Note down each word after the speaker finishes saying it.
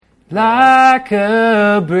Like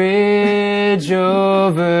a bridge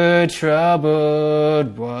over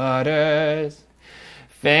troubled waters,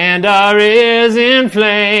 Phaendar is in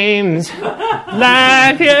flames.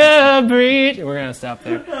 Like a bridge. We're gonna stop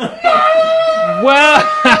there. Well,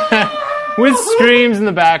 with screams in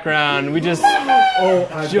the background, we just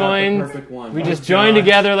joined. We just joined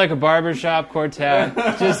together like a barbershop quartet,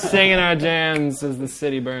 just singing our jams as the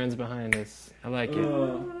city burns behind us. I like it.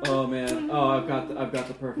 Oh man! Oh, I've got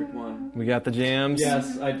the perfect one. We got the jams.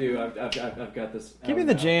 Yes, I do. I've got this. Give me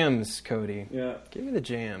the jams, Cody. Yeah. Give me the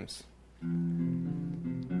jams.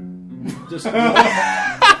 Just hold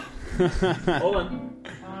on.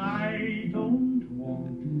 I don't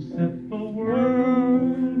want to set the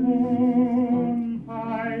world on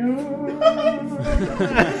fire.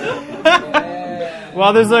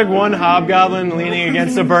 Well, there's like one hobgoblin leaning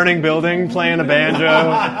against a burning building, playing a banjo,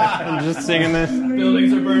 and just singing this.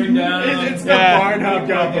 Buildings are burning down. It's the barn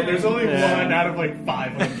hobgoblin. There's only one out of like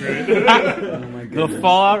 500. Oh my god. Little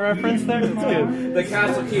Fallout reference there? That's good. The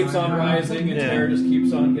castle keeps on rising, and terror just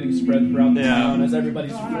keeps on getting spread throughout the town as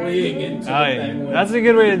everybody's fleeing into the thing. That's a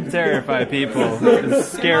good way to terrify people.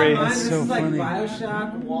 It's scary. It's so like funny.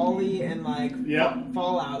 Bioshock, Wall-E, and like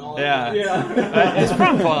Fallout. All Yeah. It's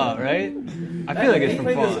from Fallout, right? I feel like it's from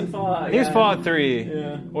Fallout. I think it's Fallout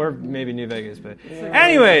 3, or maybe New Vegas. But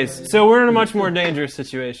anyways, so we're in a much more dangerous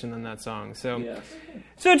situation than that song. So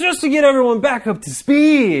just to get everyone back up to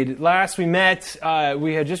speed, last we met,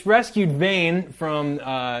 we had just rescued Vane from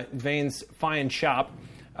Vane's fine shop.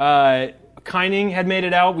 Kyning had made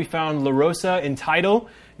it out. We found La Rosa and Tidal,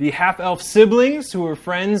 the half-elf siblings who were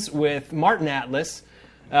friends with Martin Atlas.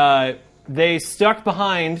 They stuck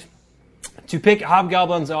behind to pick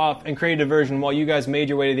hobgoblins off and create a diversion while you guys made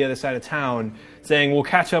your way to the other side of town, saying, we'll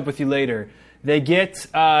catch up with you later. They get,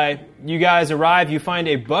 you guys arrive, you find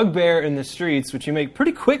a bugbear in the streets, which you make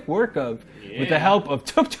pretty quick work of, with the help of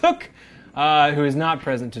Tuk Tuk, who is not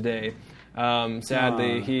present today.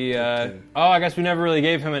 Sadly, he, I guess we never really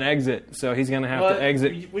gave him an exit, so he's going to have to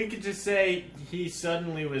exit. We could just say he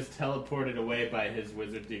suddenly was teleported away by his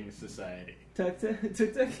wizarding society. Tuk Tuk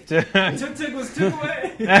was took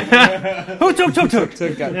away. Who took Tuk Tuk?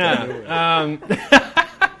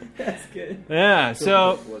 That's good. Yeah.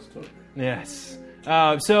 So yes.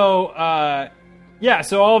 So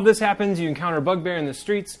all of this happens. You encounter a bugbear in the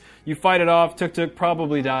streets. You fight it off. Tuk Tuk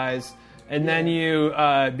probably dies, and then you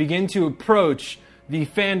begin to approach the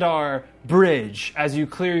Phaendar Bridge as you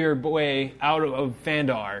clear your way out of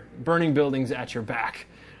Phaendar, burning buildings at your back.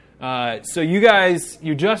 So you guys,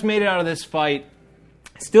 you just made it out of this fight,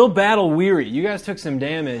 still battle weary. You guys took some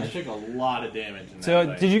damage. I took a lot of damage in that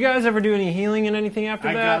fight. Did you guys ever do any healing and anything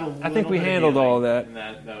after that? I think we handled all of that. And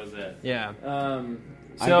that was it. Yeah.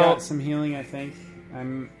 I got some healing, I think.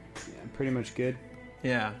 I'm pretty much good.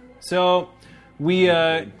 Yeah. So we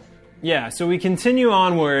continue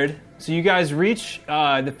onward. So you guys reach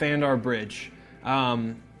the Phaendar Bridge.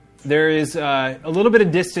 There is a little bit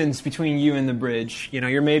of distance between you and the bridge. You know,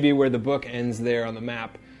 you're maybe where the book ends there on the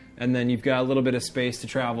map, and then you've got a little bit of space to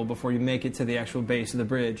travel before you make it to the actual base of the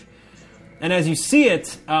bridge. And as you see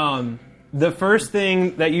it, the first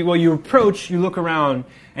thing that you approach, you look around,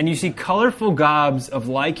 and you see colorful gobs of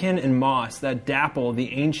lichen and moss that dapple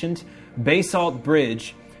the ancient basalt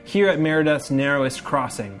bridge here at Meredith's narrowest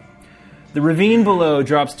crossing. The ravine below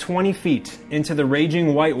drops 20 feet into the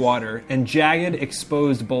raging whitewater and jagged,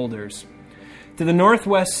 exposed boulders. To the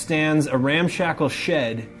northwest stands a ramshackle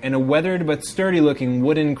shed and a weathered but sturdy-looking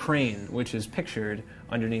wooden crane, which is pictured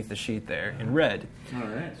underneath the sheet there in red. All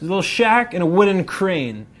right. There's a little shack and a wooden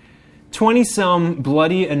crane. 20-some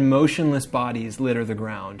bloody and motionless bodies litter the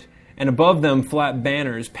ground, and above them flat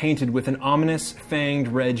banners painted with an ominous, fanged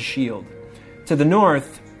red shield. To the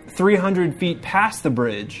north, 300 feet past the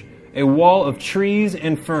bridge, a wall of trees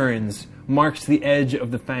and ferns marks the edge of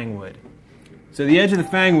the Fangwood. So the edge of the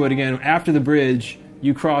Fangwood, again, after the bridge,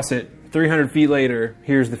 you cross it. 300 feet later,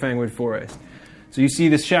 here's the Fangwood Forest. So you see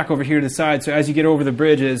this shack over here to the side. So as you get over the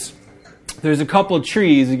bridges, there's a couple of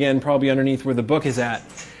trees, again, probably underneath where the book is at.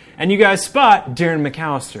 And you guys spot Darren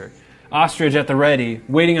McAllister, ostrich at the ready,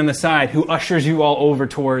 waiting on the side, who ushers you all over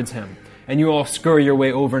towards him. And you all scurry your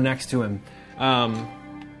way over next to him. And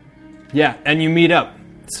you meet up.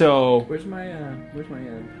 So, where's my guy? What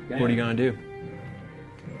are you gonna do?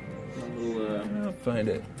 I'll find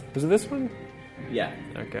it. Was it this one? Yeah.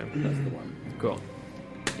 Okay. That's the one. Cool.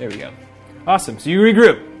 There we go. Awesome. So you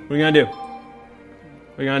regroup. What are you gonna do?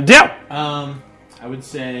 What are you gonna do? I would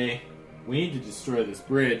say we need to destroy this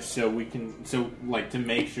bridge so we can, to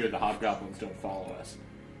make sure the hobgoblins don't follow us.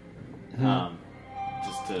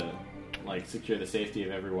 Just to secure the safety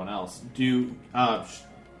of everyone else.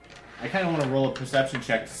 I kind of want to roll a perception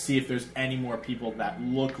check to see if there's any more people that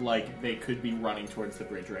look like they could be running towards the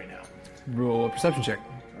bridge right now. Roll a perception check.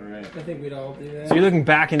 All right. I think we'd all do that. So you're looking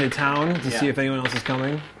back into town to see if anyone else is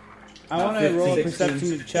coming. I want to roll a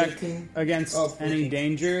perception check 15. against any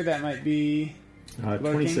danger that might be.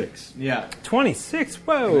 26. Yeah. 26.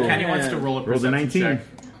 Whoa. Kenny wants to roll a Rolled a perception 19. check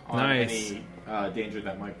on Nice. any danger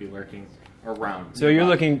that might be lurking around. So you're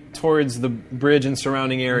looking towards the bridge and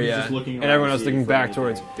surrounding area, Just looking and around everyone to else see looking if back there's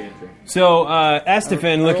towards. any danger. So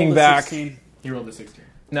Estefan I looking rolled a back. 16. He rolled a 16.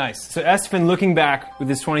 Nice. So Estefan looking back with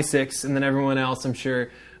his 26, and then everyone else, I'm sure.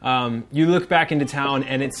 You look back into town,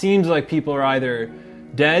 and it seems like people are either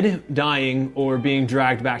dead, dying, or being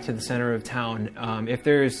dragged back to the center of town.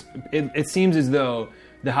 It seems as though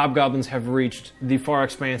the hobgoblins have reached the far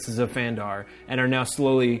expanses of Phaendar and are now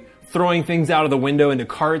slowly throwing things out of the window into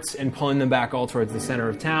carts and pulling them back all towards the center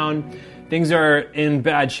of town. Things are in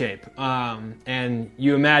bad shape. And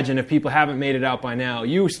you imagine if people haven't made it out by now,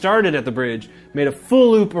 you started at the bridge, made a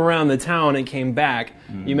full loop around the town and came back.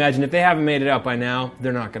 You imagine if they haven't made it out by now,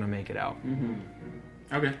 they're not going to make it out.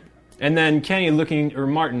 Okay. And then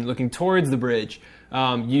Martin looking towards the bridge.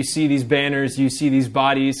 You see these banners, you see these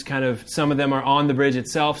bodies, some of them are on the bridge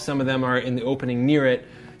itself, some of them are in the opening near it.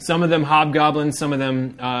 Some of them hobgoblins, some of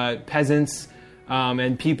them peasants,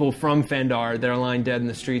 and people from Phaendar that are lying dead in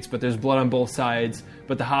the streets, but there's blood on both sides.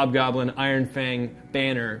 But the hobgoblin Iron Fang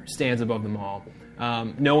banner stands above them all.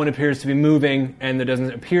 No one appears to be moving, and there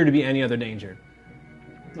doesn't appear to be any other danger.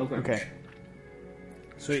 Okay.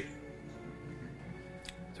 Sweet.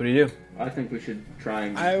 So what do you do? I think we should try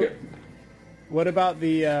and I- What about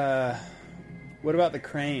the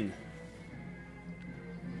crane?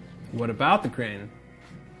 What about the crane?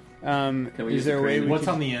 Can we Is use there the a way crane? we What's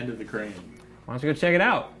could... on the end of the crane? Why don't you go check it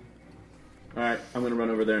out? All right, I'm gonna run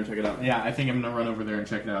over there and check it out. Yeah, I think I'm gonna run over there and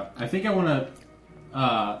check it out. I think I want to.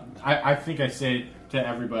 I think I say to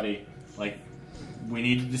everybody, like, we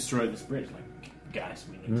need to destroy this bridge. Like, guys,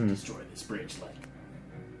 we need to destroy this bridge. Like,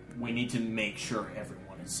 we need to make sure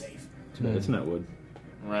everyone is safe. It's not wood.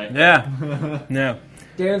 Right? Yeah. No.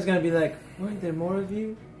 Darren's gonna be like, weren't there more of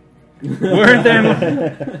you? Weren't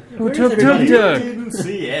there? Who took You Tuk? didn't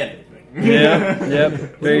see anything. Yeah. Yep.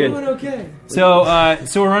 Very Everyone good. okay?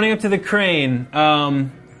 So we're running up to the crane.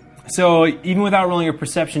 So even without rolling a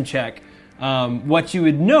perception check, what you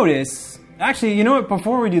would notice. Actually, you know what?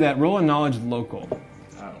 Before we do that, roll a knowledge local.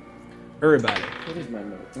 Oh. Everybody. What is my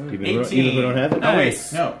note? Even 18. if we don't have it? Oh, wait.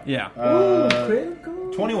 Nice. No. Yeah.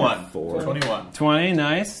 Critical? 21. 4. 21. 20,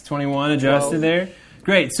 nice. 21 adjusted there.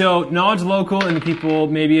 Great. So knowledge local and the people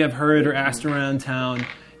maybe have heard or asked around town.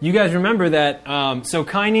 You guys remember that, so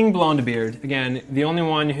Kyning Blondebeard, again, the only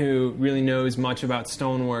one who really knows much about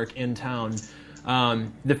stonework in town.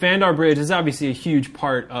 The Phaendar Bridge is obviously a huge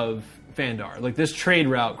part of Phaendar. Like, this trade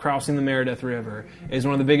route crossing the Meredith River is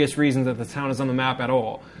one of the biggest reasons that the town is on the map at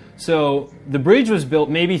all. So the bridge was built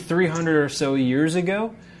maybe 300 or so years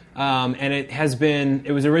ago. And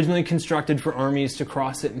it was originally constructed for armies to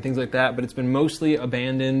cross it and things like that, but it's been mostly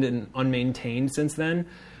abandoned and unmaintained since then.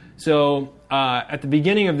 So at the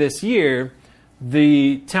beginning of this year,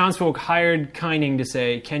 the townsfolk hired Kyning to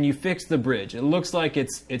say, can you fix the bridge? It looks like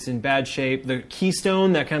it's in bad shape. The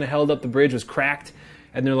keystone that kind of held up the bridge was cracked,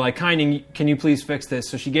 and they're like, Kyning, can you please fix this?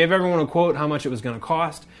 So she gave everyone a quote how much it was going to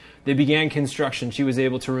cost. They began construction. She was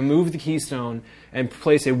able to remove the keystone and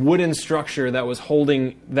place a wooden structure that was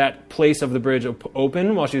holding that place of the bridge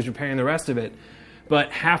open while she was repairing the rest of it.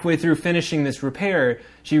 But halfway through finishing this repair,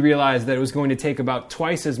 she realized that it was going to take about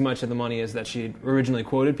twice as much of the money as that she had originally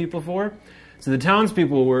quoted people for. So the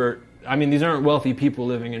townspeople these aren't wealthy people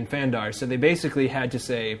living in Phaendar, so they basically had to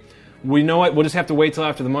say, well, you know what, we'll just have to wait till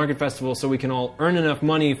after the market festival so we can all earn enough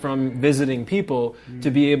money from visiting people to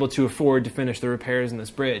be able to afford to finish the repairs in this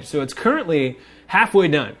bridge. So it's currently halfway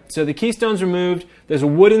done. So the keystone's removed, there's a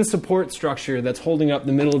wooden support structure that's holding up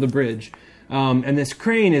the middle of the bridge, and this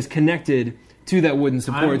crane is connected to that wooden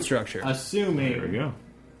support structure. Assuming, There we go.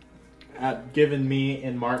 Given me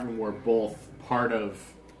and Martin were both part of,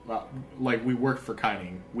 we worked for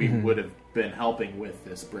Kyning, we would have been helping with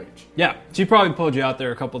this bridge. Yeah, she probably pulled you out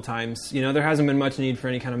there a couple times. You know, there hasn't been much need for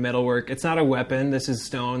any kind of metal work. It's not a weapon. This is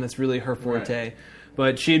stone. That's really her forte. Right.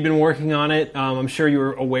 But she had been working on it. I'm sure you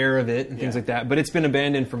were aware of it and things Yeah. like that. But it's been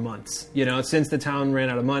abandoned for months. You know, since the town ran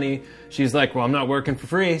out of money, she's like, well, I'm not working for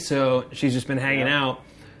free. So she's just been hanging out,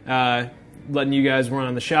 letting you guys run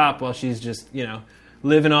on the shop while she's just,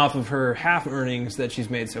 living off of her half earnings that she's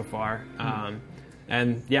made so far.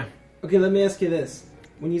 And yeah. Okay, let me ask you this.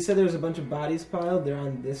 When you said there was a bunch of bodies piled, they're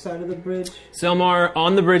on this side of the bridge? Some are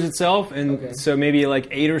on the bridge itself, and Okay. so maybe like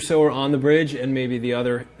 8 or so are on the bridge, and maybe the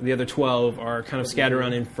other 12 are kind of scattered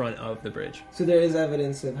around in front of the bridge. So there is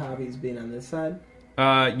evidence of hobbies being on this side?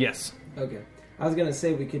 Yes. Okay. I was gonna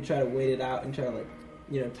say we could try to wait it out and try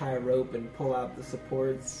to tie a rope and pull out the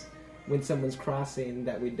supports when someone's crossing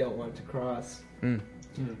that we don't want to cross.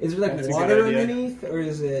 Is there That's a water good idea. underneath, or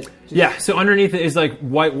is it? Just... Yeah, so underneath it is like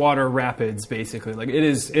whitewater rapids, basically. Like it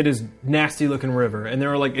is nasty looking river, and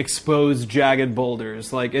there are like exposed, jagged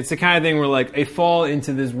boulders. Like it's the kind of thing where like a fall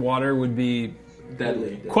into this water would be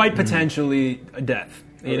Deadly. quite potentially a death.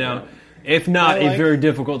 You know, if not a very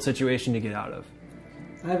difficult situation to get out of.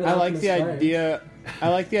 I like the idea. I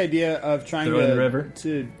like the idea of trying Throw it in the river?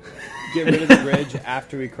 to get rid of the bridge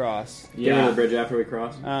after we cross. Get rid of the bridge after we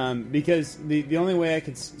cross. Because the only way I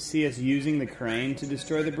could see us using the crane to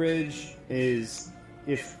destroy the bridge is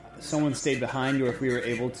if someone stayed behind, or if we were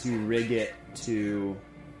able to rig it to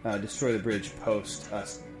destroy the bridge post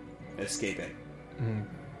us escaping.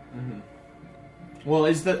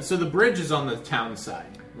 Well, so the bridge is on the town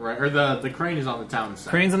side, right? Or the crane is on the town side.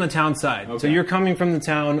 Crane's on the town side. So Okay. you're coming from the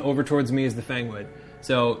town over towards me is the Fangwood.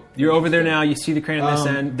 So you're over there now. You see the crane on this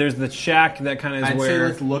end. There's the shack that kind of is I'd say where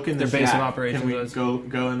let's look in the their shack. base of operations Can we was.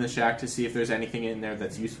 go in the shack to see if there's anything in there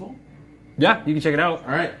that's useful? Yeah, you can check it out. All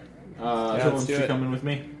right. let's Someone do should it. come in with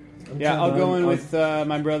me. Yeah, I'll go in with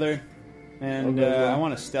my brother, and I'll go as well. I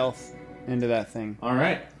want to stealth into that thing. All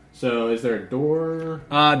right. So is there a door?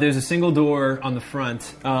 There's a single door on the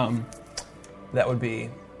front. That would be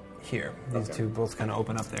here. These two both kind of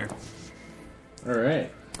open up there. All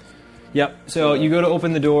right. Yep. So you go to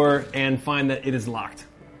open the door and find that it is locked.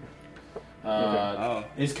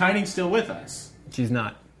 Is Kining still with us? She's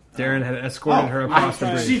not. Darren had escorted her across the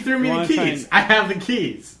bridge. She threw me You the wanna try keys. and- I have the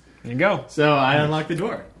keys. There you go. So I unlock the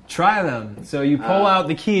door. Try them. So you pull out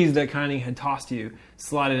the keys that Connie had tossed you,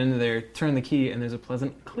 slide it into there, turn the key, and there's a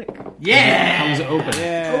pleasant click. Yeah! It comes open.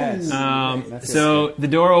 Yes. So the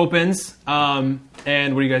door opens, and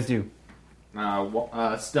what do you guys do?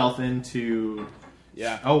 Stealth into...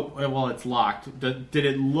 Yeah. Oh, well, it's locked. Did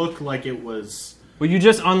it look like it was... Well, you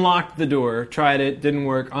just unlocked the door, tried it, didn't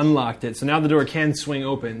work, unlocked it. So now the door can swing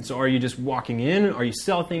open. So are you just walking in? Are you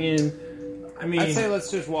stealthing in? I mean... I'd say let's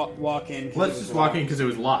just walk in. 'cause Let's it was just walk locked. in because it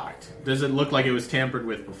was locked. Does it look like it was tampered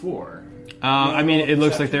with before? I mean, it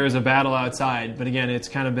looks like perception. there is a battle outside, but again, it's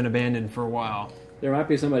kind of been abandoned for a while. There might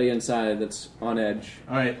be somebody inside that's on edge.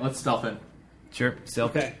 All right, let's stealth in. Sure,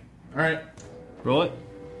 stealth. Okay. All right. Roll it.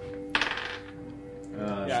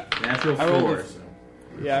 Yeah. Natural I rolled 4.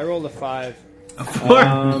 a- Yeah, I rolled a 5. A 4.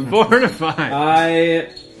 4 and a 5. I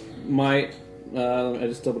might. I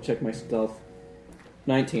just double check my stealth.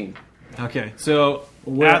 19. Okay, so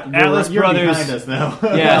You're Atlas you're Brothers. behind us, though.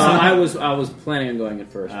 Yeah, so I was planning on going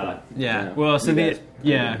at first, but yeah. Well, so you the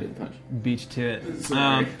guys didn't punch. beach to it.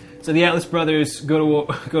 So the Atlas Brothers go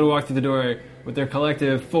to walk through the door with their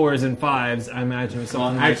collective 4s and 5s. I imagine it was Well,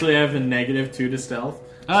 something. like- actually, I have a -2 to stealth.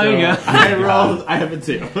 Oh, there you go. I have a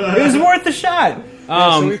 2. it was worth a shot.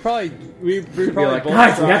 So we probably like, both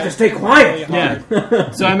guys, we try have to stay quiet. really hard.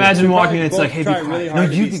 Yeah. So I imagine walking in, it's Both like, hey, be try quiet. really No, hard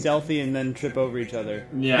to you be be stealthy and then trip over each other.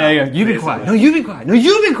 Yeah, you be quiet. No, you be quiet. No,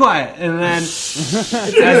 you be quiet. And then that's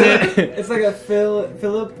it. It's like a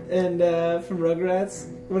Philip and from Rugrats.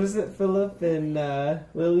 What is it? Philip and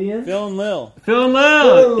Lillian. Phil and Lil. Phil and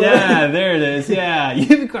Lil. Yeah, there it is. Yeah, you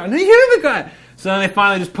be quiet. No, you be quiet. So then they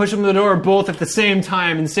finally just push them to the door both at the same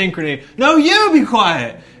time in synchrony. No, you be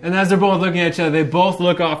quiet. And as they're both looking at each other, they both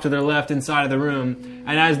look off to their left inside of the room.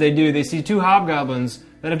 And as they do, they see 2 hobgoblins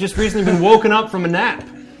that have just recently been woken up from a nap.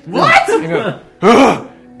 What? They go, "Ugh!"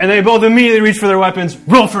 And they both immediately reach for their weapons.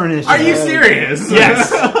 Roll for initiative. Are you serious?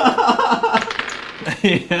 Yes.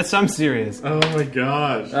 Yes, I'm serious. Oh my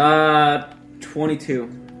gosh. 22.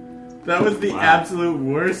 That was the absolute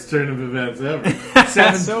worst turn of events ever.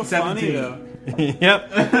 That's so funny, though.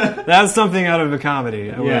 Yep. That's something out of a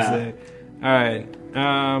comedy, I will Yeah. say. All right.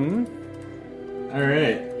 All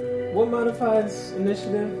right. What modifies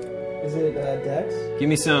initiative? Is it Dex? Give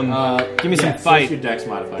me some. Give me Yeah, some so fight. what's your dex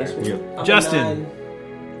modifier? I'm a Justin. 9.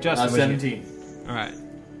 Justin, what'd you get? 17. All right.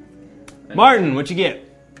 Martin, what you get?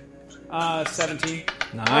 17.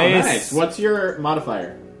 Nice. Oh, nice. What's your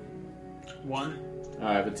modifier? 1. Oh,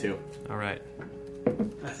 I have a 2. All right.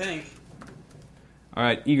 I think. All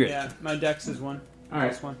right. Egret. Yeah, my dex is 1. All right.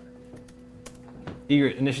 Plus 1.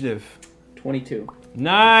 Egret, initiative. 22.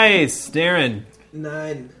 Nice. Darren.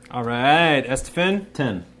 9. All right. Estefan.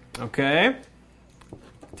 10. Okay.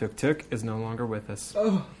 Tuk is no longer with us.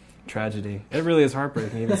 Oh. tragedy. It really is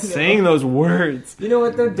heartbreaking even saying those words. You know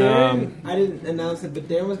what though, Darren? I didn't announce it, but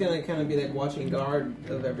Darren was gonna kind of be like watching guard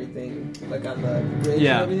of everything, like on the bridge and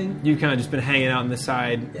everything. You've kind of just been hanging out on the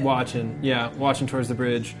side, watching towards the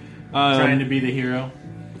bridge, trying to be the hero.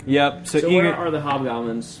 Yep. So where are the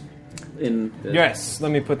hobgoblins? Yes,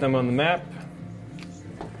 let me put them on the map.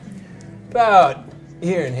 About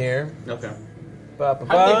here and here. Okay.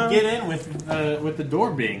 How'd they get in with the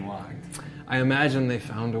door being locked? I imagine they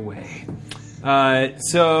found a way.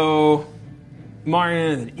 So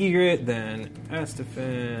Martin, then Egret, then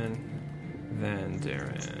Estefan, then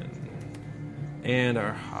Darren, and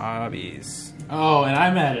our hobbies. Oh, and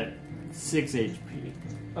I'm at 6 HP.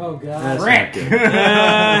 Oh god. Frick!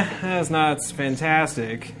 That's not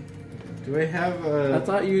fantastic. Do I have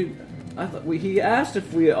he asked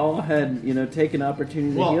if we all had, taken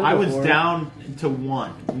opportunity to heal. Well, I was before. down to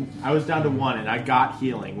 1. I was down to 1, and I got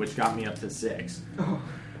healing, which got me up to 6.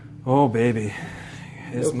 Oh baby,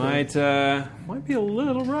 this might be a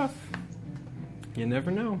little rough. You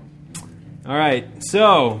never know. All right,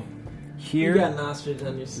 so here you got an ostrich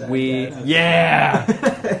on your side.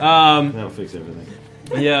 That'll fix everything.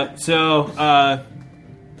 Yeah. So,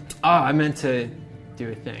 I meant to do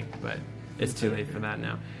a thing, but it's too late for that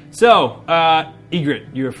now. So, Egret,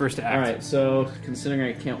 you were first to act. All right. So, considering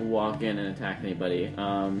I can't walk in and attack anybody,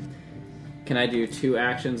 can I do 2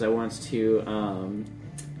 actions? I want to.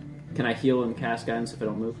 Can I heal and cast guidance if I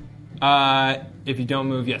don't move? If you don't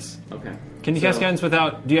move, yes. Okay. Can you cast guidance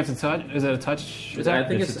without? Do you have to touch? Is it a touch? I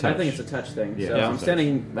think It's it's a I touch. think it's a touch thing. Yeah, so it's a I'm touch.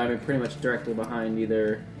 standing. Pretty much directly behind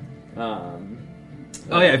either. Oh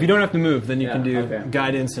yeah. If you don't have to move, then you can do okay.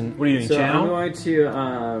 guidance and what are you doing? So Channel.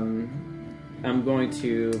 I'm going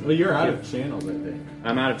to. Well, you're out of channels, I think.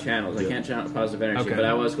 I'm out of channels. I can't channel positive energy, Okay. but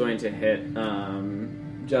I was going to hit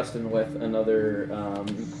Justin with another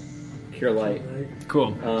Cure Light.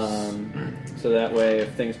 Cool. So that way,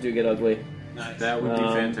 if things do get ugly, That would be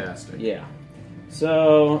fantastic. yeah.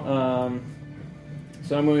 So I'm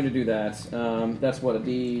going to do that. That's what a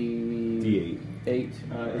D8. 8.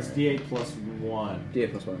 It's D8 plus 1.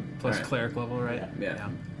 D8 plus 1. Plus All right. cleric level, right? Yeah.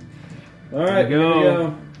 All right, There here you we go.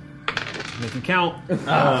 go. Make it count. 2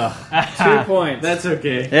 points. That's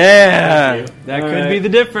okay. Yeah. That All could right. be the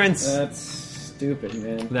difference. That's stupid,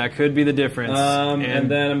 man. That could be the difference. And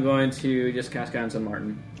then I'm going to just cast guidance on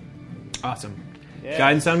Martin. Awesome.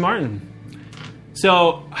 Guidance on Martin.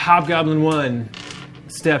 So Hobgoblin 1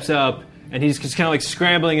 steps up, and he's just kind of like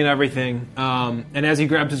scrambling and everything. And as he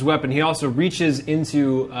grabs his weapon, he also reaches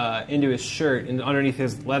into his shirt and underneath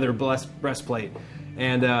his leather breastplate,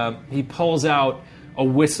 and he pulls out a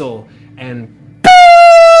whistle and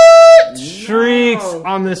shrieks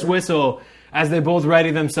on this whistle as they both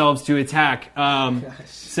ready themselves to attack. And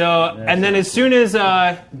then as soon as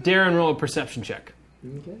Darren roll a perception check.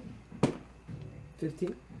 Okay.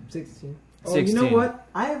 15, 16. Oh, 16. you know what?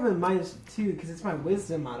 I have a -2 because it's my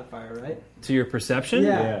wisdom modifier, right? To your perception?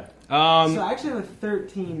 Yeah. So I actually have a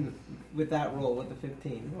 13 with that roll with the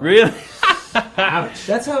 15. Really?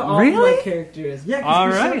 That's how all Really? my character is. Yeah, All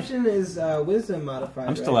because right. perception is wisdom modifier.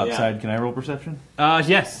 I'm still right? outside. Can I roll perception?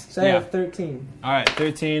 Yes. So I have 13. All right,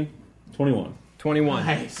 13, 21. 21.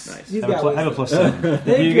 Nice. You've I have got a wisdom. plus 7.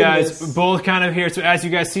 Thank You guys goodness. both kind of hear, so as you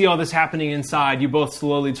guys see all this happening inside, you both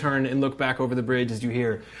slowly turn and look back over the bridge as you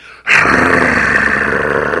hear Wait,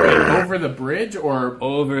 over the bridge or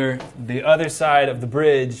over the other side of the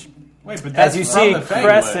bridge. wait? But that's As you from see the Fangwood.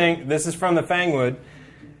 cresting, this is from the Fangwood,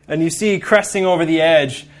 and you see cresting over the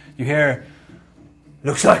edge, you hear,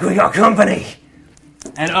 "Looks like we got company."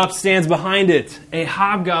 And up stands behind it a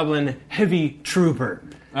hobgoblin heavy trooper.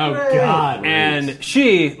 Oh Hooray. God! And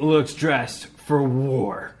she looks dressed for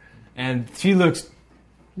war. And she looks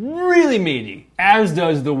really meaty, as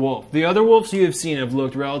does the wolf. The other wolves you have seen have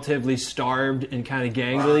looked relatively starved and kind of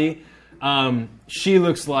gangly. She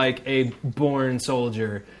looks like a born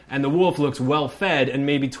soldier. And the wolf looks well-fed and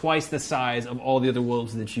maybe twice the size of all the other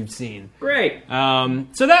wolves that you've seen. Great.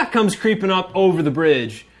 So that comes creeping up over the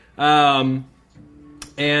bridge. And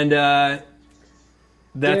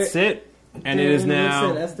that's it. And it is Darren now...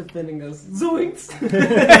 looks at Estefan and goes, zoinks!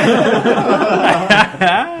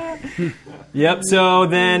 Yep, so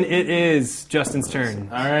then it is Justin's turn.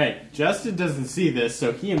 All right, Justin doesn't see this,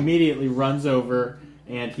 so he immediately runs over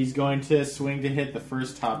and he's going to swing to hit the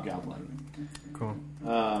first hobgoblin. Cool.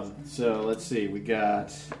 So let's see, we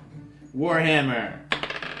got Warhammer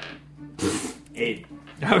 8.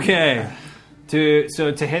 Okay. To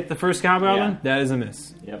hit the first hobgoblin, Yeah. that is a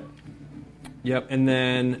miss. Yep. Yep, and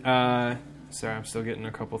then sorry, I'm still getting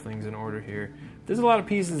a couple things in order here. There's a lot of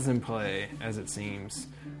pieces in play, as it seems.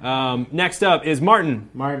 Next up is Martin.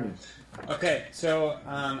 Martin. Okay, so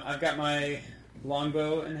I've got my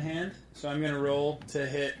longbow in hand, so I'm going to roll to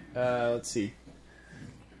hit. Let's see.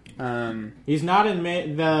 He's not in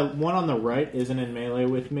the one on the right isn't in melee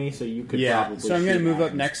with me, so you could probably. So I'm going to shoot move at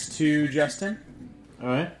up him. next to Justin. All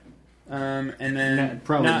right. And then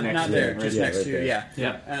Probably not next to there, him, just right? next Yeah, to right you. there.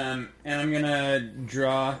 Yeah. Yeah. And I'm gonna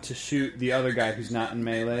draw to shoot the other guy who's not in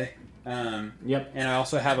melee. Yep. And I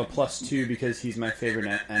also have a +2 because he's my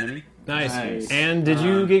favorite enemy. Nice. Nice. And did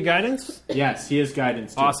you get guidance? Yes, he has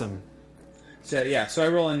guidance. Too. Awesome. So yeah, so I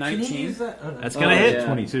roll a Can you 19, use that? Oh, no. That's gonna hit. yeah.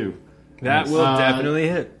 22. That will definitely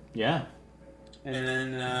hit. Yeah. and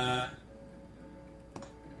then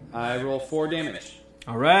I roll 4 damage.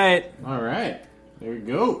 All right. All right. There we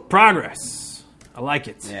go. Progress. I like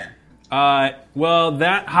it. Yeah. Well,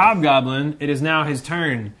 that hobgoblin, it is now his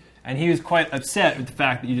turn, and he was quite upset with the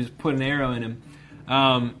fact that you just put an arrow in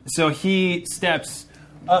him. So he steps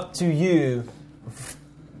up to you,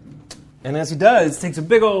 and as he does, takes a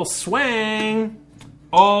big old swing.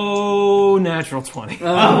 Oh, natural 20.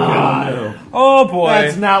 God. Oh boy.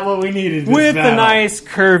 That's not what we needed. This With the battle. nice,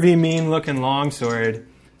 curvy, mean-looking longsword.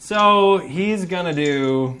 So he's gonna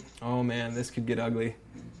do. Oh man, this could get ugly.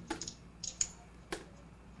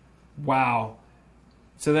 Wow.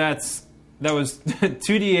 So that was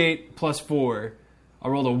 2d8 plus 4. I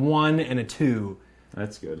rolled a 1 and a 2.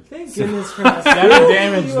 That's good. Thank goodness for how 7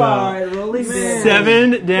 damage, you though. are at rolling damage.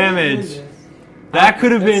 7 damage. Thank goodness. That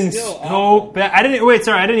could have been still so awful. bad. I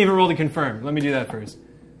didn't even roll to confirm. Let me do that first.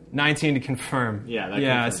 19 to confirm. Yeah. That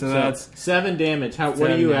Yeah. confirms. So that's 7 damage. What are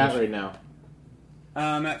 7 you damage. at right now?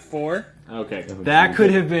 I'm at 4. Okay. that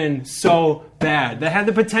could have been so bad. That had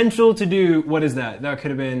the potential to do what is that? That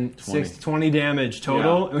could have been 20 damage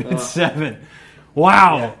total. Yeah. It's 7.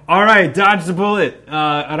 Wow. Yeah. All right, dodge the bullet.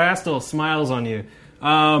 Arastal smiles on you.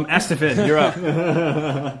 Estefan, you're up. All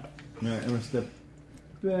right, I'm going to step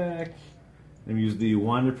back and use the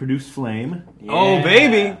wand to produce flame. Oh,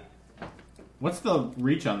 baby. What's the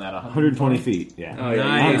reach on that? 120 feet. Yeah. Oh, yeah.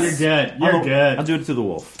 Nice. You're good. You're good. I'll do it to the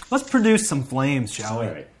wolf. Let's produce some flames, shall we?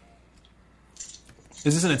 All right.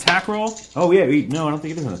 Is this an attack roll? Oh, yeah. No, I don't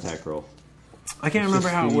think it is an attack roll. I can't remember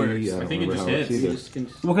how it works. I think it just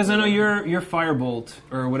hits. Well, because I know your firebolt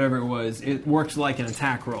or whatever it was, it works like an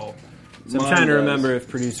attack roll. So I'm Mine trying to does. remember if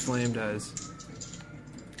produce flame does.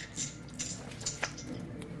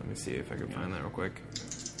 Let me see if I can find that real quick.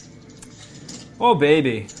 Oh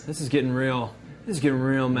baby, this is getting real. This is getting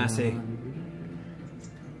real messy.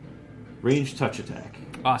 Range touch attack.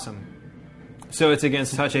 Awesome. So it's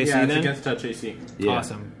against touch AC Yeah, it's then? against touch AC. Yeah.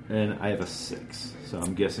 Awesome. And I have a 6, so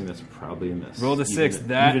I'm guessing that's probably a miss. Roll the 6. Even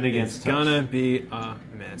That against is touch. gonna be a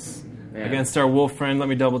miss. Yeah. Against our wolf friend, let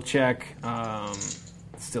me double check.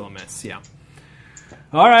 Still a miss, yeah.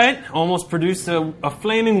 All right, almost produced a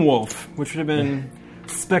flaming wolf, which would have been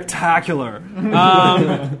spectacular.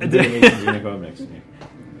 Animation's gonna go up next to me.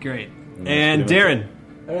 Great. that's And pretty Darren.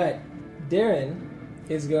 All right, Darren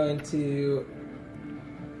is going to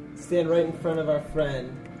stand right in front of our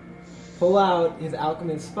friend, pull out his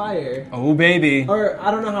alchemist fire, Oh, baby. or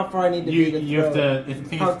I don't know how far I need to be to You have throw to. it. I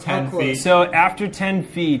think How- it's 10 how close? feet. So after 10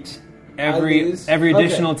 feet, every lose?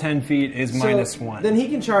 additional Okay. 10 feet is So minus 1. Then he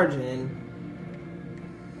can charge in.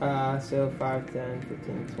 So 5, 10,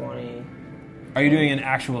 15, 20. Are you doing an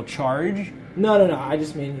actual charge? No. I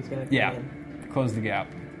just mean he's going to come Yeah. in. Close the gap.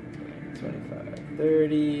 25,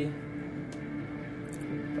 30,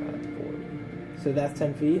 35, 40. So that's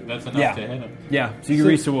 10 feet. That's enough Yeah. to hit him. Yeah, so you can So-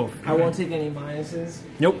 reach the wolf. I won't take any minuses.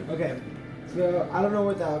 Nope. Okay. So I don't know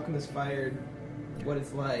what the alchemist fired, what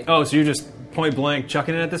it's like. Oh, so you're just point blank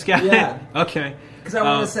chucking it at this guy? Yeah. Okay. Because I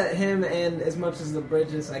want Uh, to set him and as much as the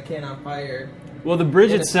bridges I can on fire. Well, the bridge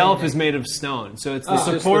In a itself standing. is made of stone, so it's the Oh. It's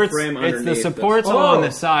just the supports. frame It's the underneath supports this. along Oh.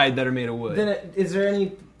 the side that are made of wood. Then is there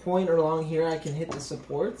any point along here I can hit the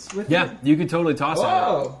supports with? Yeah, it? you could totally toss at it.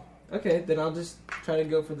 Whoa. Okay, then I'll just try to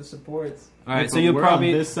go for the supports. All right, so But you'll we're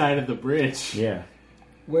probably on this side of the bridge. Yeah.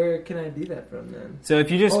 Where can I do that from then? so if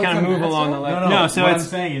you just Oh, it's kind of on move that along side? the left. No, No, so what it's I'm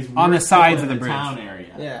saying is on we're the sides still of in the bridge. town area.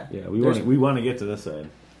 Yeah. Yeah, we want to get to this side.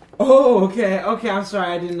 Oh, okay. Okay, I'm sorry.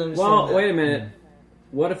 I didn't understand. Well, that. wait a minute.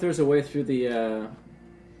 What if there's a way through the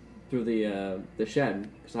shed?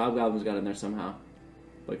 Because the hobgoblin's got in there somehow.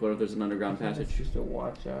 Like, what if there's an underground passage? It's just a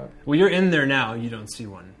watch out. well, you're in there now. You don't see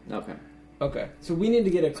one. Okay. Okay, so we need to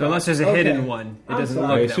get across. So unless there's a Okay. hidden one, it I'm doesn't sorry.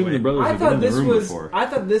 look I that assume way. the brothers I have been thought in the this room was. before. I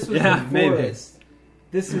thought this was Yeah, the maybe. forest.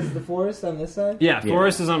 This is the forest on this side. Yeah, Yeah.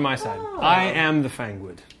 forest is on my side. Oh. I am the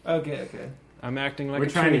Fangwood. Okay. I'm acting like We're a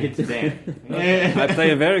trying tree. to get to Dan. I play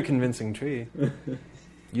a very convincing tree.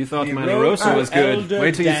 You thought You my wrote Rosa was good. Elder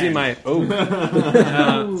Wait till you see Dan. my oak.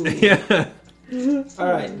 Yeah.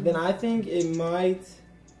 All right, then I think it might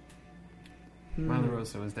Milo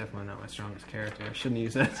Rosa was definitely not my strongest character. I shouldn't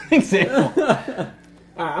use that as an example.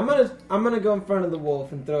 Alright, I'm gonna go in front of the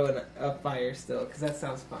wolf and throw in a fire still, because that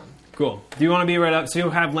sounds fun. Cool. Do you want to be right up? So you'll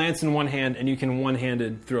have lance in one hand, and you can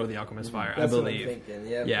one-handed throw the Alchemist Fire, That's I believe. what I'm thinking,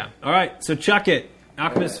 yep. Yeah. All right, so chuck it.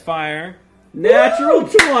 Alchemist Fire. Natural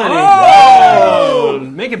 20! Oh!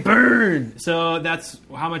 Make it burn! So that's...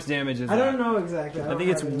 How much damage is that? I don't know exactly. I think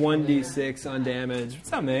it's 1d6 on damage.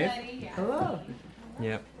 What's up, Maeve? Hello.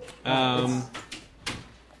 Yep.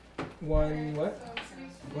 One what?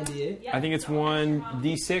 1d8? I think it's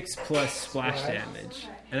 1d6 plus splash damage.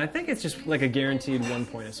 And I think it's just like a guaranteed 1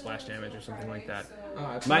 point of splash damage or something like that.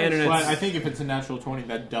 My internet's... But I think if it's a natural 20,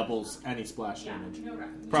 that doubles any splash damage.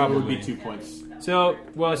 Probably. So it would be 2 points. So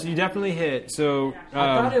you definitely hit. So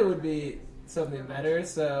I thought it would be something better,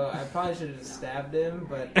 so I probably should have just stabbed him,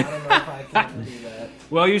 but I don't know if I can do that.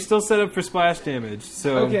 well, you're still set up for splash damage.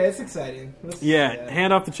 So Okay, it's exciting. yeah,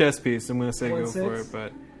 hand off the chess piece. I'm going to say go 1-6? for it,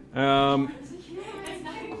 but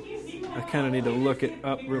I kind of need to look it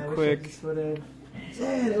up real quick.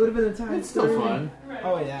 Man, it would have been a times It's still 3. fun.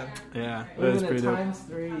 Oh yeah, Yeah, it that would is have pretty been a dope. times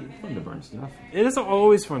 3. Fun to burn stuff. It is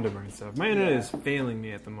always fun to burn stuff. My internet is failing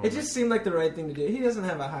me at the It moment. just seemed like the right thing to do. He doesn't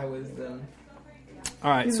have a high wisdom. All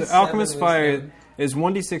right, He's so a 7 Alchemist Fire wisdom. is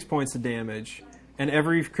 1d6 points of damage, and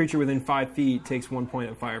every creature within 5 feet takes 1 point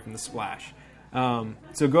of fire from the splash.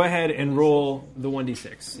 So go ahead and roll the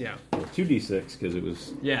 1d6. Yeah, 2d6 because it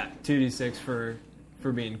was 2d6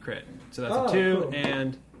 for being crit. So that's Oh, a 2 cool.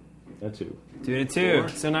 and a 2. 2 and a 2.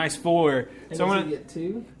 So nice 4. And So does I'm he gonna get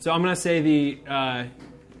 2? so I'm gonna say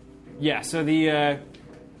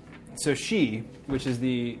so she, which is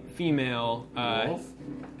the female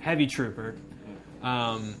heavy trooper.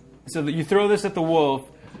 So that you throw this at the wolf.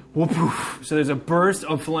 Whoop, poof. So there's a burst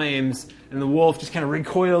of flames, and the wolf just kind of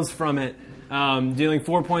recoils from it, dealing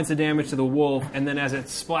 4 points of damage to the wolf, and then as it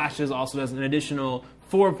splashes, also does an additional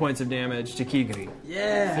 4 points of damage to Kigri.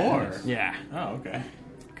 Yeah. 4? Yeah, Oh, okay.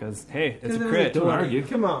 because hey, it's a Because crit. Don't argue.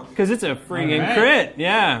 Come on. Because it's a friggin' All right. crit.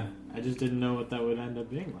 Yeah, I just didn't know what that would end up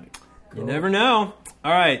being like. you never know.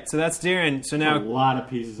 All right, so that's Darren. So A now lot of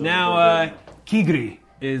pieces of Now, Kigri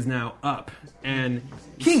is now up, and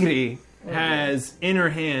Kigri has in her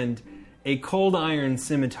hand a cold iron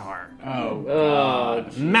scimitar. Oh,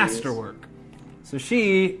 jeez. Masterwork. So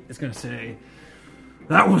she is going to say,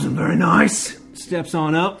 "That wasn't very nice." Steps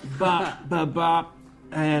on up, bop, bop, bop.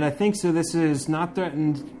 And I think so this is not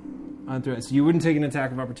threatened. Unthreatened. So you wouldn't take an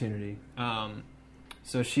attack of opportunity.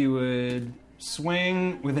 So she would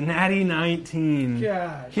swing with a natty 19.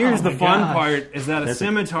 Gosh. Here's Oh the my fun gosh. part is that a That's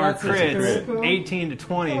scimitar that's a crits critical? 18 to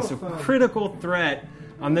 20. Oh, So fun. critical threat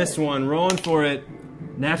on this one. Rolling for it.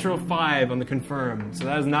 Natural 5 on the confirm. So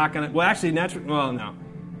that is not going to... Well, actually, natural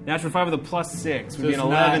 5 with a +6 would be an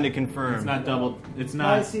 11 to confirm. It's not double. It's I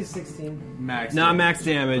not see 16. max. Not max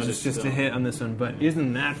damage, But it's it's just a still- hit on this one, but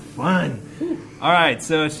isn't that fun? All right,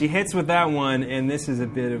 so she hits with that one, and this is a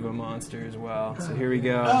bit of a monster as well. So here we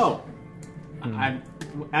go. Oh!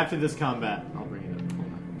 After this combat, I'll bring it up. Hold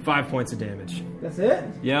on. 5 points of damage. That's it?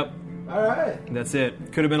 Yep, Alright. that's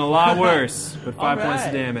it. Could have been a lot worse, but 5 All points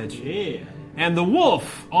of right. damage. Yeah. And the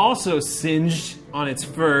wolf, also singed on its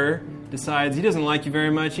fur, decides he doesn't like you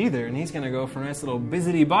very much either, and he's going to go for a nice little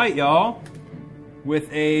bizzity bite, y'all, with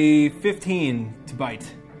a 15 to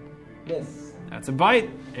bite. Miss. That's a bite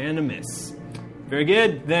and a miss. Very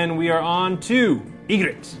good. Then we are on to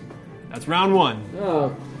Ygritte. That's round 1.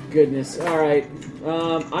 Oh, goodness. All right.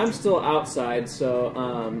 I'm still outside, so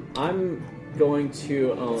I'm going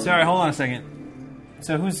to... Sorry, hold on a second.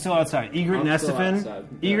 So who's still outside? Ygritte and I'm still Estefan?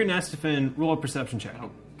 outside. Ygritte and Estefan, roll a perception check. Oh,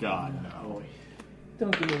 God, no.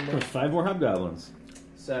 Don't give me more. There's 5 more hobgoblins.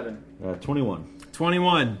 7. 21.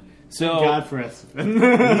 21. So God for us. At least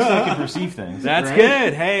I can perceive things. that's Right?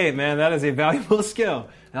 good. Hey, man, that is a valuable skill.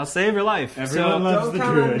 That'll save your life. Everyone loves Don't the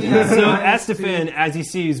count on druid. me. So Estefan, as he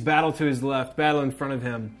sees battle to his left, battle in front of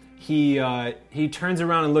him, he turns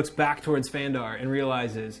around and looks back towards Phaendar and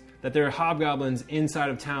realizes that there are hobgoblins inside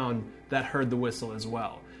of town that heard the whistle as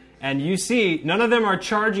well. And you see, none of them are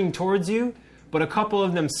charging towards you, but a couple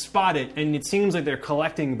of them spot it, and it seems like they're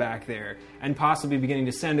collecting back there and possibly beginning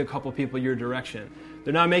to send a couple people your direction.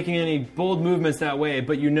 They're not making any bold movements that way,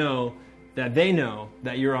 but you know that they know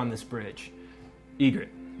that you're on this bridge. Ygritte,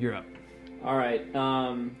 you're up. All right.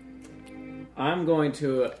 I'm going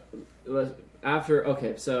to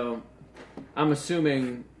okay. So I'm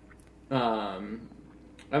assuming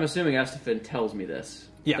Estefan tells me this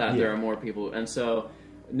that there are more people, and so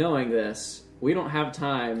knowing this, we don't have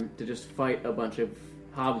time to just fight a bunch of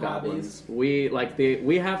hobgoblins. We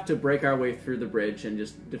have to break our way through the bridge and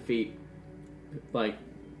just defeat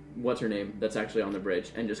what's her name that's actually on the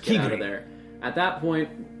bridge and just get out of there. At that point,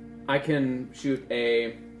 I can shoot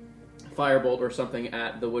a firebolt or something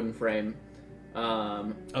at the wooden frame.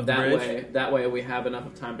 Of the that bridge? That way, we have enough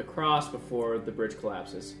of time to cross before the bridge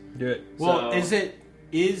collapses. Do it. Well, So-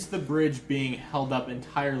 is the bridge being held up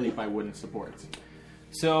entirely by wooden supports?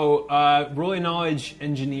 So, roll a knowledge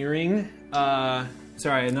engineering.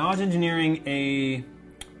 Knowledge engineering a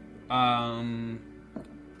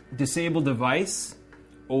disabled device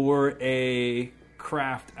or a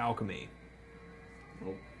craft alchemy.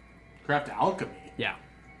 Craft alchemy. Yeah.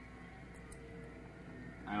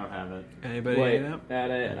 I don't have it. Anybody Wait, do that?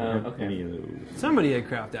 at it. Okay. Any of those. Somebody had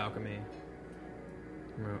craft alchemy.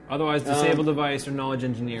 Otherwise, disabled device or knowledge I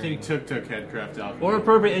engineering. think Tuk had craft alchemy. Or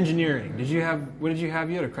appropriate engineering. Did you have? What did you have?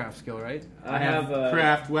 You had a craft skill, right? I have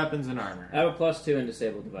craft weapons and armor. I have a +2 in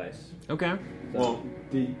disabled device. Okay. Well,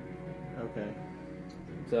 okay.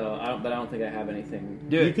 So, I don't think I have anything.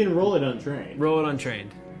 Do You it. can roll it untrained. Roll it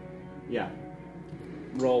untrained. Yeah.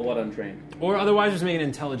 Roll what untrained? Or otherwise, just make an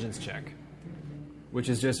intelligence check, which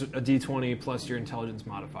is just a d20 plus your intelligence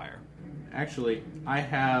modifier. Actually, I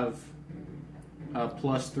have a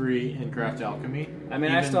 +3 in craft alchemy. I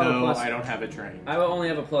mean, I even still have a though plus- I don't have it trained. I will only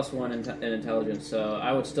have a +1 in intelligence, so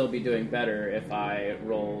I would still be doing better if I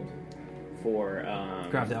rolled for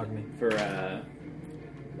Craft alchemy. for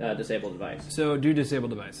disabled device. So do disabled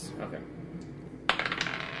device. Okay.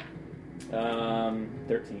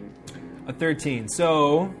 13. A 13.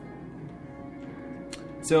 So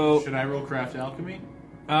Should I roll craft alchemy? you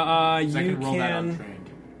 'Cause I can roll that can. untrained.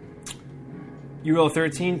 You roll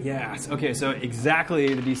 13? Yes. Okay, so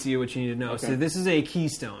exactly the DC what you need to know. Okay. So this is a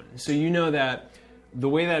keystone. So you know that the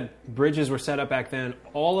way that bridges were set up back then,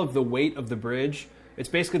 all of the weight of the bridge, it's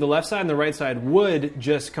basically the left side and the right side would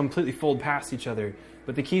just completely fold past each other.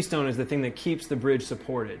 But the keystone is the thing that keeps the bridge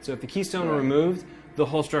supported. So if the keystone were removed, the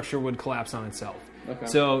whole structure would collapse on itself. Okay.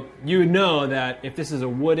 So you would know that if this is a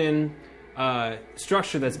wooden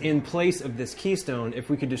structure that's in place of this keystone, if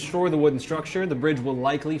we could destroy the wooden structure, the bridge will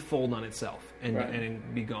likely fold on itself and, Right.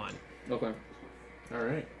 and be gone. Okay. All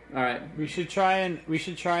right. All right. We should try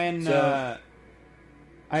and. So-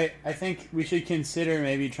 I think we should consider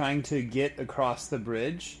maybe trying to get across the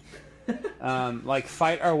bridge, like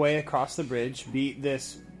fight our way across the bridge, beat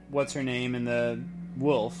this what's her name and the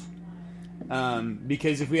wolf.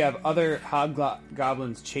 Because if we have other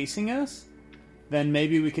hobgoblins chasing us, then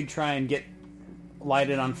maybe we could try and get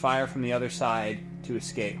lighted on fire from the other side to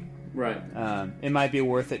escape. Right. It might be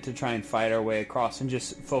worth it to try and fight our way across and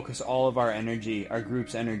just focus all of our energy, our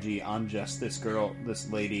group's energy, on just this girl, this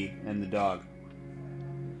lady, and the dog.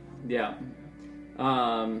 Yeah.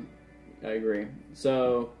 I agree.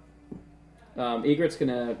 So, Egret's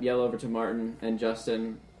gonna yell over to Martin and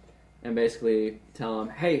Justin and basically tell them,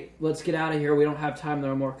 "Hey, let's get out of here. We don't have time.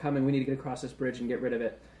 There are more coming. We need to get across this bridge and get rid of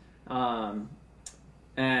it."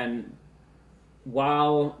 And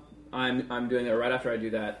while I'm doing that, right after I do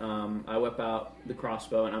that, I whip out the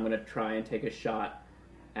crossbow and I'm gonna try and take a shot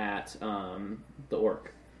at the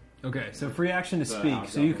orc. Okay, so free action to The speak,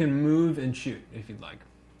 house so you open. can move and shoot if you'd like.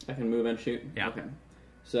 I can move and shoot? Yeah. Okay.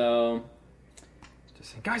 So,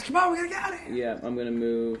 Just say, guys, come on, we gotta get out of here! yeah, I'm going to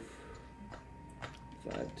move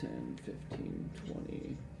 5, 10, 15,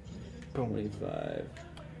 20, Boom. 25.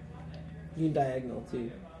 You can diagonal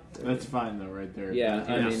too. That's fine though, right there. Yeah,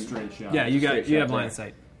 I Yeah, mean- straight shot. Yeah, you Straight have shot line of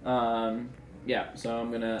there. sight. Yeah, so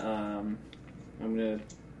I'm gonna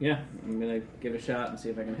give it a shot and see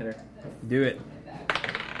if I can hit her. Do it.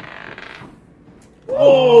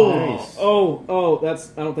 Nice. Oh,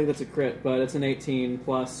 I don't think that's a crit, but it's an 18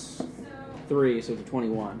 plus 3, so it's a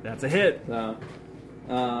 21. That's a hit. So,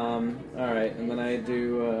 all right, and then I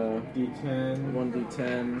do D10.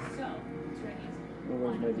 1d10.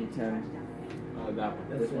 Where's my d10? That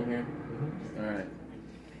one. This one here. All right.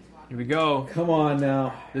 Here we go. Come on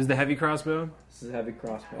now. This is the heavy crossbow. This is a heavy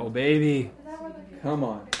crossbow. Oh, baby. Come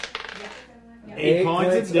on. 8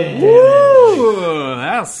 points of damage. Woo!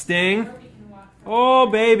 That'll sting. Oh,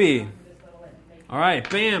 baby. All right,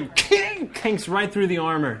 bam. King! Kinks right through the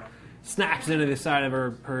armor. Snaps into the side of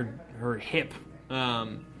her hip.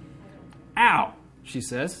 Ow, she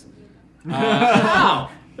says. Ow!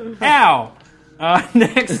 Ow!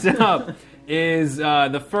 Next up is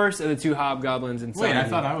the first of the two hobgoblins inside. Wait, I of you.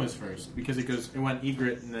 thought I was first because it went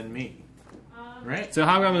Egret and then me. Right? So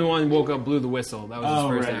Hobgoblin 1 woke up, blew the whistle. That was his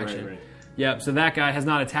first right, action. right. Yep, so that guy has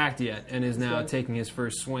not attacked yet and is now taking his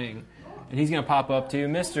first swing. And he's going to pop up to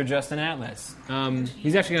Mr. Justin Atlas.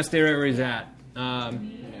 He's actually going to stay right where he's at. Yeah,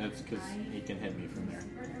 that's because he can hit me from there.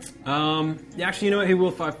 Actually, you know what? He will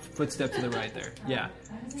 5 footstep to the right there. Yeah.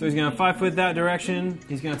 So he's going to 5 foot that direction.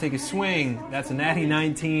 He's going to take a swing. That's a natty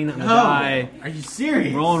 19 on the die. Are you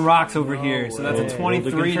serious? Rolling rocks over here. So that's a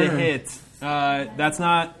 23 to hit. That's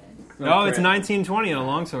not... Oh, it's 19-20 on a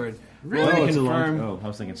longsword. Really? To confirm. I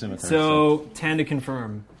was thinking scimitar. So 10 to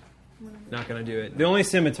confirm. Not going to do it. The only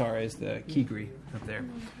scimitar is the Kigri up there.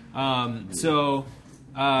 So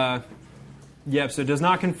it does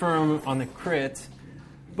not confirm on the crit,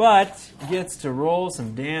 but gets to roll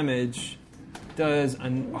some damage. Does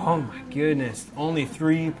oh my goodness, only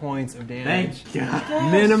 3 points of damage. Thank God.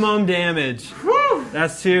 Minimum damage. Whew.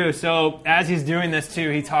 That's 2. So as he's doing this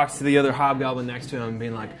too, he talks to the other hobgoblin next to him,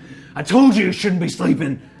 being like, "I told you shouldn't be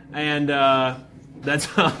sleeping." And that's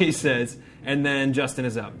all he says. And then Justin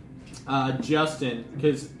is up. Justin,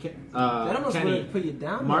 because That almost Kenny, would put you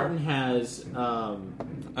down. Martin has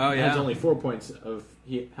has only 4 points of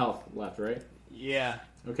health left, right? Yeah.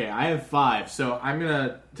 Okay, I have 5, so I'm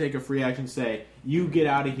gonna take a free action. Say, you get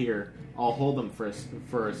out of here. I'll hold him for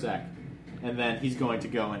a sec, and then he's going to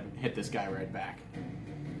go and hit this guy right back.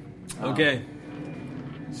 Okay.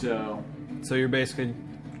 So you're basically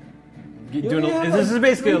doing. This is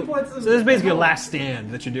basically a last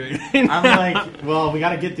stand that you're doing. I'm like, well, we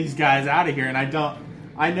got to get these guys out of here, and I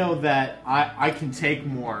know that I can take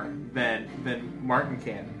more than Martin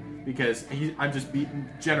can. Because I'm just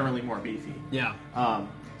generally more beefy. Yeah.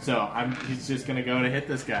 So he's just gonna go to hit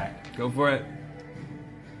this guy. Go for it.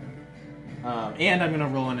 And I'm gonna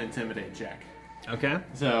roll an intimidate check. Okay.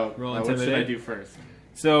 So roll what intimidate. should I do first?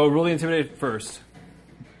 So roll the intimidate first.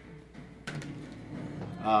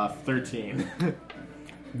 13.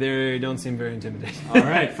 They don't seem very intimidating. All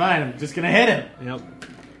right, fine. I'm just gonna hit him.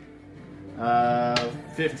 Yep.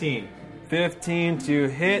 15. 15 to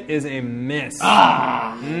hit is a miss.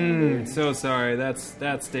 So sorry. That's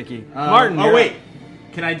sticky. Martin. Wait.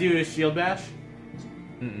 Can I do a shield bash?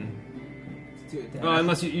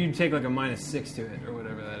 Unless you take like a -6 to it or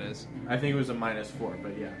whatever that is. I think it was a -4,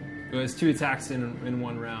 but yeah. It was 2 attacks in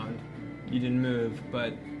one round. You didn't move,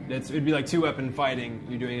 but it'd be like 2-weapon fighting.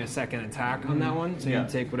 You're doing a second attack on that one, so you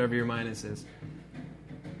take whatever your minus is.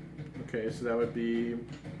 Okay, so that would be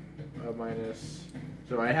a minus.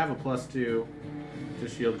 So I have a +2 to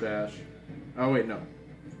shield bash. Oh wait, no.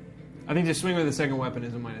 I think to swing with the second weapon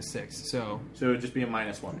is a -6. So it would just be a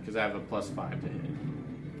 -1 because I have a +5 to hit.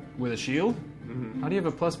 With a shield? Mm-hmm. How do you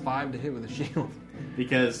have a +5 to hit with a shield?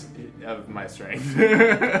 Because of my strength.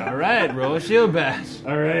 All right, roll a shield bash.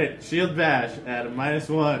 All right, shield bash at a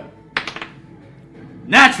 -1.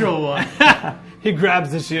 Natural 1. He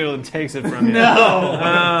grabs the shield and takes it from you.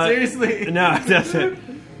 No, seriously. No, it doesn't.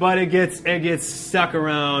 But it gets stuck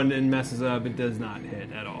around and messes up. It does not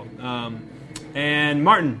hit at all. And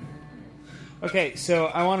Martin. Okay, so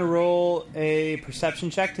I want to roll a perception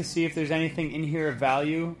check to see if there's anything in here of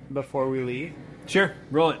value before we leave. Sure,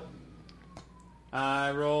 roll it.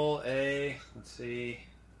 I roll a... Let's see.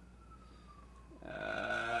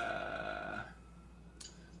 I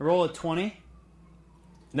roll a 20.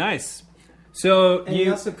 Nice. So and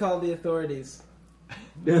you also call the authorities.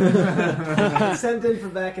 Sent in for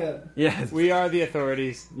backup. Yes, we are the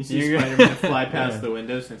authorities. You see Spider-Man fly past the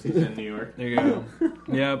window since he's in New York. There you go.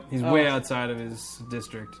 Yep, he's way outside of his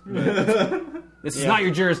district. This is not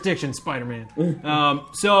your jurisdiction, Spider-Man.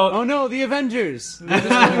 Oh no, the Avengers! They're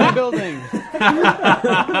destroying the building.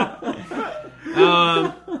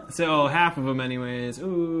 So half of them, anyways.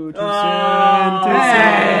 Ooh, too soon.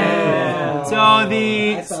 So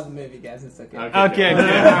I saw the movie, guys. It's okay. Okay, good.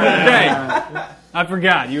 Great. I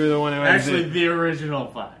forgot you were the one who actually the original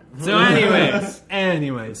 5. So,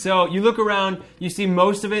 anyways, so you look around. You see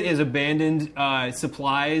most of it is abandoned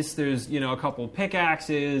supplies. There's a couple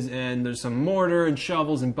pickaxes and there's some mortar and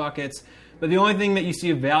shovels and buckets. But the only thing that you see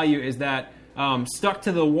of value is that stuck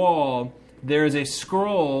to the wall there is a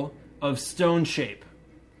scroll of stone shape.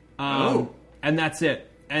 And that's it.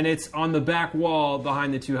 And it's on the back wall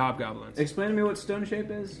behind the 2 hobgoblins. Explain to me what stone shape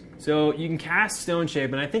is. So you can cast stone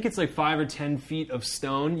shape, and I think it's like 5 or 10 feet of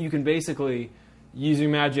stone. You can basically, using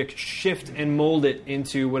magic, shift and mold it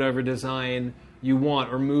into whatever design you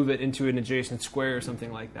want, or move it into an adjacent square or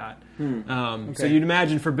something like that. Okay. So you'd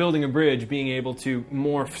imagine for building a bridge, being able to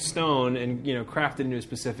morph stone and craft it into a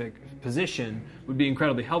specific position would be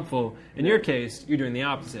incredibly helpful. In your case, you're doing the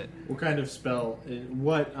opposite. What kind of spell?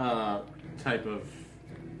 What type of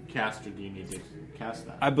caster do you need to cast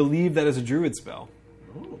that? I believe that is a druid spell.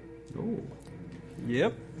 Oh.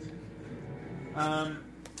 Yep.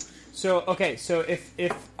 So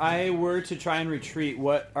if I were to try and retreat,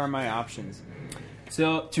 what are my options?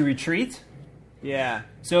 So to retreat, yeah.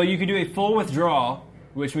 So you could do a full withdrawal,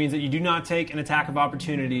 which means that you do not take an attack of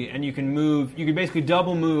opportunity, and you can move. You can basically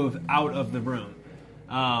double move out of the room.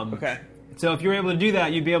 Okay. So if you're able to do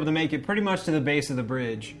that, you'd be able to make it pretty much to the base of the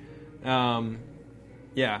bridge.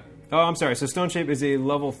 Yeah. Oh, I'm sorry. So Stone Shape is a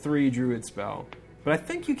level 3 druid spell, but I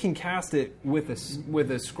think you can cast it with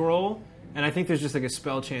a scroll, and I think there's just like a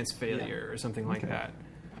spell chance failure or something like that.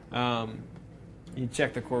 You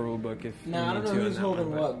check the core rulebook if you need to. I don't know who's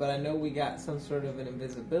holding one, what, but I know we got some sort of an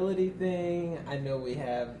invisibility thing. I know we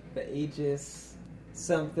have the Aegis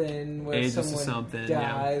something where Aegis someone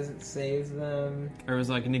dies, it saves them. Or it was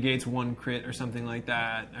like negates 1 crit or something like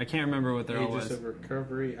that. I can't remember what there all was. Aegis of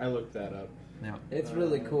Recovery. I looked that up. Yeah. It's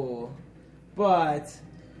really cool. But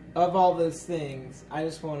of all those things, I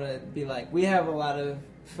just want to be like, we have a lot of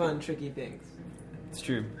fun, tricky things. It's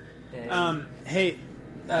true. Hey,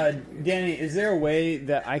 Danny, is there a way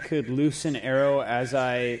that I could loose an arrow as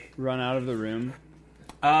I run out of the room?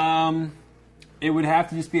 It would have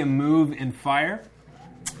to just be a move and fire.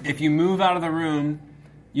 If you move out of the room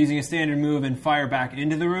using a standard move and fire back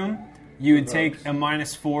into the room, you would take a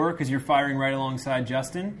 -4 because you're firing right alongside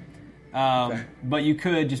Justin. But you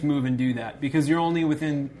could just move and do that because you're only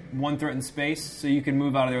within 1 threatened space, so you can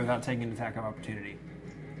move out of there without taking an attack of opportunity.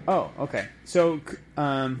 Oh, okay. So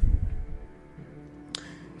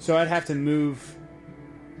I'd have to move.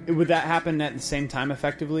 Would that happen at the same time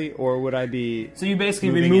effectively, or would I be... So you basically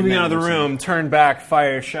be moving out of the room, turn back,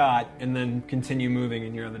 fire a shot, and then continue moving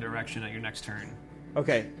in your other direction at your next turn.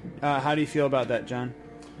 Okay. How do you feel about that, John?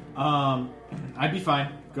 I'd be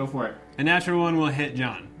fine. Go for it. A natural 1 will hit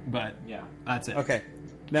John, but Yeah. that's it. Okay.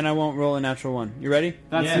 Then I won't roll a natural 1. You ready?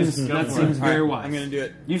 That Yes, seems, go that for seems it. very All right, wise. I'm going to do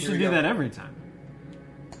it. You Here should we do go. that every time.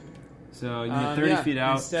 So you get 30 feet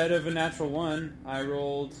out. Instead of a natural 1, I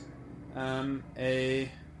rolled a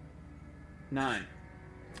 9.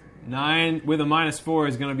 9 with a -4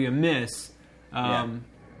 is going to be a miss.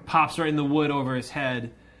 Pops right in the wood over his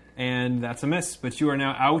head, and that's a miss. But you are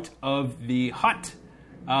now out of the hut.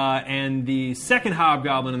 And the second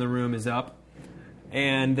hobgoblin in the room is up.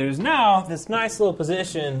 And there's now this nice little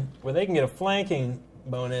position where they can get a flanking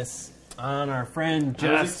bonus on our friend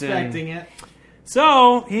Justin. I was expecting it.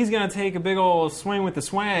 So he's going to take a big old swing with the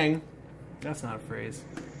swang. That's not a phrase.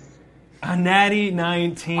 A natty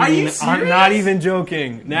 19. Are you I'm serious? not even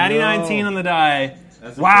joking. Natty 19 on the die.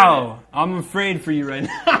 That's Wow. I'm afraid for you right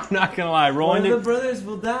now. I'm not going to lie. One Rolling of the to, brothers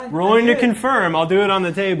will die. rolling to I did. confirm. I'll do it on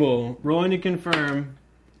the table. Rolling to confirm.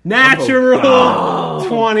 Natural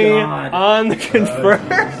 20 on the confirm.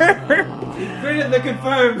 Bring it the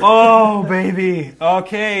confirm. Oh, baby.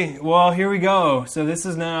 Okay, well, here we go. So this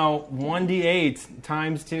is now 1d8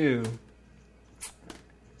 times 2.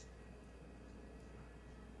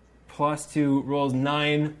 Plus 2 rolls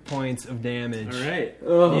 9 points of damage. All right.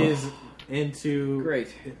 Ugh. He is into Great.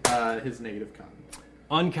 his negative con.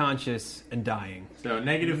 Unconscious and dying. So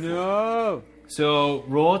negative 4. No! So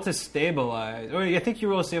roll to stabilize. Oh, I think you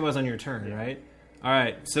roll to stabilize on your turn, right? All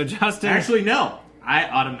right, so Justin... Actually, no. I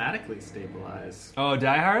automatically stabilize. Oh,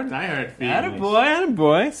 Die Hard? Die Hard feed.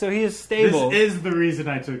 Attaboy. So he is stable. This is the reason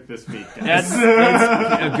I took this feat, guys. That's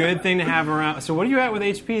a good thing to have around. So what are you at with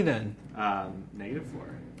HP then? Negative 4.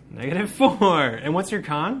 Negative 4. And what's your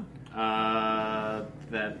con?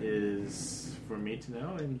 That is for me to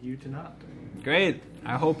know and you to not. Great.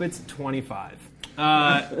 I hope it's 25.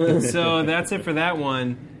 So that's it for that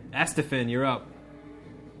one. Estefan, you're up.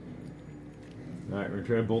 Alright, we're going to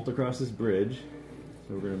try to bolt across this bridge.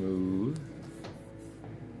 So we're going to move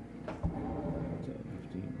 10,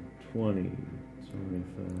 15, 20,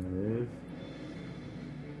 25.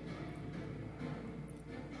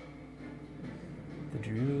 The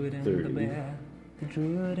druid and 30. the bear. The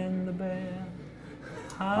druid and the bear.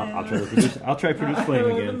 I'll try to produce flame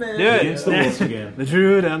again. Do it. Against the wolf again. The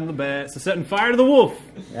druid and the bear. So setting fire to the wolf.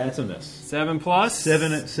 That's a miss. 7 plus.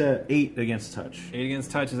 8 against touch. 8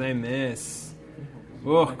 against touch is a miss.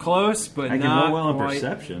 Oh, close, but I can not roll well on quite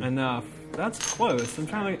perception. enough. That's close. I'm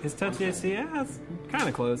trying to look. His touch AC, yeah, it's kind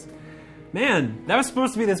of close. Man, that was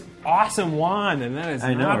supposed to be this awesome wand, and that has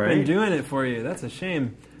I know, not been right? doing it for you. That's a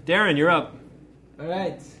shame. Darren, you're up. All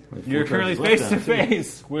right. You're currently face to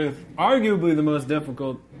face with arguably the most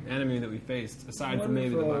difficult enemy that we faced, aside from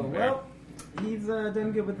maybe the Wonderful. bugbear. Well, he's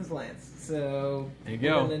done good with his lance, so There you we're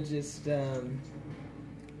go. gonna just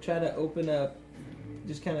try to open up.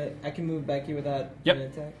 Just kind of, I can move back here without Yep. an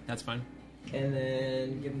attack, That's fine. and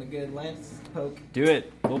then give him a good lance poke. Do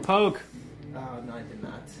it. We'll poke. Oh no, I did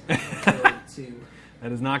not. Rolled 2.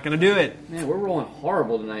 That is not going to do it. Man, we're rolling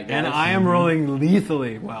horrible tonight, guys. And I am rolling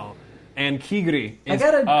lethally well. And Kigri I is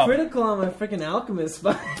got a up. critical on my freaking alchemist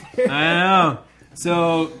spider. I know.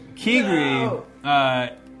 So No.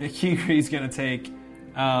 Kigri's going to take.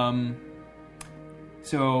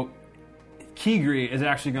 So Kigri is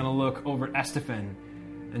actually going to look over at Estefan,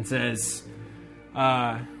 and says,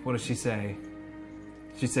 what does she say?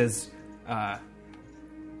 She says, what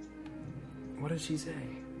does she say?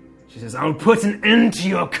 She says, I'll put an end to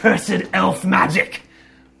your cursed elf magic!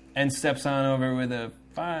 And steps on over with a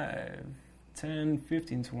 5, 10,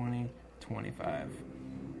 15, 20, 25.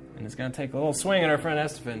 And it's going to take a little swing at our friend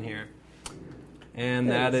Estefan here. And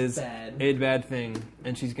that is a bad thing.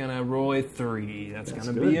 And she's going to roll a 3. That's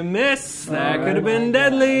going to be a miss. That could have been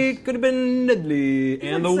deadly. Could have been deadly.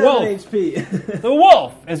 And the wolf. HP. The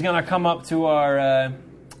wolf is going to come up to our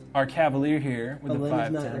cavalier here with a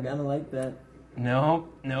 5. Not going to like that. No.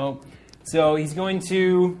 So he's going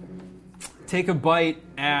to take a bite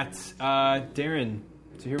at Darren.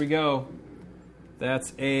 So here we go.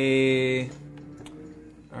 That's a...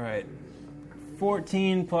 All right.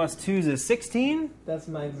 14 plus 2 is 16. That's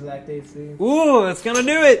my exact AC. Ooh, that's going to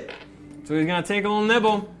do it. So he's going to take a little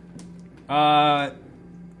nibble.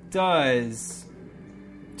 Does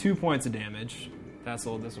 2 points of damage. That's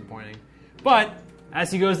a little disappointing. But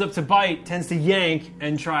as he goes up to bite, tends to yank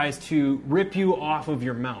and tries to rip you off of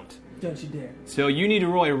your mount. Don't you dare. So you need to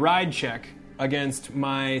roll a ride check against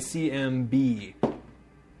my CMB.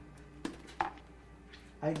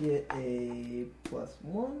 I get a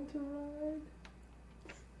 +1 to ride,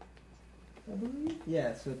 I believe.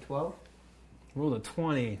 Yeah, so 12. Rolled a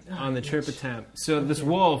 20 on the trip attempt. So this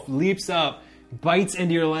wolf leaps up, bites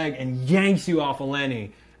into your leg, and yanks you off of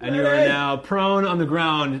Lenny. And you are now prone on the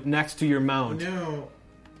ground next to your mount. No.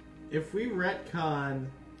 If we retcon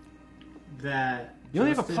that... You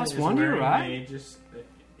only have a +1 to your ride?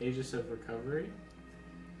 Aegis of Recovery.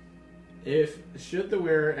 Should the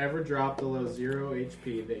wearer ever drop below 0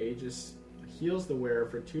 HP, the Aegis heals the wearer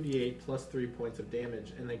for 2d8 plus 3 points of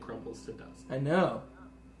damage and then crumbles to dust. I know.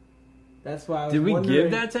 That's why I was Did we wondering,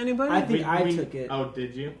 give that to anybody? I think I took it. Oh,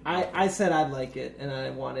 did you? I said I'd like it, and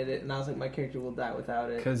I wanted it, and I was like, my character will die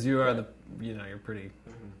without it. Because you are you're pretty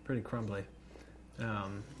crumbly.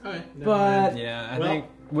 Okay. But yeah, I think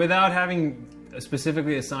without having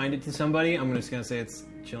specifically assigned it to somebody, I'm just gonna say it's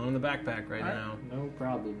chilling in the backpack right now. No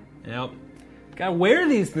problem. Yep. Gotta wear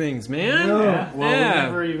these things, man. No. Yeah. Well, we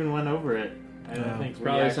never even went over it. I don't think It's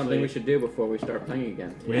probably something we should do before we start playing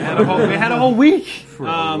again. We had a whole week.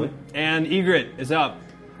 And Egret is up.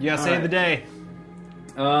 You gotta save the day.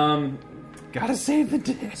 Gotta save the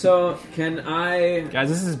day. So can I, guys?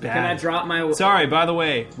 This is bad. Can I drop my? Sorry. By the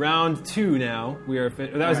way, round 2 now.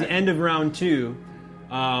 That was the end of round 2.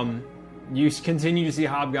 You continue to see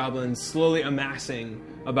hobgoblins slowly amassing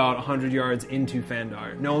about 100 yards into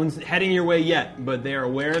Phaendar. No one's heading your way yet, but they are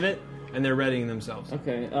aware of it and they're readying themselves.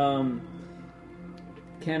 Okay.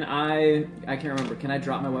 Can I can't remember. Can I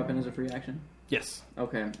drop my weapon as a free action? Yes.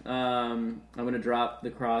 Okay. I'm going to drop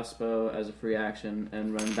the crossbow as a free action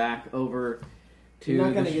and run back over to... You're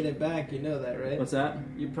not going to get it back, you know that, right? What's that?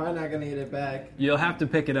 You're probably not going to get it back. You'll have to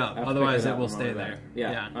pick it up, otherwise it will stay there.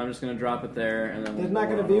 Yeah, I'm just going to drop it there. And then There's not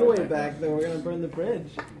going to be a way back, though. We're going to burn the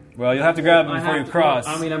bridge. Well, you'll have to grab it before you cross.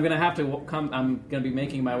 I'm going to have to come... I'm going to be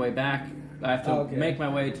making my way back. I have to make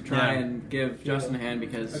my way to try and give Justin a hand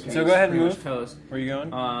because he's So go ahead and pretty move. much toast. Where are you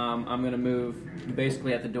going? I'm going to move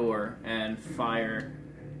basically at the door and fire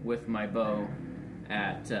with my bow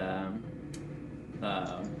at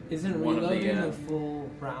Isn't one of reloading the a full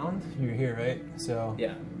round? You're here, right? So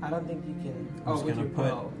yeah. I don't think you can... I'm with your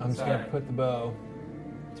bow. just gonna put the bow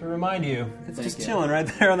to remind you. It's Thank just you. chilling right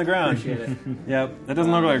there on the ground. Appreciate it. Yep. That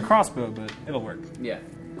doesn't look like a crossbow, but it'll work. Yeah.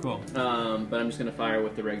 Cool. But I'm just going to fire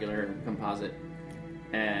with the regular composite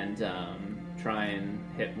and try and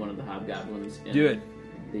hit one of the hobgoblins. Do it.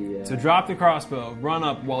 So drop the crossbow, run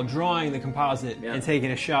up while drawing the composite, Yeah. and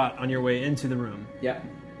taking a shot on your way into the room. Yeah.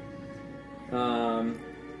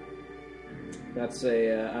 That's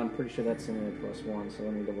I'm pretty sure that's only a +1, so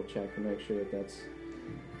let me double check to make sure that that's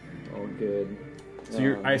all good. So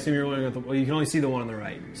I assume you're rolling at well, you can only see the one on the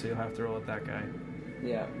right, so you'll have to roll at that guy.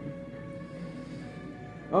 Yeah.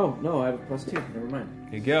 Oh no, I have a +2. Never mind.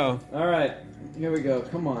 Here you go. All right, here we go.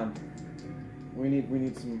 Come on. We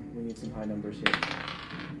need some high numbers here.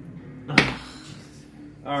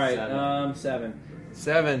 All right, 7.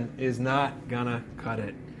 7 is not gonna cut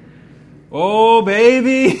it. Oh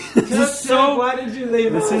baby, Why did you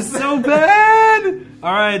leave this us? is so bad.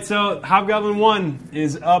 All right, so Hobgoblin 1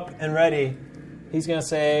 is up and ready. He's gonna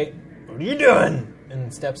say, "What are you doing?"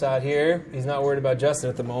 and steps out here. He's not worried about Justin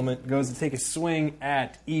at the moment. Goes to take a swing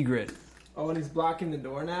at Egret. Oh, and he's blocking the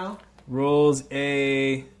door now? Rolls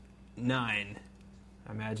a 9.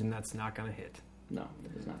 I imagine that's not gonna hit. No,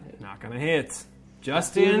 it does not hit. Not gonna hit. The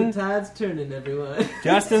Justin. tide's turning, everyone.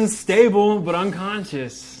 Justin's stable but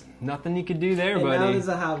unconscious. Nothing you could do there, And buddy. now there's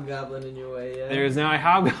a hobgoblin in your way, yeah? There is now a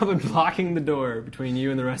hobgoblin blocking the door between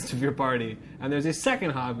you and the rest of your party. And there's a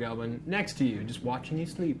second hobgoblin next to you, just watching you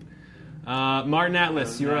sleep. Martin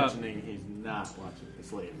Atlas, you're up. Imagining he's not watching the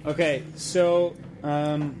sleep. Okay, so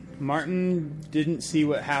Martin didn't see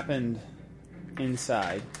what happened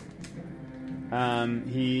inside.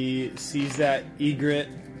 He sees that Egret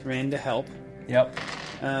ran to help. Yep.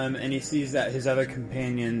 And he sees that his other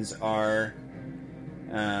companions are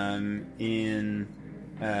in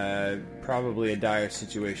probably a dire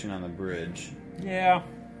situation on the bridge. Yeah.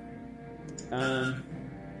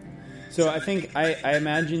 So I think I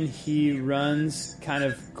imagine he runs kind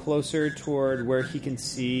of closer toward where he can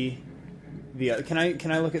see the. Can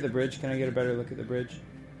I look at the bridge? Can I get a better look at the bridge?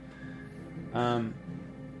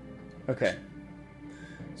 Okay.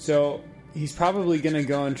 So he's probably gonna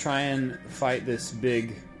go and try and fight this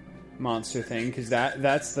big monster thing because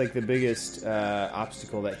that's like the biggest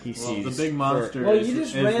obstacle that he sees. The big monster Well, is, you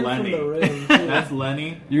just is ran Lenny. from the room. That's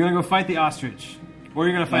Lenny. You're going to go fight the ostrich. Or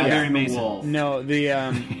you're going to fight Barry the Mason. wolf. No, the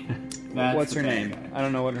That's what's the her bad name? guy. I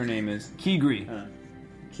don't know what her name is. Kigri.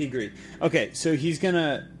 Kigri. Okay, so he's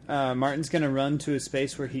gonna Martin's gonna run to a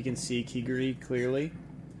space where he can see Kigri clearly.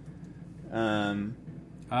 And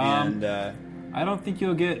I don't think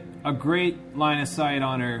you'll get a great line of sight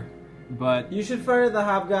on her, but You should fire the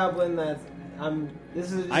hobgoblin that's...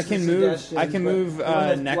 this is just I can a move- suggestion, I can but move, the one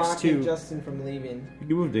that's next blocking to- Justin from leaving. You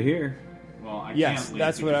can move to here. Well, I Yes, can't leave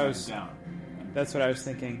that's what because I I'm was- down. that's what I was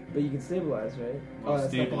thinking. But you can stabilize, right? Well,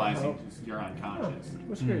 that's not gonna stabilizing, help. you're unconscious.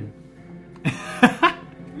 We're screwed.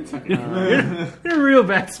 It's okay. you're in a real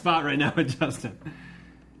bad spot right now with Justin.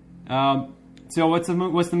 So what's the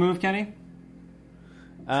move, Kenny?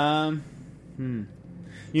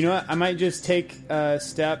 You know what? I might just take a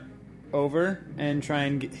step over and try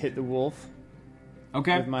and hit the wolf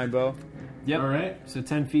Okay. with my bow. Yep. All right. So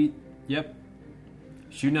 10 feet. Yep.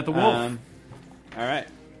 Shooting at the wolf. All right.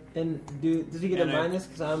 And did he get a And I- minus?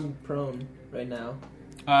 Because I'm prone right now.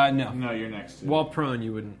 No. No, you're next to While prone,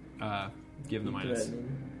 you wouldn't give the minus.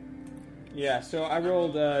 Threatening. Yeah. So I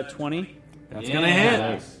rolled 20. That's gonna hit.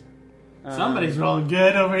 Nice. Somebody's rolling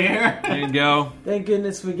good over here. There you go. Thank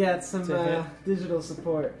goodness we got some To hit. digital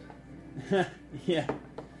support. Yeah.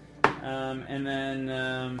 And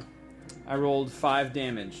then I rolled 5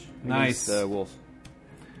 damage. Nice. Against the wolf.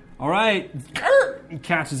 All right. He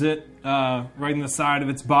catches it right in the side of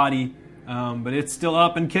its body, but it's still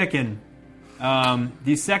up and kicking.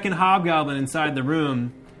 The second hobgoblin inside the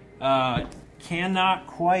room cannot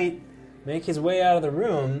quite make his way out of the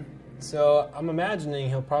room, so I'm imagining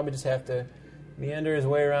he'll probably just have to meander his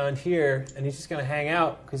way around here, and he's just going to hang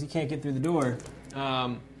out because he can't get through the door.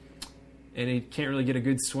 And he can't really get a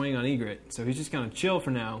good swing on Egret, so he's just going to chill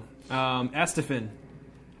for now. Estefan.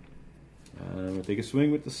 I'm going to take a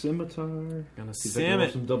swing with the scimitar. Gonna See if I can sim roll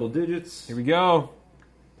it. some double digits. Here we go.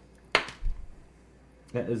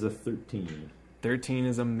 That is a 13. 13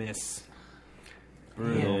 is a miss.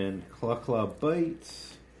 Brutal. And claw bite.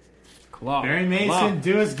 Claw. Barry Mason, Claw.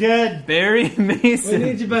 do us good. Barry We Mason.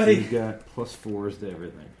 need you, So buddy. you've got +4s to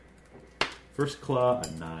everything. First claw,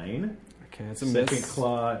 a 9. Okay, that's a Second miss.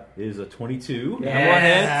 claw is a 22.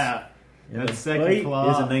 Yeah. And That the second bite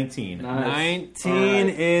claw. is a 19. Nice. 19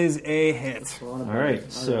 is a hit. All right,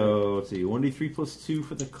 so let's see. 1d3 plus 2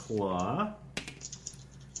 for the claw.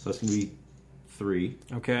 So that's going to be 3.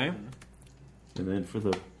 Okay. And then for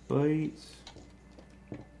the bite,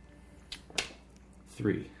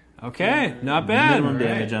 3. Okay, not bad. Minimum All right.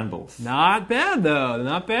 damage on both. Not bad though.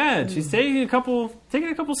 Not bad. She's taking a couple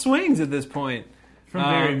swings at this point. From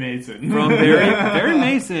Barry Mason. From Barry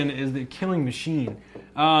Mason is the killing machine.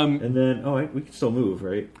 And then, we can still move,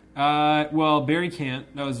 right? Well, Barry can't.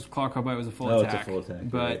 That was Claw Bite was a full Oh, it's a attack. full attack,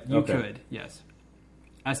 But right. you Okay. could, yes.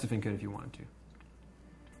 Estefan could if you wanted to.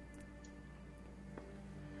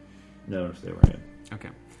 No, stay where I am. Okay.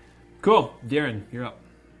 Cool. Darren, you're up.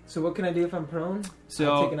 So what can I do if I'm prone?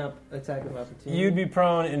 So- I'll take an attack of opportunity. You'd be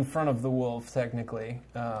prone in front of the wolf, technically.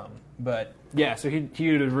 But, yeah, so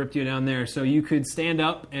he would have ripped you down there. So you could stand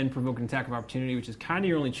up and provoke an attack of opportunity, which is kind of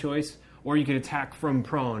your only choice. Or you could attack from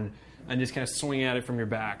prone and just kind of swing at it from your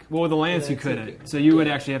back. Well, with the lance, you And then take couldn't. it. So you would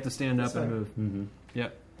Yeah. actually have to stand up That's and fine. move.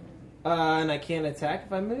 Yep. And I can't attack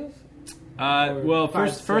if I move? Well,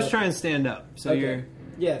 five first steps. try and stand up. So Okay. you're...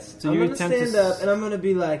 Yes. So I'm you going to attempt to stand up and I'm going to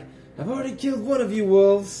be like, I've already killed one of you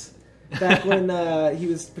wolves. Back when he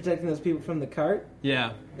was protecting those people from the cart.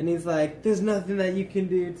 Yeah. And he's like, there's nothing that you can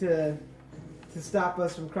do to stop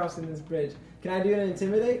us from crossing this bridge. Can I do an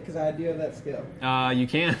intimidate? Because I do have that skill. You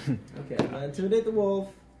can. Okay, I'm going to intimidate the wolf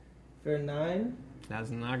for 9.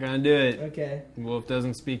 That's not going to do it. Okay. Wolf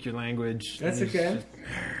doesn't speak your language. That's And he's okay. just-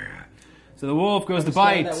 So the wolf goes to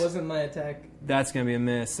bite. That wasn't my attack. That's going to be a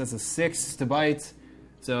miss. That's a 6 to bite.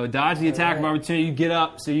 So dodge the attack of opportunity. You get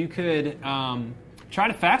up. So you could try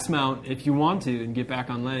to fast mount if you want to and get back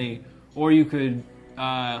on Lenny. Or you could...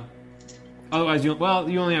 otherwise, you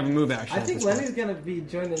only have a move action. I think Lenny's going to be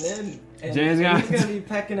joining in. And Jay's he's going to be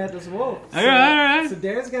pecking at this wolf. So, all right. So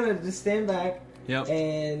Darren's going to just stand back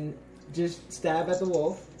and just stab at the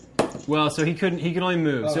wolf. Well, so he could only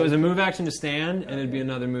move. So it was a move action to stand, and it'd be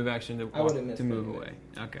another move action to move away.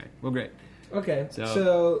 Okay. Well, great. Okay.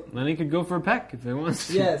 So Lenny could go for a peck if he wants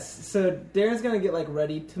to. Yes. So Darren's going to get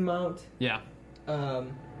ready to mount. Yeah.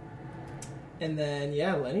 And then,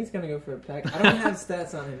 Lenny's going to go for a peck. I don't have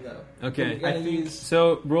stats on him, though. Okay.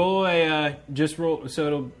 So roll roll. So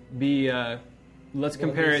it'll be, let's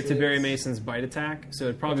compare it to Barry Mason's bite attack. So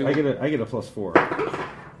it'd probably... I get a +4.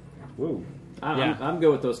 Whoa. I'm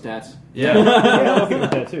good with those stats. Yeah. I'm okay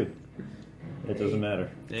with that, too. It doesn't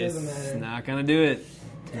matter. It's not going to do it.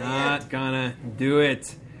 Not going to do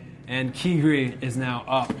it. And Kigri is now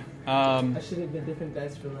up. I should have been different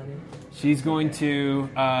dice for Lenny. She's going to...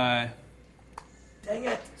 Dang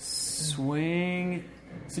it! Swing.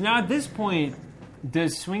 So now at this point,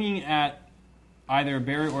 does swinging at either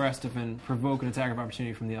Barry or Estefan provoke an attack of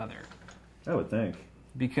opportunity from the other? I would think.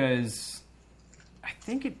 Because I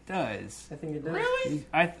think it does. I think it does. Really?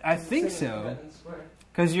 I think so.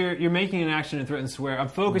 Because you're making an action and threaten swear. I'm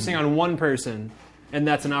focusing on one person, and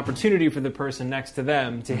that's an opportunity for the person next to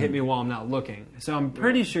them to hit me while I'm not looking. So I'm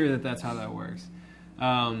pretty sure that's how that works.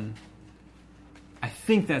 I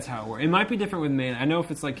think that's how it works. It might be different with mana. I know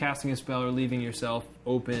if it's like casting a spell or leaving yourself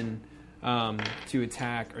open to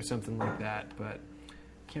attack or something like that, but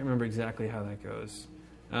I can't remember exactly how that goes.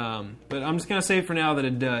 But I'm just going to say for now that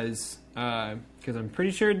it does, because I'm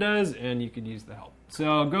pretty sure it does, and you could use the help.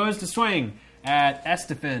 So it goes to swing at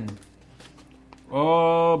Estefan.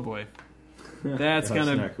 Oh, boy. That's going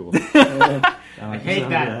to... not cool. I hate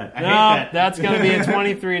that. That's going to be a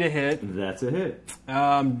 23 to hit. That's a hit.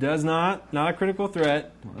 Does not a critical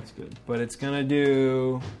threat. Well, that's good. But it's going to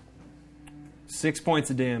do 6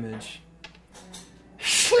 points of damage.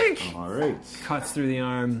 All right. Cuts through the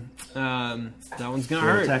arm. That one's going to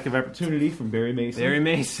hurt. Attack of opportunity from Barry Mason. Barry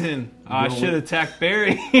Mason. I should attack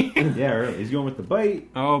Barry. Yeah, really. He's going with the bite.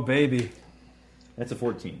 Oh, baby. That's a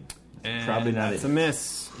 14. And probably not that's a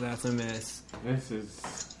miss. That's a miss. This is...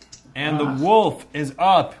 And the wolf is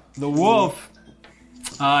up. The wolf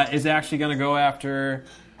is actually going to go after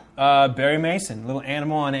Barry Mason. A little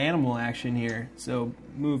animal on animal action here. So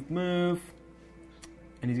move. And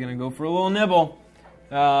he's going to go for a little nibble.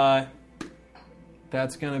 That's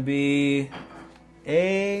going to be a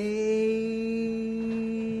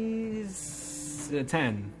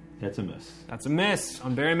 10. That's a miss. That's a miss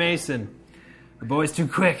on Barry Mason. The boy's too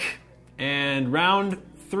quick. And round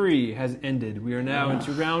 3 has ended. We are now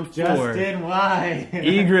into round 4. Justin, why?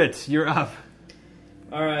 Egret, you're up.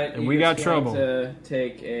 All right. And we got trouble. To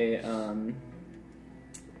take a. And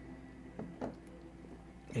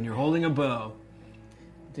you're holding a bow.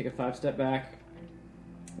 Take a 5-step back,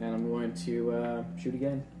 and I'm going to shoot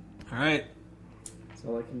again. All right. That's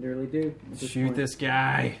all I can really do. Shoot this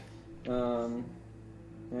guy. Yeah.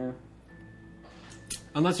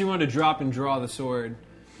 Unless you want to drop and draw the sword.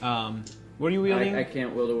 What are you wielding? I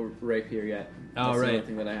can't wield a rapier yet. Oh, That's right. the only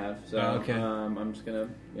thing that I have. So okay. I'm just gonna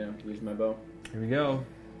use my bow. Here we go.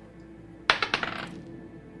 You gotta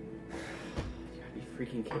be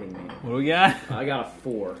freaking kidding me. What do we got? I got a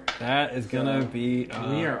 4. That is gonna be.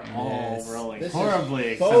 We are all miss. rolling This horribly,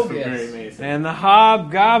 is except for bogus. Barry Mason. And the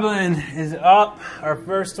hobgoblin is up. Our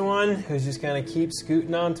first one, who's just gonna keep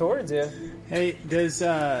scooting on towards you. Hey, does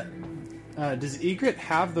Egret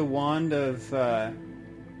have the wand of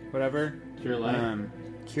whatever? Cure light.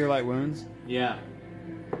 Cure light wounds. Yeah.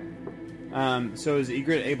 So is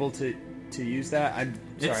Egret able to use that? I'm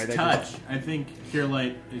sorry. It's touch. I think Cure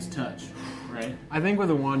Light is touch, right? I think with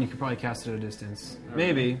a wand you could probably cast it at a distance.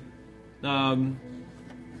 Maybe. I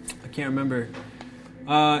can't remember.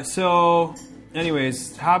 So,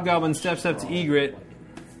 anyways, hobgoblin steps up to Egret.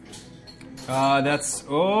 That's...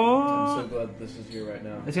 Oh! I'm so glad this is you right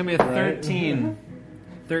now. It's going to be a 13.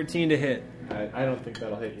 13 to hit. I don't think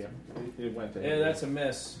that'll hit you. It went to hit. Yeah, that's a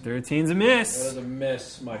miss. 13's a That miss. is a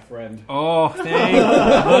miss, my friend. Oh, thank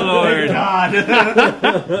the Lord.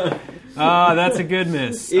 That's a good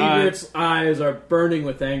miss. Egret's eyes are burning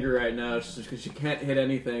with anger right now just because she can't hit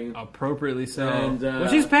anything. Appropriately so. And, well,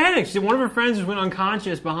 she's panicked. One of her friends just went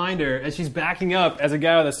unconscious behind her as she's backing up as a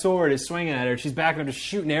guy with a sword is swinging at her. She's backing up, just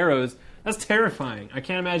shooting arrows. That's terrifying. I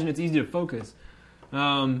can't imagine it's easy to focus.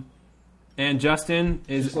 And Justin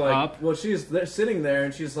is She's like, up. well, she's sitting there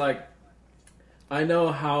and she's like, I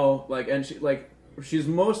know how, like, and she's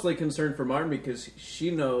mostly concerned for Martin because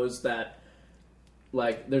she knows that,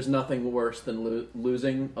 like, there's nothing worse than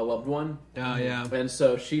losing a loved one. Oh, yeah. And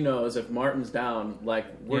so she knows if Martin's down, like,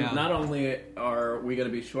 we're not only are we going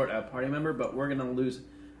to be short a party member, but we're going to lose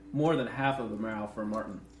more than half of the morale for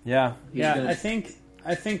Martin. Yeah. I think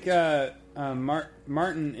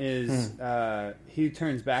Martin is he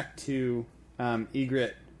turns back to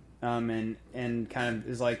Egret and kind of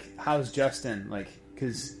is like, how's Justin? Like,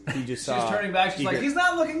 because he just saw. She's turning back. She's like, he's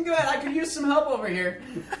not looking good. I could use some help over here.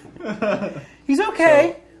 He's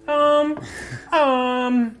okay. Yep.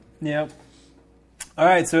 All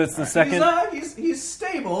right, so it's the second. He's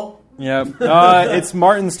stable. Yep. It's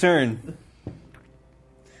Martin's turn.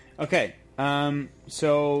 Okay.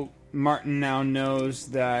 So Martin now knows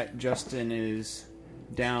that Justin is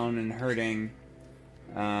down and hurting.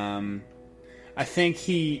 I think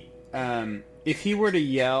he, if he were to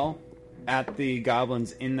yell at the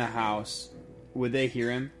goblins in the house, would they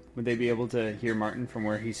hear him? Would they be able to hear Martin from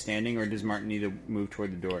where he's standing, or does Martin need to move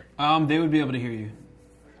toward the door? They would be able to hear you.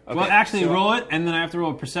 Okay, well, actually, roll it, and then I have to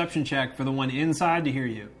roll a perception check for the one inside to hear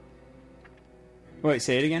you. Wait,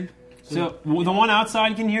 say it again? So the one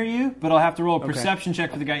outside can hear you, but I'll have to roll a perception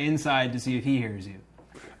check for the guy inside to see if he hears you.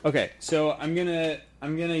 Okay, so I'm gonna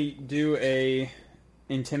do a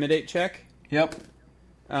intimidate check. Yep.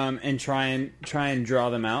 And try and draw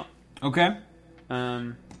them out. Okay.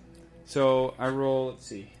 So I roll. Let's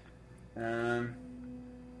see.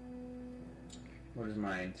 What is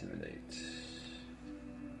my intimidate?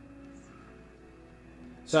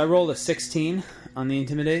 So I rolled a 16 on the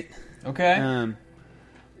intimidate. Okay.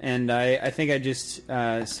 And I think I just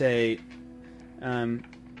say,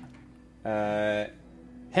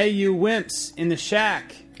 "Hey, you wimps in the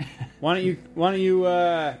shack! Why don't you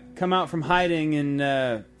come out from hiding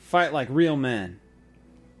and fight like real men?"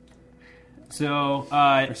 So,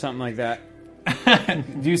 or something like that.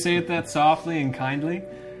 Do you say it that softly and kindly?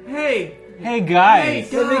 Hey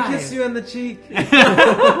guys! Let me kiss you on the cheek. You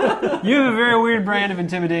have a very weird brand of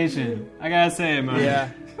intimidation. I gotta say it,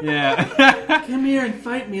 man. Yeah. Come here and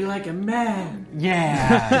fight me like a man.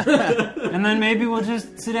 Yeah. And then maybe we'll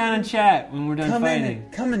just sit down and chat when we're done fighting.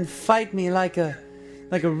 Come and fight me like a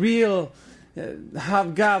real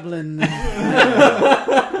hobgoblin.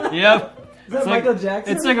 Yep. Is that Michael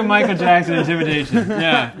Jackson? It's like a Michael Jackson intimidation.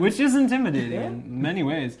 Yeah, which is intimidating in many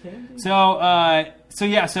ways. So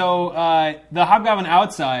the hobgoblin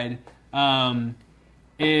outside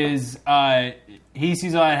is he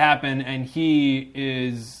sees all that happen and he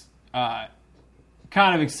is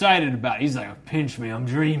kind of excited about it. He's like, "Pinch me, I'm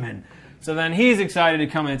dreaming." So then he's excited to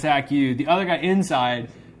come and attack you. The other guy inside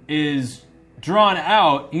is drawn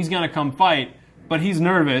out. He's going to come fight. But he's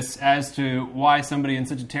nervous as to why somebody in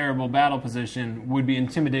such a terrible battle position would be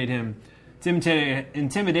intimidating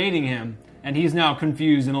him, and he's now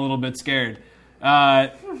confused and a little bit scared,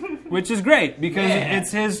 which is great because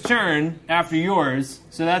it's his turn after yours.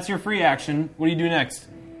 So that's your free action. What do you do next?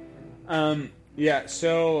 So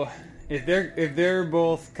if they're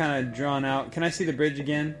both kind of drawn out, can I see the bridge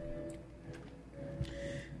again?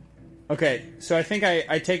 Okay, so I think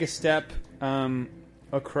I take a step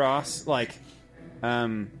across, like.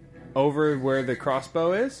 Over where the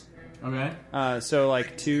crossbow is. Okay. So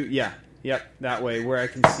like that way where I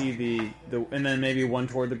can see the and then maybe one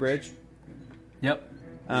toward the bridge. Yep.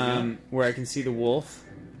 Where I can see the wolf.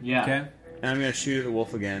 Yeah. Okay. And I'm gonna shoot at the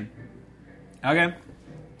wolf again. Okay.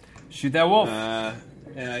 Shoot that wolf.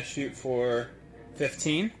 And I shoot for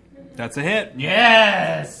 15. That's a hit.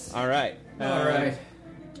 Yes. All right.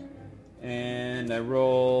 And I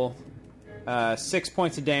roll 6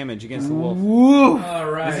 points of damage against the wolf. Woof.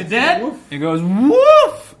 All right. Is it dead? Woof. It goes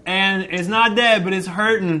woof, and it's not dead, but it's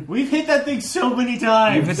hurting. We've hit that thing so many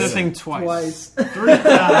times. You've hit that thing twice. 3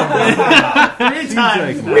 times. 3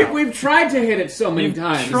 times. We've tried to hit it so many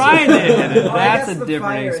times. Tried to hit it. Oh, I That's guess a the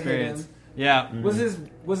different fire hit experience. him. Yeah.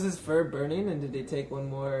 Was his fur burning, and did he take one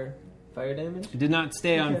more fire damage? He did not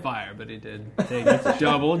stay on fire, but he did take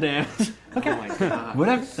double damage. Okay. Oh my god.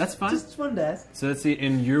 Whatever. That's fine. Just one dash. So let's see.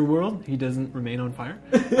 In your world, he doesn't remain on fire.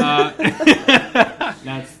 That's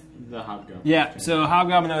the hobgoblin. Yeah. So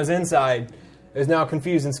hobgoblin that was inside is now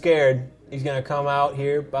confused and scared. He's gonna come out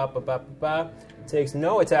here. Bop, bop, bop, bop. Takes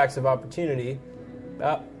no attacks of opportunity.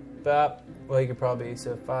 Bop, bop. Well, he could probably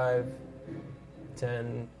 5,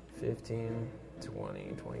 10, 15,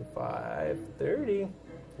 20, 25, 30.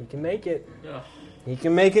 He can make it. Ugh. He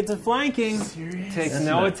can make it to flanking. Takes That's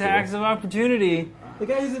no not attacks of opportunity. The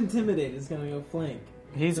guy who's intimidated is going to go flank.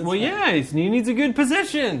 He needs a good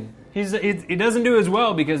position. He doesn't do as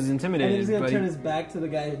well because he's And intimidated. he's going but to turn his back to the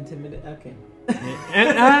guy intimidated. Okay.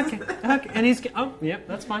 And he's... Oh, yep,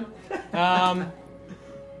 that's fine.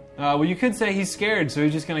 Well, you could say he's scared, so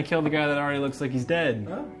he's just going to kill the guy that already looks like he's dead.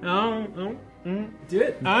 Do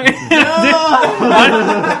it. Okay.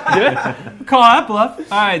 Do it. Call that bluff.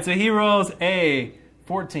 All right, so he rolls a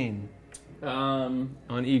 14 on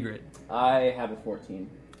Egret. I have a 14.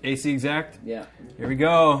 AC exact? Yeah. Here we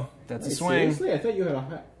go. That's a swing. Seriously? I thought you had a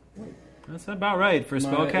high... That's about right for a My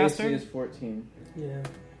spellcaster. AC is 14. Yeah.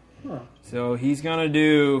 Huh. So he's going to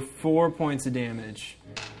do 4 points of damage.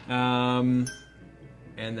 And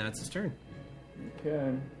that's his turn.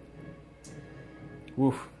 Okay.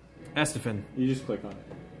 Woof. Estefan. You just click on it.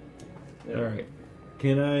 Yeah. All right.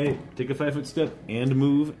 Can I take a 5-foot step and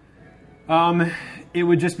move? It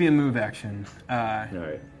would just be a move action. All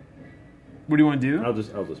right. What do you want to do? I'll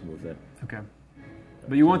just move then. Okay.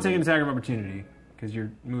 But you won't take an attack of opportunity because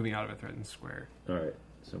you're moving out of a threatened square. All right.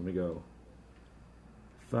 So I'm going to go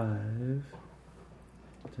 5,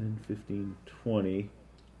 10, 15, 20.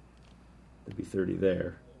 That'd be 30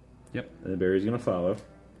 there. Yep. And the berry's going to follow.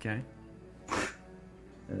 Okay.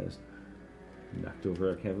 And it's knocked over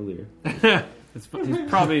our cavalier. He's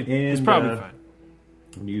probably And, fine. I'm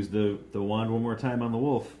going to use the wand one more time on the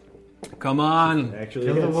wolf. Come on. Actually,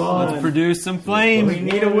 Kill the hits. wolf. Let's produce some flame. We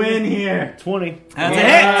need a win here. 20. That's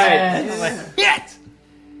Yes. a hit.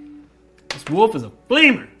 This wolf is a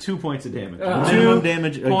flamer. 2 points of damage. 2 Minimum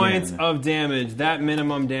damage points again. of damage. That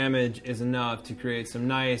minimum damage is enough to create some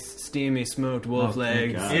nice, steamy, smoked wolf Oh,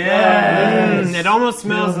 thank legs. God. It almost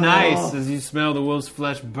smells nice as you smell the wolf's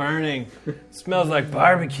flesh burning. Smells like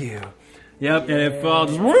barbecue. Yep, and it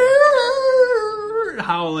falls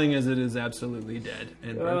howling as it is absolutely dead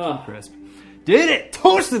and burnt to crisp. Did it!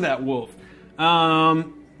 Toasted that wolf.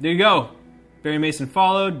 There you go. Barry Mason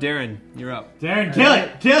followed. Darren, you're up. Darren, kill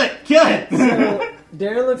it! Kill it! Kill it! So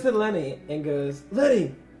Darren looks at Lenny and goes,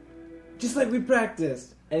 Lenny, just like we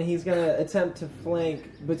practiced. And he's going to attempt to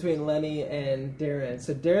flank between Lenny and Darren.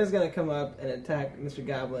 So Darren's going to come up and attack Mr.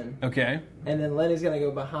 Goblin. Okay. And then Lenny's going to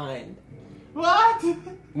go behind. What?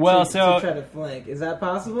 Well, to so try to flank. Is that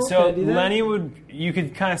possible? So Can I do that? Lenny you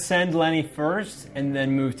could kind of send Lenny first and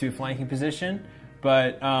then move to a flanking position,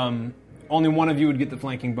 but only one of you would get the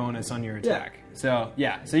flanking bonus on your attack. So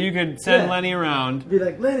you could send Lenny around. Be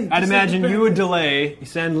like, Lenny. I'd just imagine like we you would practiced." delay,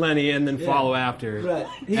 send Lenny, and then follow after. Right.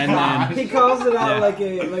 And then He calls it out Yeah. like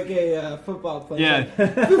a football player. Yeah.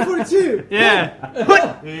 242.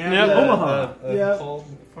 yeah, Yeah. Omaha. Yeah. Call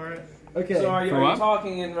for it. Okay. So are you For what?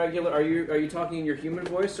 talking in regular? Are you talking in your human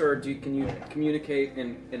voice, or can you communicate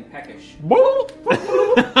in peckish?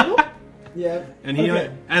 Yeah. and he Okay.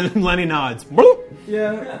 and Lenny nods.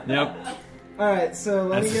 Yeah. Yep, All right. So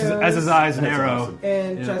Lenny as his goes eyes That's narrow. awesome.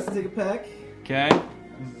 and Yeah. tries to take a peck. Okay,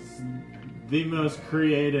 The most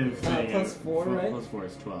creative thing. plus 4, right? Plus 4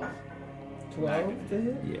 is 12. 12 to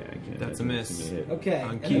hit. Yeah, I can't. That's a miss. It's gonna hit. Okay. On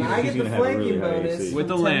And key. then I He's get the gonna have a flanking really high bonus AC. with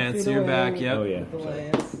the from 10 lance, feet so you're away back. with Yep. Oh, yeah. The Sorry.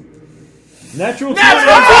 lance. Natural 20!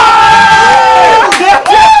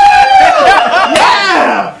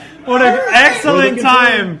 What an excellent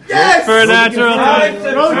time for a natural 20.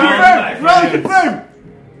 Roll confirm!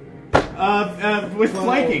 With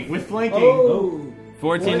flanking. With flanking. Oh.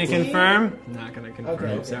 14 to 14? confirm. Not gonna confirm.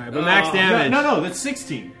 Okay. Sorry, but max No, damage. no, that's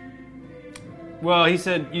 16. Well, he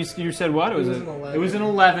said you said what? It was It a was an 11. It was an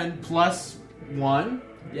 11 plus 1,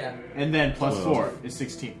 Yeah. and then plus 12. 4 is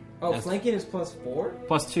 16. Oh, That's- flanking is plus 4?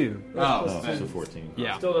 +2. Oh, Plus Oh, two. so 14.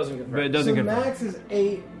 Yeah, Still doesn't confirm. but it doesn't So confirm. max is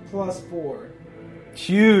 8 plus 4.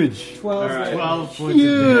 Huge. 12. All right. 12 points of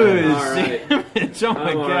Huge. damage. All right. Damage. Oh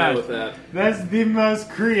my I'm alright with god. that. That's the most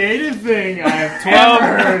creative thing I've 12.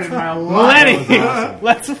 ever heard in my life. Lenny, awesome.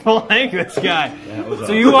 let's flank this guy. That was So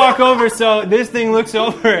awesome. you walk over. So this thing looks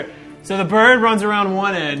over. So the bird runs around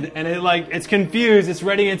one end, and it's confused. It's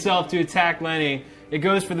readying itself to attack Lenny. It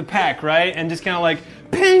goes for the peck, right, and just kind of like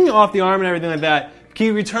ping off the arm and everything like that. He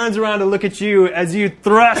returns around to look at you as you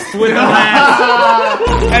thrust with the lance,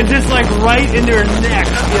 and just like right into her neck,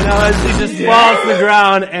 as she just falls to the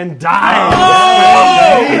ground and dies.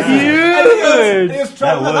 Huge!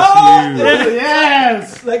 That was huge.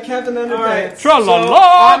 Yes! Like Captain Underpants.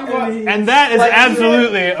 Tra-la-la! And that is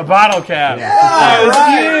absolutely a bottle cap. That was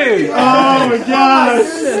huge. Oh my gosh!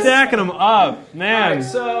 Stacking them up, man.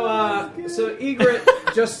 So Egret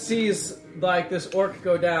just sees like this orc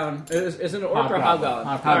go down. Is it an orc or a hobgoblin?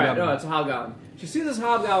 Hobgoblin. Alright, no, it's a hobgoblin. She sees this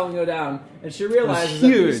hobgoblin go down, and she realizes It's that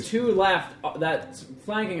huge. these two left, that's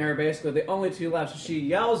flanking her, basically, the only two left. So she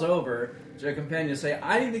yells over to her companion to say,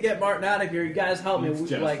 I need to get Martin out of here. You guys help me. It's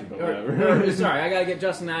Justin, Like, but whatever. sorry, I gotta get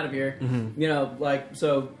Justin out of here.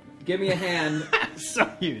 So give me a hand. So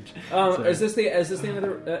huge. Is this the end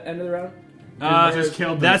of the round? Just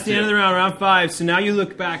killed That's those the end two. of the round 5. So now you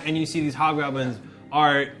look back and you see these hobgoblins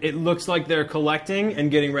it looks like they're collecting and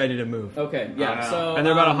getting ready to move. Okay, yeah. So And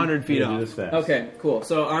they're about 100 feet Yeah, do off. this fast. Okay, cool.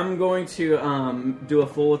 So I'm going to do a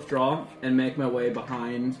full withdrawal and make my way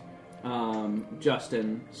behind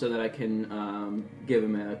Justin so that I can give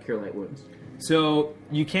him a Cure Light Wounds. So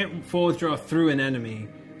you can't full withdraw through an enemy.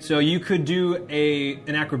 So you could do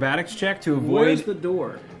an acrobatics check to avoid. Where's the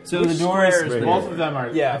door? So the door is Right Both here. of them are.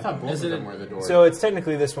 Yeah. I thought both of them were the door. So it's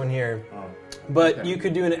technically this one here. Oh. But Okay. you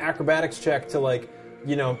could do an acrobatics check to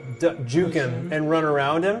juke him and run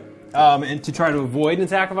around him, and to try to avoid an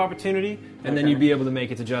attack of opportunity, and then Okay. you'd be able to make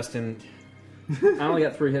it to Justin. I only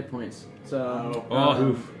got 3 hit points. So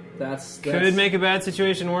Oof. that's Could make a bad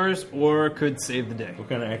situation worse, or could save the day. What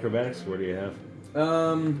kind of acrobatics score do you have?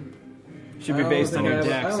 Should be based on your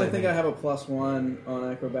dex. I only think I think. have a +1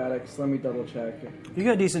 on acrobatics. Let me double check. You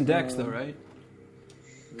got decent dex though, right?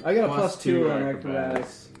 I got a +2 +2 on acrobatics.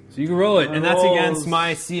 acrobatics. So you can roll it, and that's rolls- against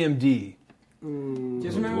my CMD.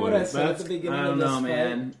 Just remember what I said at the beginning I of don't this know, fight?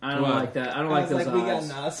 man. I don't What? like that. I don't I like was those like, we got odds.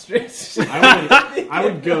 an ostrich. I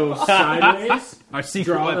would go sideways, Our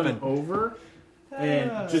secret draw weapon. them over, and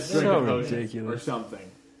just drink so a potion ridiculous. or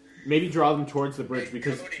something. Maybe draw them towards the bridge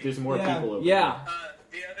because there's more Yeah. people over Yeah.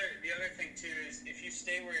 The other thing too is if you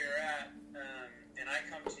stay where you're at, and I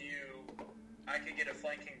come to you, I could get a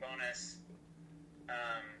flanking bonus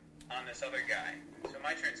on this other guy. So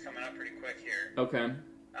my turn's coming up pretty quick here. Okay. And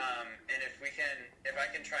if I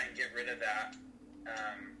can try and get rid of that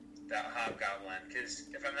hobgoblin, because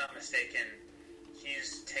if I'm not mistaken,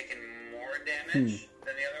 he's taken more damage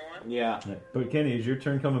than the other one. Yeah. But Kenny, is your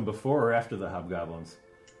turn coming before or after the hobgoblins?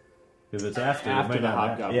 If it's after, it After might the not matter.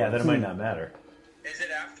 hobgoblins. Yeah, then it might not matter. Is it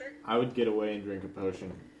after? I would get away and drink a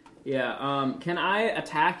potion. Yeah. Can I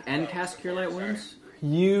attack and cast Cure Light Wounds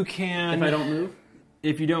You can if I don't move?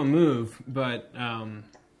 if you don't move, but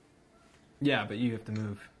yeah, but you have to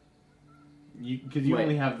move. Because you Wait.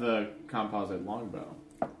 only have the composite longbow.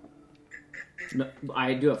 No,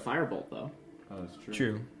 I do have Firebolt though. Oh, that's true.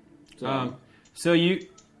 True. So, So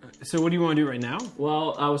what do you want to do right now?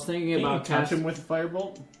 well, I was thinking Can you about touch him with a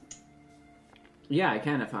firebolt? Yeah, I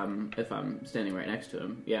can if I'm standing right next to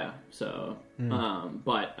him. Yeah. So,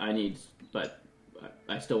 but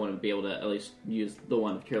I still want to be able to at least use the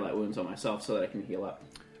one of Cure Light Wounds on myself so that I can heal up.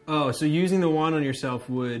 Oh, so using the wand on yourself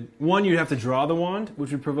you'd have to draw the wand,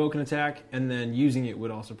 which would provoke an attack, and then using it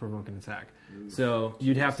would also provoke an attack. So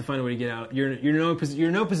you'd have to find a way to get out. You're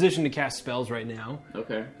in no position to cast spells right now.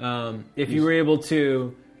 Okay. If you were able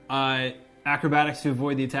to acrobatics to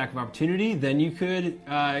avoid the attack of opportunity, then you could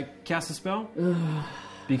cast a spell.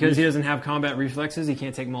 Because he doesn't have combat reflexes, he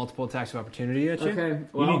can't take multiple attacks of opportunity at you. Okay. You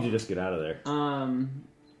Well, need to just get out of there.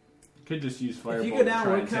 Could just use firebolt If you go and down,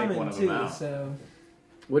 try we're and take one coming of them too. out. So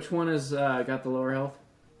which one has got the lower health?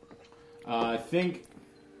 I think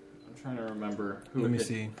I'm trying to remember who. Let me hit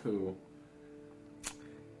see. Who?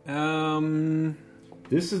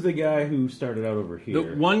 This is the guy who started out over here.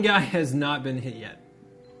 The one guy has not been hit yet.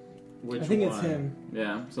 Which I think one? it's him.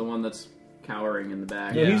 Yeah, it's the one that's cowering in the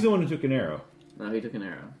back. No, Yeah. he's the one who took an arrow. No, he took an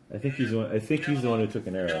arrow. I think he's the one. I think he's the one who took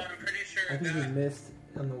an No, arrow. I'm pretty sure. I think he missed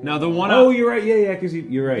on the wall. Now the one Oh, out, you're right. Yeah, because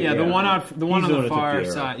you're right. yeah, the one on He's the one who on the took far arrow.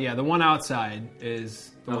 side. Yeah, the one outside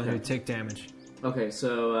is the one Okay. who took damage. Okay,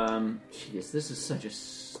 so jeez, this is such a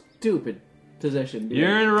stupid position. Dude.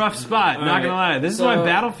 You're in a rough spot. All not right. gonna lie. This is So, why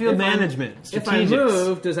battlefield if I'm- management. If I Strategics.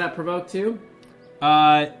 move, does that provoke too?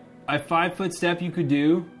 A 5-foot step you could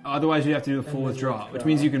do. Otherwise, you'd have to do a full withdrawal, which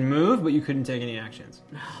means you can move, but you couldn't take any actions.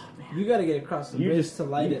 You got to get across the You bridge just- to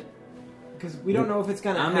light it. Because we don't know if it's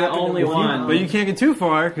gonna I'm the happen. only one. But you can't get too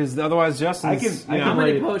far because otherwise, Justin's. I can How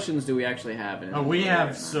many light it. potions do we actually have in it? Oh, we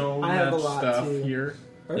have so I have much a lot, stuff too. here.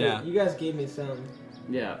 Yeah. You guys gave me some.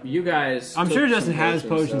 Yeah, you guys. I'm took sure some Justin has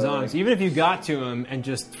potions so, on him. So even if you got to him and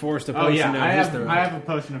just forced a Oh potion yeah, down I his have throat, I have a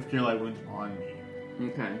potion of Cure Light Wounds on me.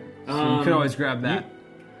 Okay. so you could always grab that.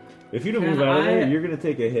 If you don't Can move out of there, I- you're going to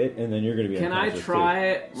take a hit, and then you're going to be Can I unconscious,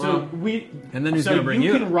 try? So we And then who's so gonna bring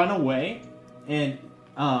you can up? run away and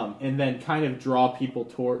then kind of draw people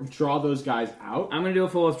draw those guys out. I'm gonna do a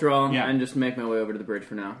full withdrawal Yeah. and just make my way over to the bridge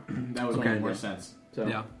for now. That would Okay. make more sense. So,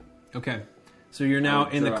 Yeah. Okay. So you're now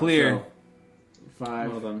in the Draw- clear. so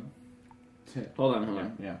 5, hold on. 10. Hold on. Hold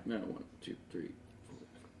on. Yeah. No, 1, 2, 3, 4,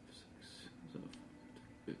 5, 6, 7,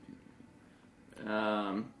 15.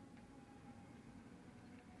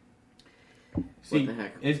 See, the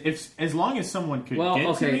heck? If as long as someone could Well, get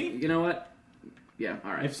okay. to me, You know what? Yeah.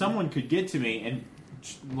 All right. if someone could get to me and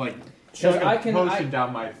like Because chug I a can- potion I-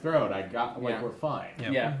 down my throat, I got Yeah. we're fine.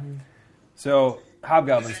 Yeah. Yeah. So Does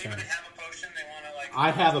Hobgoblin's turn. anyone have a potion they want to like?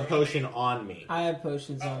 I have a potion on me. I have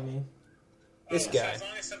potions on me. This guy. So as long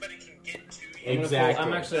as somebody can get to you. Exactly. I'm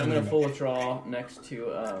gonna full withdraw next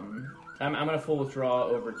to I'm gonna full withdraw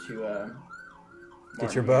over to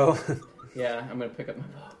Get your bow. Yeah, I'm gonna pick up my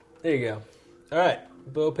bow. There you go. All right,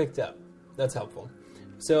 bow picked up. That's helpful.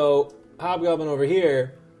 So Hobgoblin over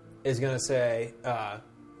here is going to say,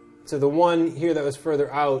 so the one here that was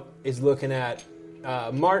further out is looking at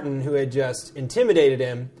Martin, who had just intimidated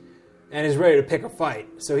him, and is ready to pick a fight.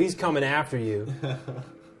 So he's coming after you.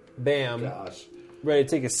 Bam. Gosh. Ready to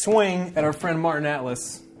take a swing at our friend Martin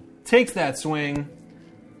Atlas. Takes that swing.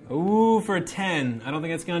 Ooh, for a 10. I don't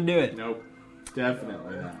think that's going to do it. Nope.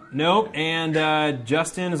 Definitely not. Nope. And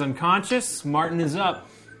Justin is unconscious. Martin is up.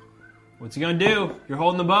 What's he going to do? You're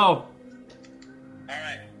holding the bow.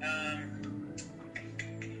 Alright,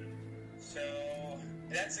 so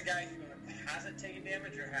that's the guy who hasn't taken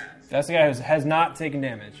damage or has? That's the guy who has not taken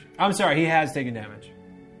damage. I'm sorry, he has taken damage.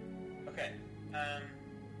 Okay,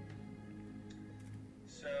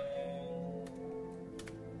 so...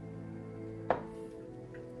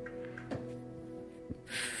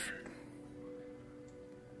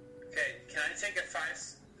 Okay, can I take a five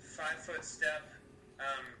foot step,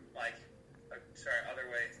 other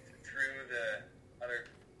way through the other...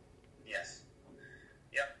 Yes.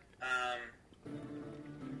 Yep, I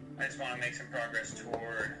just want to make some progress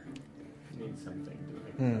toward... Need something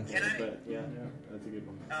to make Can I... But yeah, that's a good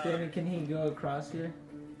one. David, can he go across here?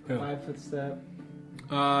 Who? 5 foot step.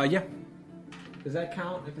 Yeah. Does that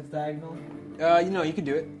count if it's diagonal? You can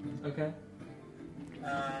do it. Okay.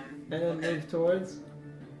 And then okay. move towards?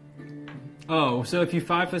 Oh, so if you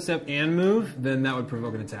 5 foot step and move, then that would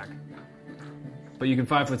provoke an attack. But you can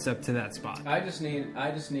 5 foot step to that spot. I just need.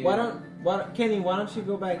 Kenny, why don't you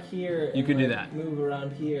go back here and You could do that. move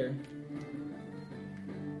around here?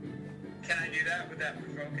 Can I do that? Would that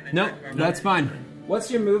provoke an attack? Nope, that's fine.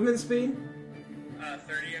 What's your movement speed?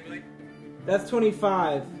 30, I believe. That's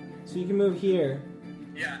 25. So you can move here.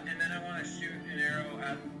 Yeah, and then I want to shoot an arrow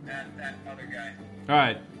at that other guy. All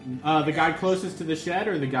right. The guy closest to the shed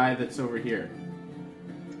or the guy that's over here?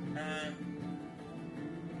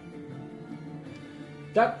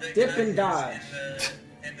 Duck, The dip, guy and dodge. who's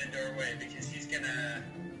in the doorway because he's gonna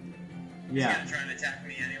Yeah. try and attack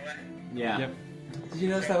me anyway. Yeah. Yep. Did you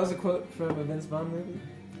notice that was a quote from a Vince Vaughn movie?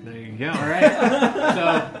 There you go. All right.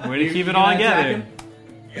 So Way to keep it you all gonna attack together. him?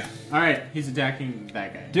 Yeah. All right. He's attacking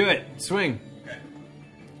that guy. Do it. Swing. Okay.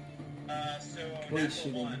 So What is natural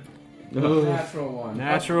shooting? 1. Natural one.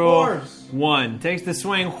 Natural Of course. 1. Takes the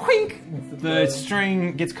swing. Whink! The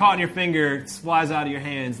string gets caught in your finger, flies out of your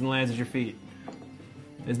hands, and lands at your feet.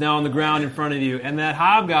 Is now on the ground in front of you. And that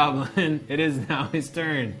hobgoblin, it is now his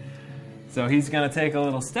turn. So he's going to take a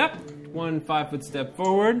little step, 1 5 foot step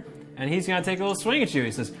forward, and he's going to take a little swing at you.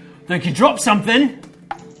 He says, think you dropped something.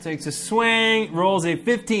 Takes a swing, rolls a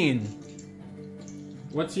 15.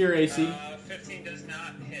 What's your AC? 15 does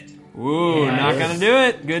not hit. Ooh, Yes. not going to do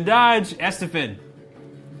it. Good dodge. Estefan.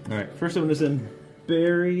 All right, first I'm going to send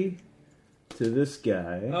Barry to this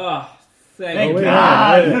guy. Oh, Thank thank you.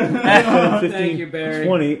 God. 15, Thank you, Barry.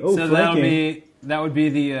 20. Oh, So flanking. that would be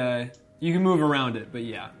the you can move around it, but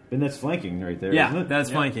yeah. And that's flanking right there, Yeah, isn't it? that's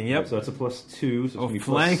flanking. Yep. So that's a +2. So it's Oh, gonna be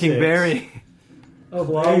flanking +6. Barry. Oh,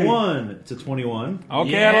 Claw Barry. 1. It's a 21. Okay,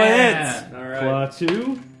 Yeah. that'll hit. All right. Claw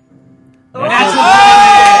 2. Oh!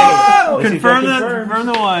 Let's see if that Confirm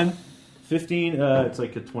the one. 15. It's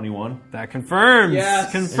like a 21. That confirms.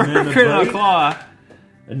 Yes. And then Confirm the critical bite. claw.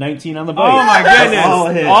 A 19 on the bite. Oh my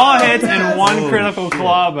goodness! All hits. Hits and one Holy critical shit.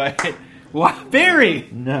 claw bite. Wow, Barry.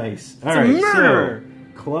 Nice. All It's a right. murder.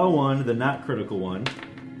 So claw 1, the not critical one.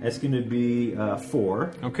 That's going to be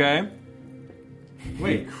 4. Okay.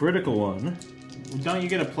 Wait, The critical one. don't you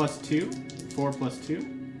get a +2? 4 + 2?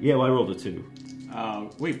 Yeah, well, I rolled a 2.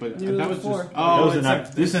 Wait, but You that rolled was a 4. just. That Oh, was it's not.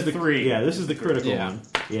 a, This is the 3. Yeah, this is the critical Yeah. one.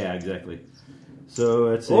 Yeah, exactly.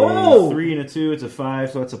 So it's a Oh! 3 and a 2. It's a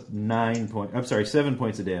 5. So that's a 7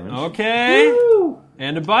 points of damage. Okay.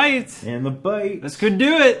 And a bite. And the bite. This could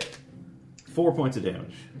do it. 4 points of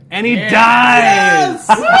damage. And he dies.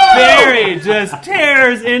 Barry just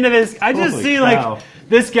tears into this. I just Holy see cow. like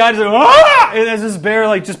this guy just ah! And as this bear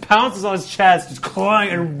like just pounces on his chest, just clawing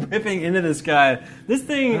and ripping into this guy. This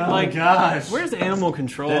thing, like, gosh. where's animal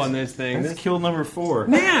control on this thing? That's This, kill number 4.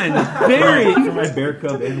 man, Barry. For my bear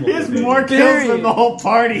cub animal. He has division. more kills than the whole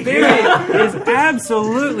party. Barry is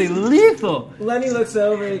absolutely lethal. Lenny looks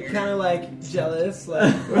over, kind of like jealous,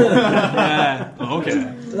 like, Yeah.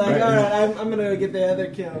 Okay. like all right, I'm gonna go get the other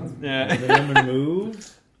kills. Yeah. And then I'm going to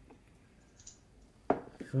move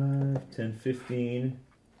 5, 10, 15,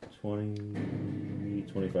 20,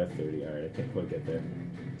 25, 30. All right, I can't quite get there.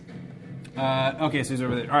 Okay, so he's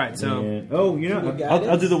over there. All right, so And, oh, you know, Give me I'll do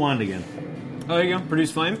guidance? the wand again. Oh, there you go.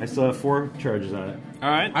 Produce flame. I still have 4 charges on it. All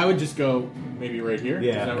right. I would just go maybe right here.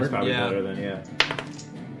 Yeah, Does that that's work? probably Yeah. better than,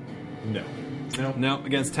 No. No. Nope.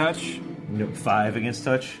 Against touch. Nope. 5 against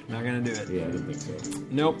touch? Not going to do it. Yeah, I didn't think so.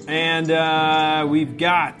 Nope. And we've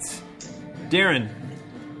got Darren.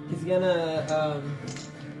 He's gonna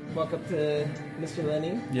walk up to Mr.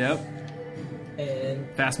 Lenny Yep. and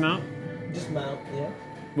Fast mount. just mount. Yeah.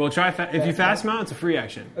 Well, try if you Fast fast mount, it's a free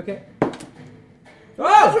action. Okay.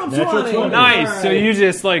 Oh, Natural 20. Nice. All So right. you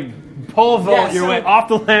just like pole vault Yeah, your so- way off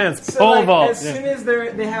the lance. So Pole like, vault. as soon as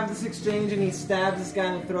they have this exchange and he stabs this guy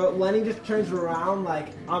in the throat, Lenny just turns around like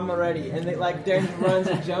I'm ready, and they, like Darren runs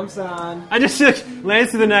and jumps on. I just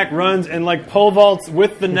lands to the neck, runs, and like pole vaults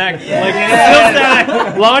with the neck, like Yeah. still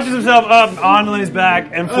standing, launches himself up on his back,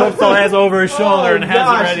 and flips the lance over his shoulder and has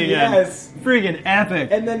gosh, it ready again. yes. Freaking epic.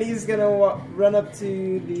 And then he's gonna run up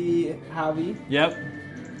to the hobby, Yep.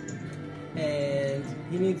 and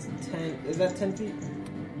he needs 10. Is that 10 feet?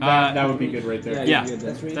 That would be good right there. Yeah.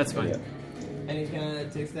 That's reach. That's fine. Yeah. And he's gonna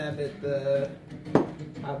take a stab at the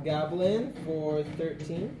hobgoblin for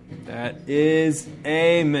 13. That is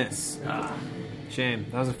a miss. Shame.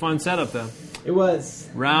 That was a fun setup, though. It was.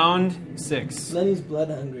 Round 6. Lenny's blood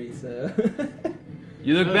hungry, so.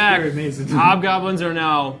 You look That was back. very amazing. Hobgoblins are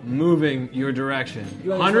now moving your direction. You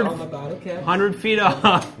want to 100 tell him about it, Kev? 100 feet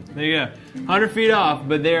off. There you go. 100 feet off,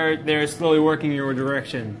 but they're slowly working your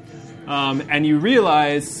direction. And you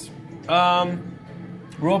realize,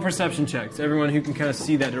 roll perception checks. Everyone who can kind of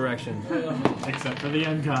see that direction. Except for the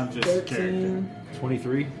unconscious character. 13.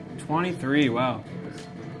 23. 23, wow.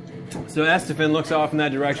 So Estefan looks off in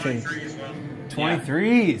that direction. 23 as well.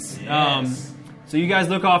 23s. Yes. So you guys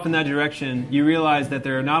look off in that direction. You realize that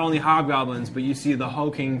there are not only hobgoblins, but you see the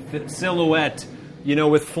hulking silhouette,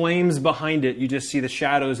 with flames behind it. You just see the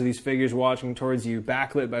shadows of these figures watching towards you,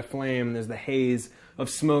 backlit by flame. And there's the haze of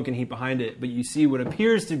smoke and heat behind it. But you see what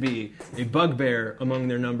appears to be a bugbear among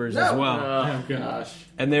their numbers as well. Oh, gosh.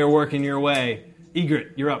 And they're working your way.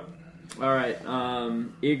 Egret, you're up. All right.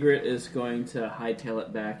 Egret is going to hightail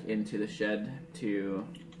it back into the shed to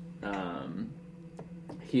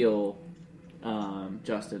heal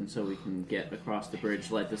Justin so we can get across the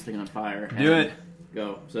bridge, light this thing on fire. Do and it.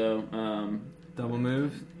 Go. So, Double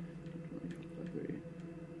move.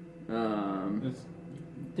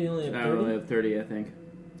 Do you only have I 30? only have 30, I think.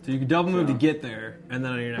 So you can double move So- to get there, and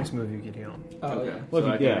then on your next move you can heal. Oh, Okay. yeah. So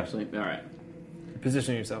I can yeah. actually. All right.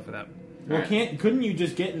 Position yourself for that. Well, couldn't you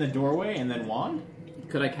just get in the doorway and then wand?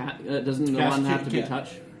 Could I doesn't the Cast one have to be it-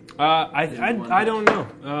 touch? I don't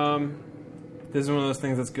know. This is one of those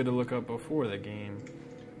things that's good to look up before the game.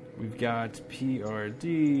 We've got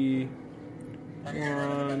PRD,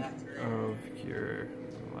 Wand of Cure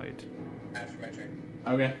Light. After my turn.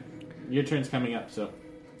 Okay. Your turn's coming up, so.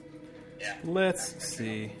 Yeah. Let's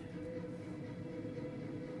see.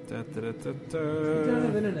 Da, da, da, da, You don't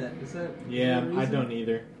have da. internet. Is that Yeah, the I reason? don't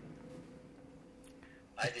either.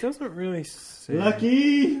 I It do. doesn't really say.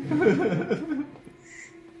 Lucky!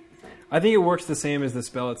 I think it works the same as the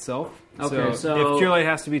spell itself. Okay, so- if Cure Light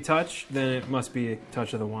has to be touch, then it must be a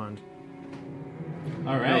touch of the wand.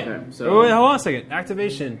 Alright. Okay. So. Oh, wait, hold on a second.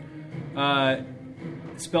 Activation.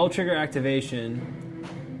 Spell trigger activation.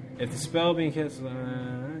 If the spell being cast...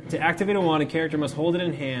 to activate a wand, a character must hold it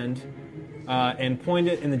in hand and point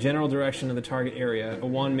it in the general direction of the target area. A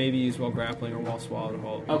wand may be used while grappling or while swallowed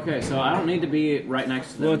whole. Okay, so I don't need to be right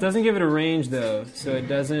next to them. Well, it doesn't give it a range, though, so it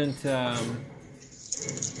doesn't...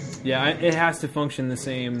 it has to function the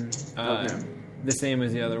same Okay. the same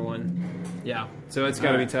as the other one. Yeah, so it's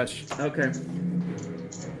got to be Alright. touched. Okay.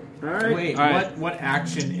 All right. Wait, All right. what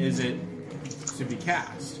action is it to be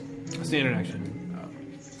cast? Standard action.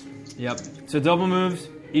 Yep. So double moves.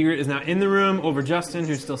 Egret is now in the room over Justin,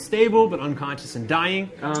 who's still stable but unconscious and dying.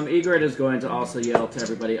 Egret is going to also yell to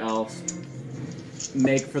everybody else,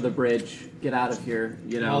 "Make for the bridge! Get out of here!"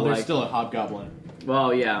 Well, there's still a hobgoblin.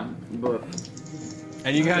 Well, yeah, but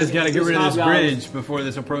And you guys got to get This rid of this hobgoblin- bridge before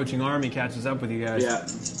this approaching army catches up with you guys. yeah.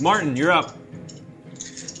 Martin, you're up.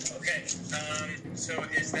 Okay. So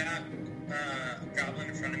is that goblin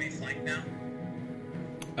in front of me flanked now?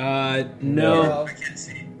 No. I can't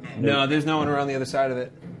see. Oh. No, there's no one around the other side of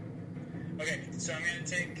it. Okay, so I'm gonna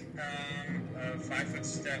take a 5-foot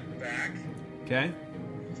step back, Okay?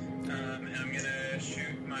 and I'm gonna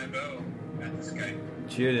shoot my bow at this guy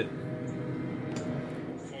Shoot it.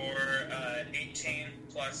 for 18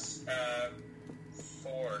 plus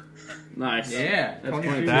 4. Nice. Yeah, That's 23.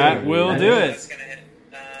 23. That will That do That's it. gonna hit.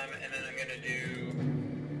 And then I'm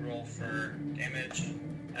gonna roll for damage,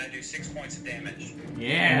 and I do 6 points of damage.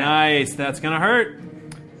 Yeah. Nice. That's going to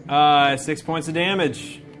hurt. 6 points of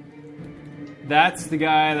damage. that's the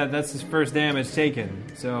guy that's his first damage taken.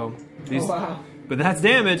 So, wow. But that's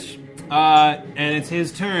damage, and it's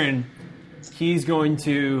his turn. He's going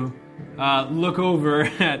to look over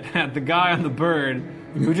at the guy on the bird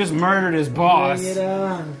who just murdered his boss. Bring it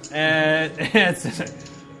on. And it's,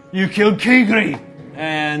 you killed Kigri!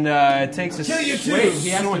 And it takes a Wait, he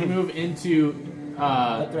has to move into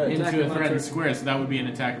a threatened square, so that would be an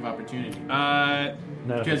attack of opportunity. Not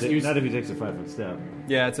if he takes a 5-foot step.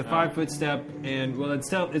 Yeah, it's a 5-foot step, and well,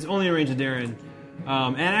 it's only in range of Darren.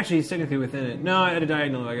 And actually, he's technically within it. No, at a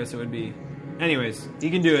diagonal, I guess it would be. Anyways, he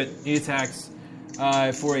can do it. He attacks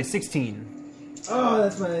for a 16. Oh,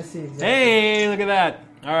 that's my AC. Exactly. Hey, look at that.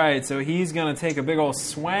 All right, so he's going to take a big old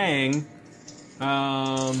swang.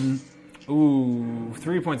 3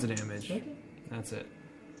 points of damage. Okay. That's it.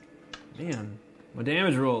 Man, my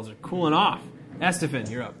damage rolls are cooling off. Estefan,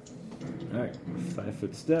 you're up. All right,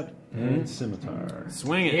 5-foot step and scimitar.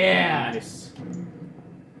 Swing it. Yes.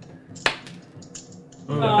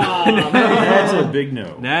 That's a big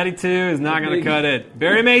no. Natty 2 is not going to cut it.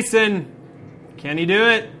 Barry Mason, can he do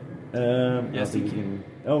it? Yes, he can.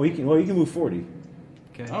 Oh, he can. Well, he can move 40.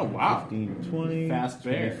 Okay. Oh, wow. 15, 20, Fast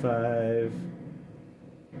bear. 25,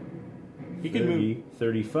 He can 30, move.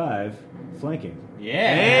 35, flanking.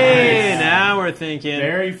 Yeah. Hey, now we're thinking.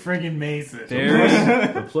 Very friggin' Mason. Very.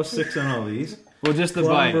 So +6 on all these. Well, just the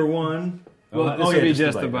Claw bite. number 1. Well, this would be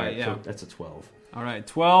just the bite, right. yeah. So that's a 12. All right,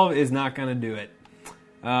 12 is not going to do it.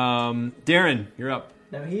 Darren, you're up.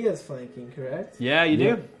 Now he is flanking, correct? Yeah, you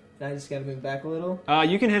Yep. do. I just gotta move back a little.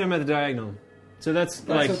 You can hit him at the diagonal. So that's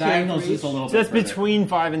like okay. Diagonal's just a little so bit that's further. between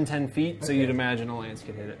 5 and 10 feet. So Okay. you'd imagine a lance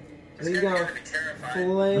could hit it. He's going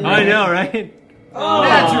full lane. I know, right? Oh,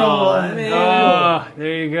 Natural one. man. Oh,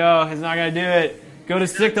 there you go. It's not gonna do it. Go to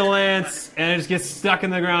stick the lance, and it just gets stuck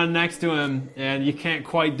in the ground next to him, and you can't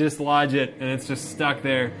quite dislodge it, and it's just stuck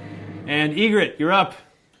there. And Egret, you're up.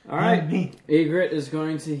 All right. Egret is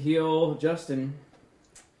going to heal Justin,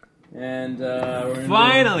 and we're gonna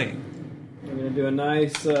Finally. we're going to do a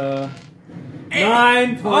nice 9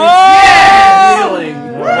 points Oh!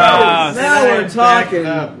 healing. Wow. Now we're talking.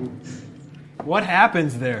 What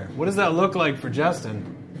happens there? What does that look like for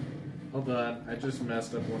Justin? Hold on, I just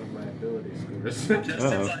messed up one of my ability scores.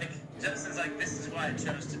 Justin's like, this is why I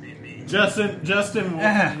chose to be me. Justin,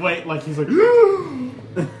 wait, like he's like, oh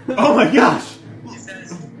my gosh, He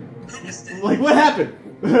says, like what happened?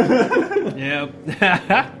 Yep.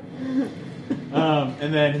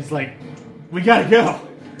 And then he's like, we gotta go.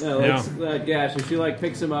 Yeah, so she like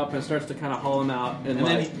picks him up and starts to kind of haul him out, and And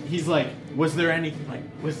like, then he's like, was there anything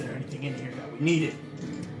in here that we needed?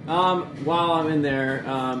 while I'm in there,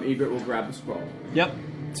 Egret will grab the scroll. Yep.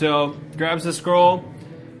 So grabs the scroll.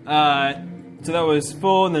 So that was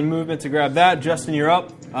full, and then movement to grab that. Justin, you're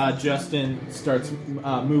up. Justin starts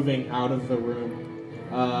moving out of the room,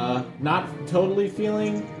 not totally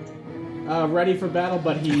feeling ready for battle,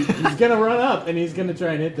 but he's gonna run up and he's gonna try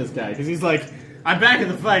and hit this guy because he's like, I'm back in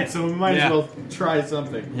the fight, so we might as well try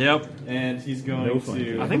something. Yep. And he's going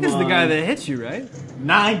to. I think this is the guy that hits you, right?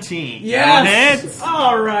 19. Yes! Hits.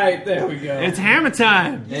 All right, there we go. It's hammer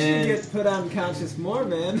time. You should get put unconscious more,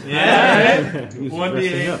 man. Yeah. He was 1d8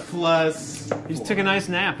 resting up. plus He just took a nice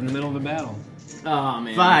nap in the middle of a battle. Oh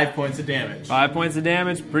man, 5 points of damage. 5 points of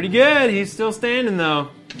damage. Pretty good. He's still standing, though.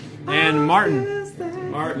 And Martin.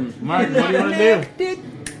 Martin, what do you want to do?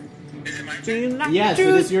 Is it my turn? Yes, it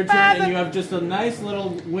is your turn, and you have just a nice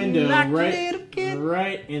little window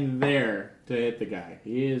right in there to hit the guy.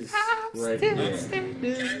 He is right there. Can I...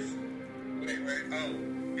 Wait. Oh.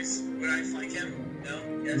 Would I flank him?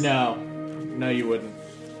 No? Yes? No, you wouldn't.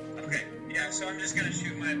 Okay. Yeah, so I'm just gonna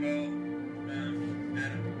shoot my bow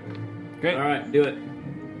at him. Great. All right, do it.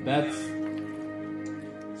 That's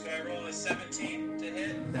So I roll a 17 to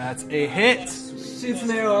hit. That's a hit. Shoots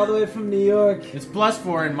an arrow all the way from New York. it's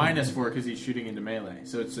 +4 and -4 because he's shooting into melee,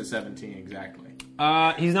 so it's a 17 exactly.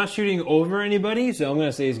 He's not shooting over anybody, so I'm going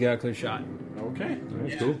to say he's got a clear shot. Okay.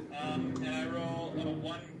 Alright, cool. And I roll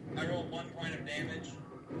I roll 1 point of damage.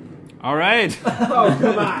 All right. Oh,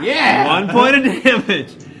 come on. Yeah. 1 point of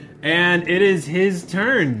damage. And it is his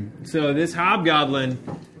turn. So this hobgoblin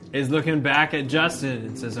is looking back at Justin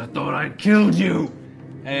and says, I thought I killed you.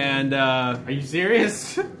 And Are you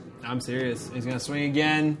serious? I'm serious. He's going to swing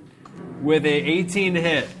again with a 18 to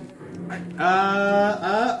hit.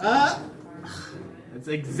 That's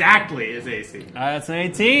exactly his AC. That's an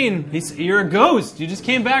 18. You're a ghost. You just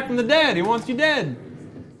came back from the dead. He wants you dead.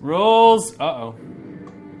 Rolls. Uh-oh.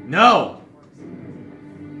 No.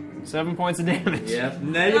 7 points of damage. Yep.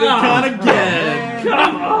 Negative con again.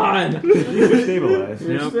 Come on. Stabilized. Yep.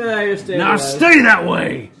 You're stabilized. Now stay that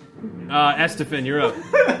way. Estefan, you're up.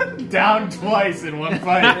 down twice in one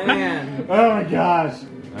fight. Man. Oh my gosh.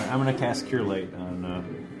 I'm gonna cast Cure Light on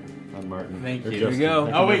Martin. Thank Or you. Justin. Here we go. I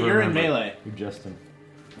can Oh wait, never you're in remember. melee. You're Justin.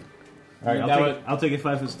 All right, That I'll take a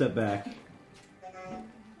 5-foot step back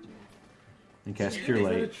and cast Cure Is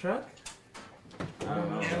that a Light. truck?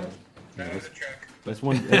 That was a truck. That's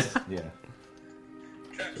one. That's, yeah.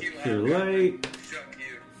 Truck you Cure have. Light. Truck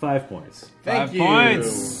you. 5 points. Thank 5 you.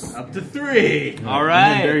 points. Up to 3. All And right.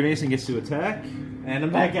 then Barry Mason gets to attack. And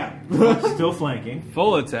I'm back out. Still flanking.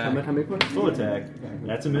 Full How attack. many points? Full attack.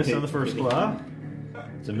 That's a miss on the first claw.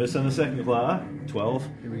 It's a miss on the second claw. 12.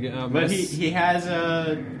 Here we go. But Miss. he has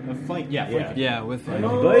a flank. Yeah, flank. Yeah, with And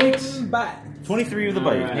him. he bites. Bite. 23 with the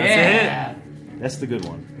bite. Alright. That's That's the good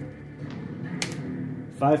one.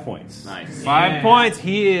 5 points. Nice. 5 points.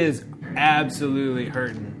 He is absolutely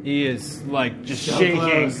hurting. He is like just So shaking,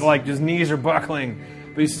 close. like his knees are buckling.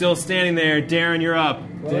 But he's still standing there. Darren, you're up.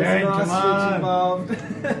 Well, Darren, there's an come ostrich on.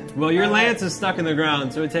 involved. Well, your lance is stuck in the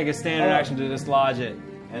ground, so it would take a standard action to dislodge it.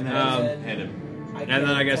 And then hit him. And then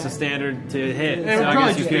I guess a standard to hit. It So would I probably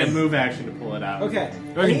guess you just be a can. move action to pull it out. Okay.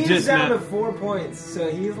 Or you He's just down met- to 4 points,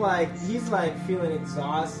 so he's like feeling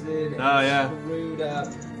exhausted and Oh, yeah. screwed up.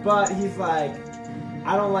 But he's like,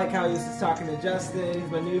 I don't like how he's talking to Justin.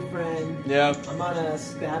 He's my new friend. Yep. I'm gonna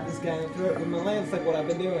stab this guy in the throat with my lance, like what I've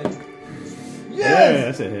been doing. Yeah,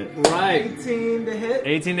 that's a hit. Right. 18 to hit,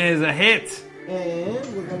 18 is a hit.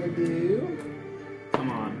 and we're gonna do Come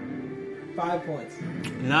on. 5 points.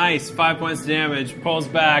 Nice. 5 points of damage. Pulls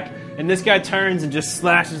back. And this guy turns and just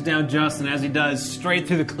slashes down Justin as he does, straight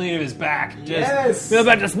through the clean of his back. Just, Yes! the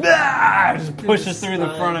back just pushes through the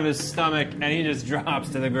spine. front of his stomach, and he just drops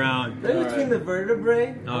to the ground. Right between the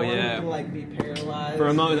vertebrae. Oh, I want him yeah. to like be paralyzed. For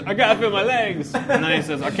a moment, I gotta feel my legs. And then he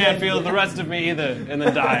says, I can't feel the rest of me either. And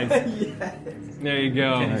then dies. Yes. There you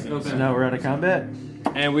go. So now we're out of combat.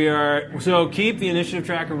 And we are, so keep the initiative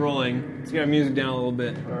tracker rolling. Let's get our music down a little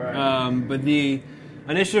bit. But the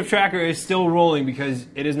initiative tracker is still rolling because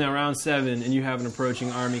it is now round 7 and you have an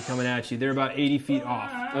approaching army coming at you. They're about 80 feet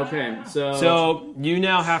off. Okay, so... So you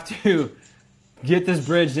now have to get this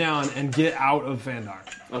bridge down and get out of Phaendar.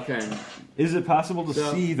 Okay. Is it possible to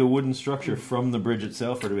So- see the wooden structure from the bridge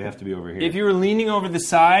itself, or do we have to be over here? If you were leaning over the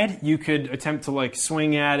side, you could attempt to like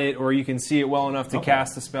swing at it, or you can see it well enough to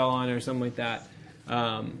cast a spell on it or something like that.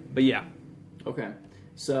 But yeah. Okay.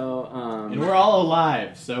 So, And we're all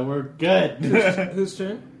alive, so we're good. Whose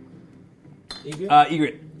turn? Egret?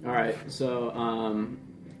 Egret. all right. So,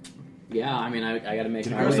 yeah. I mean, I got to make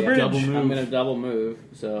my Across the way. bridge. Double move. I'm gonna double move.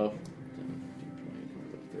 So,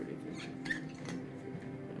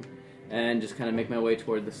 and just kind of make my way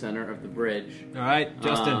toward the center of the bridge. All right,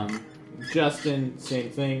 Justin. Justin, same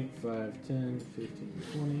thing. 5, 10, 15,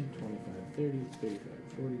 20, 25, 30, 35,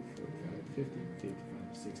 40, 45, 50, 55,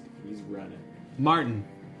 60. He's running. Martin.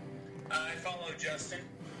 I follow Justin.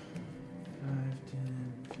 5,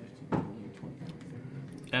 10, 15, 20,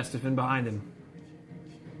 25, 30, Estefan behind him.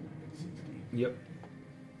 60. Yep.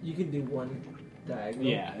 You can do one diagonal.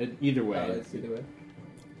 Yeah, either way. Oh, that's either way.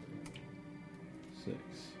 6.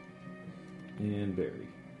 And Barry.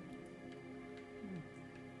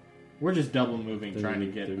 We're just double moving, 30, trying to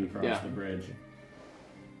get 30, across yeah. the bridge.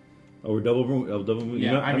 Oh, we're double moving.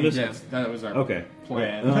 Yeah, I mean, yeah. that was our Okay.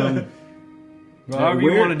 plan. However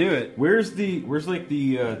you want to do it. Where's like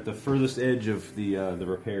the furthest edge of the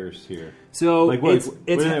repairs here? So Like what? it's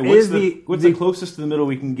what's the closest to the middle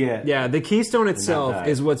we can get? Yeah, the keystone die. itself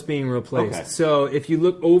is what's being replaced. Okay. So if you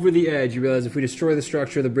look over the edge, you realize if we destroy the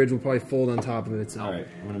structure, the bridge will probably fold on top of itself. All right,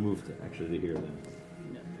 I'm gonna move to actually to here then.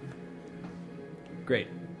 Great.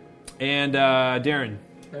 And Darren,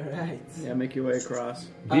 All right. Yeah, make your way across.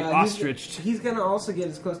 the ostrich. He's gonna also get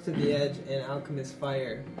as close to the edge and alchemist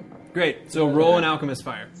fire. Great. So roll an alchemist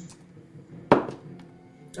fire.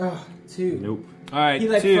 Oh, 2. Nope. All right, He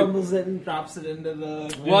like 2. fumbles it and drops it into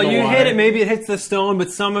the. Well, the you water. hit it. Maybe it hits the stone, but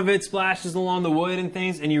some of it splashes along the wood and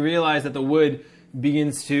things, and you realize that the wood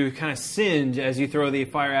begins to kind of singe as you throw the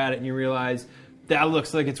fire at it, and you realize that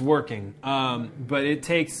looks like it's working. But it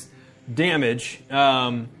takes damage.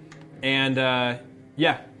 Yeah.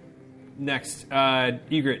 Next,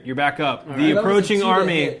 Egret, you're back up. All The right. That was a approaching 2 to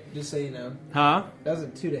army. hit, just so you know, Huh? that was a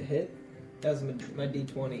 2 to hit. That was my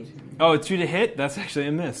D20. Oh, 2 to hit? That's actually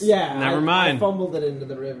a miss. Yeah. Never I mind. fumbled it into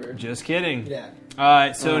the river. Just kidding.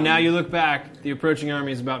 Yeah. So now you look back. The approaching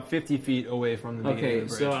army is about 50 feet away from the beginning Okay, of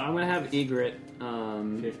the so bridge. I'm gonna have Egret.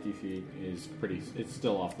 50 feet is pretty. It's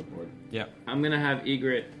still off the board. Yep. I'm gonna have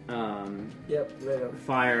Egret Yep. Right up.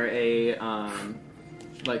 fire a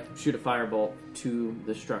shoot a firebolt to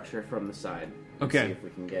the structure from the side. And Okay. See if we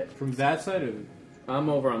can get. From that side of I'm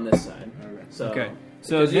over on this side. So Okay.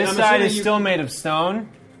 So because this I'm side assuming is you- still made of stone.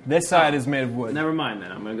 This side is made of wood. Never mind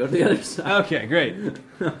then. I'm gonna go to the other side. Okay, great.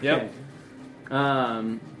 Okay. Yep.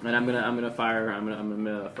 And I'm gonna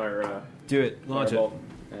fire. Do it. Launch it. Firebolt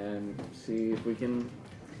and see if we can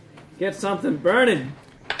get something burning.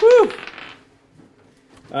 Woo!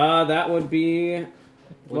 That would be.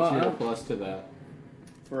 What's your plus to that?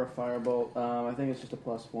 For a firebolt, I think it's just a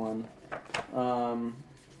 +1.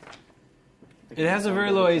 It has a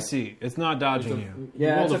very low AC. It's not dodging you.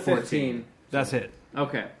 Yeah, it's rolled a 15. That's it.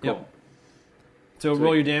 Okay, cool. Yep. So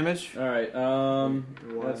roll your damage. All right,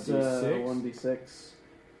 that's 1d6.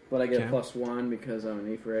 But I get Okay. a +1 because I'm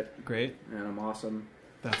an Ifrit, Great. and I'm awesome.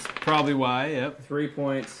 That's probably why. Yep. 3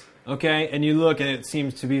 points. Okay, and you look, and it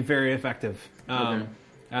seems to be very effective Okay.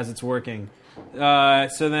 as it's working. So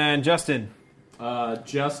then, Justin.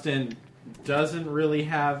 Justin doesn't really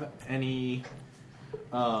have any.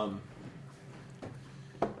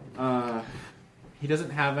 He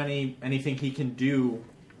doesn't have anything he can do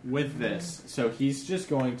with this, so he's just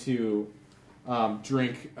going to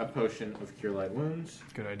drink a potion of Cure Light Wounds.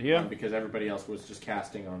 Good idea. Because everybody else was just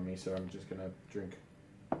casting on me, so I'm just going to drink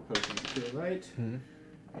a potion of Cure Light. Mm-hmm.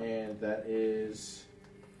 And that is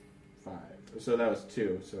 5. So that was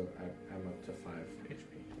 2, so I'm up to 5 HP.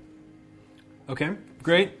 Okay,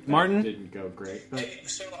 great. Martin? Didn't go great, but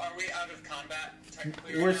So are we out of combat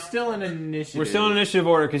technically? we're right now? still in initiative. We're still in initiative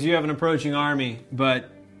order because you have an approaching army,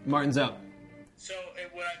 but Martin's up. So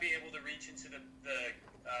would I be able to reach into the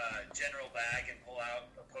general bag and pull out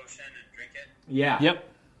a potion and drink it? Yeah. Yep.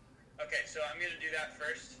 Okay, so I'm going to do that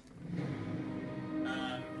first.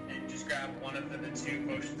 And just grab one of the 2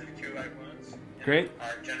 potions of Cure Light Wounds in Great.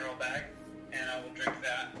 our general bag, and I will drink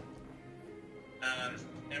that.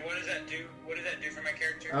 And what does that do? What does that do for my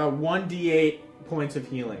character? 1d8 points of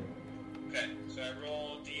healing. Okay, so I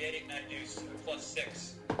roll d8 and I do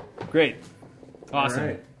 +6. Great. Awesome. All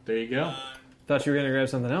right. There you go. Thought you were going to grab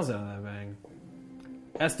something else out of that bag.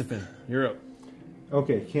 Estefan, you're up.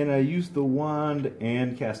 Okay, can I use the wand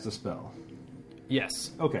and cast a spell?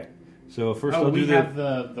 Yes. Okay, so first Oh, I'll we do have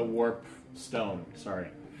the warp stone. Sorry.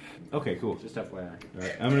 Okay, cool. Just FYI. All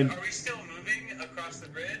right, I'm gonna. Are we still moving across the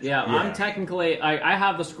bridge? Yeah, Yeah. I'm technically. I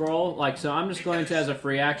have the scroll, so I'm just going to, as a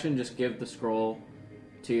free action, just give the scroll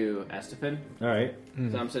to Estefan. All right.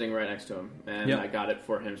 So I'm sitting right next to him, and Yep. I got it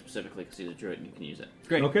for him specifically because he's a druid and you can use it.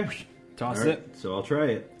 Great. Okay. Toss All right, it. so I'll try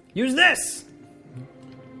it. Use this!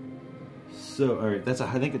 So, all right,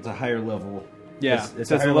 I think it's a higher level. Yeah, it's so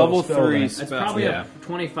it's a higher level spell than 3 I- It's spell. probably yeah. a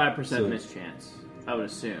 25% So- mischance, I would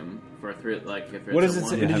assume, for a 3, if it's What does a it say?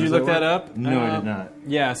 1. Yeah, Did how you does look that that work? up? No, I did not.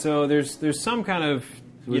 Yeah, so there's some kind of,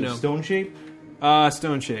 So is it stone shape?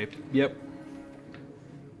 stone shape. Yep.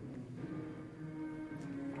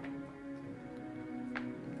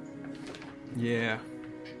 Yeah.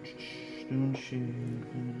 Stone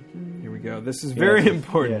shape. Here we go. This is Yeah, very Yeah,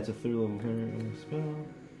 important. it's a 3 level spell.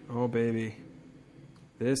 Oh, baby.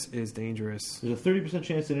 This is dangerous. There's a 30%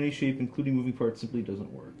 chance that any shape, including moving parts, simply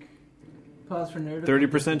doesn't work. Pause for nerd.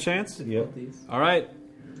 30% chance? Difficulties. All right.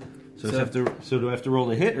 So do I have to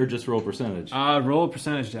roll a hit or just roll percentage? Roll a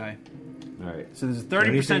percentage die. All right. So there's a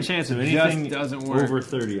 30% chance so it anything just doesn't work. Over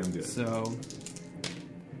 30, I'm good. So,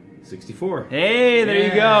 64. hey, there you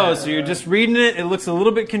go. Yeah. So you're just reading it. It looks a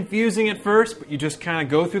little bit confusing at first, but you just kind of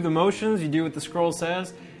go through the motions. You do what the scroll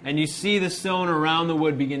says, and you see the stone around the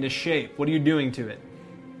wood begin to shape. What are you doing to it?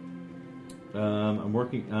 I'm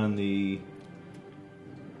working on the.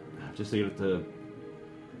 Just to get the.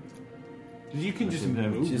 You can just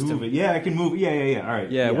move. Move it. Yeah, I can move. Yeah. All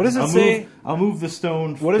right. Yeah, what does it I'll say? I'll move the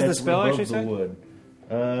stone. What does the that's spell above actually the say?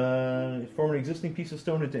 Wood. Form an existing piece of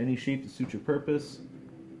stone into any shape that suits your purpose.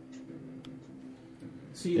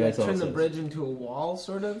 So you Yeah, like that's all turn it the says. bridge into a wall,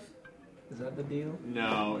 sort of? Is that the deal?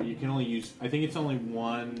 No, you can only use. I think it's only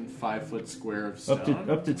 1 5-foot square of stone.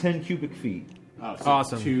 Up to 10 cubic feet. Oh, so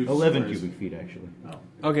Awesome. 2 11 squares. cubic feet, actually.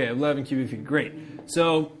 Okay, 11 cubic feet. Great.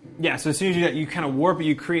 So, yeah, so as soon as you do that, you kind of warp it,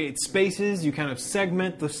 you create spaces, you kind of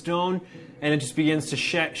segment the stone, and it just begins to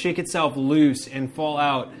shake itself loose and fall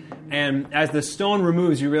out. And as the stone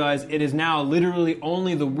removes, you realize it is now literally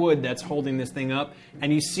only the wood that's holding this thing up,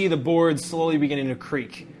 and you see the boards slowly beginning to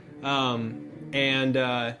creak. And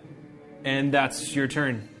that's your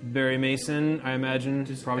turn. Barry Mason, I imagine,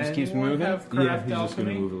 probably just keeps moving. Yeah, he's just going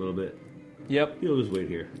to move a little bit. Yep. He'll just wait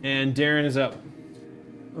here. And Darren is up.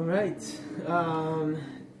 All right.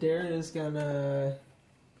 Darren is gonna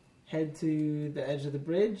head to the edge of the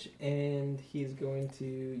bridge, and he's going to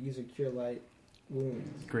use a Cure Light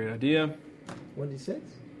Wounds. Great idea. 1d6?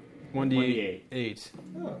 1d8.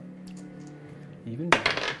 Oh. Even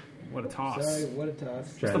better. What a toss. Sorry, what a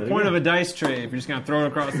toss. What's the point of a dice tray if you're just going to throw it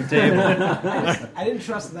across the table? I didn't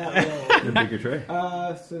trust that roll. The bigger tray.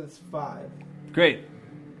 So it's 5. Great.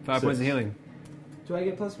 5 6. points of healing. Do I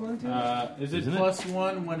get +1 too? Is it Isn't it?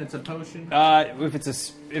 +1 when it's a potion? If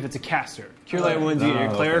it's a caster. Cure Light Wounds you at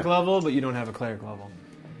your cleric okay. level, but you don't have a cleric level.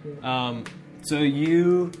 So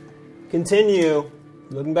you continue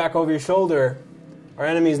looking back over your shoulder. Our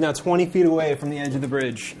enemy is now 20 feet away from the edge of the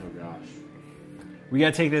bridge. Oh gosh. We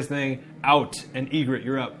got to take this thing out. And Egret,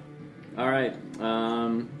 you're up. All right.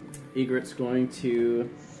 Egret's going to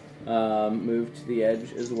move to the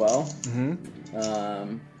edge as well.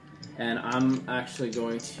 Mm-hmm. And I'm actually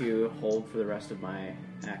going to hold for the rest of my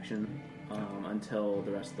action until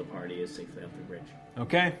the rest of the party is safely off the bridge.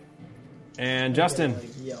 Okay. And Justin.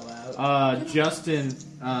 Yell out. Justin,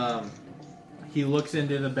 he looks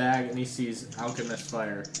into the bag and he sees Alchemist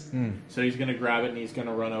Fire. So he's going to grab it and he's going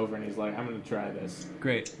to run over and he's like, I'm going to try this.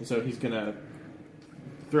 Great. And so he's going to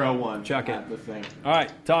throw one Chuck at it. the thing. All right,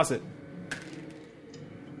 toss it.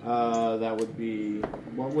 That would be...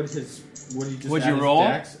 What would you just What'd add you his roll?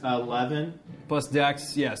 Dex? 11. Plus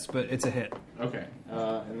Dex, yes, but it's a hit. Okay.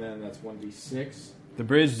 And then that's 1d6. The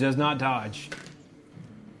bridge does not dodge.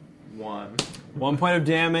 1. 1 point of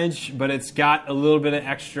damage, but it's got a little bit of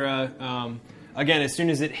extra. Again, as soon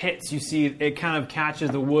as it hits, you see it kind of catches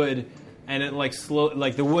the wood, and it like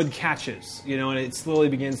the wood catches, and it slowly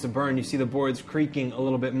begins to burn. You see the boards creaking a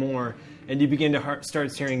little bit more, and you begin to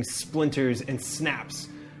start hearing splinters and snaps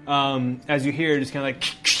as you hear just kind of like,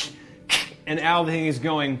 and everything is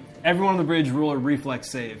going. Everyone on the bridge roll a reflex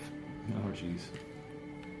save. Oh, jeez.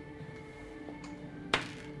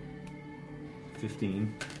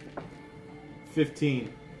 15.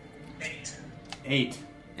 15. 8.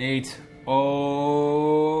 8.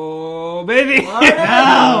 Oh, baby!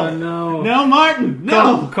 Oh, no. No, Martin!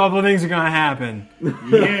 No! Couple of things are going to happen.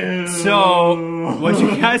 Yeah. So, what'd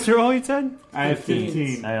you guys roll, you said? I have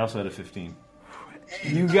 15. I also had a 15.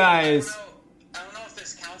 You guys... I don't know if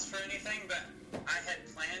this counts for anything, but I had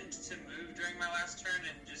planned to move during my last turn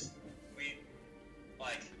and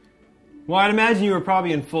Well, I'd imagine you were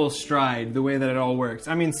probably in full stride, the way that it all works.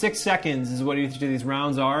 I mean, 6 seconds is what each of these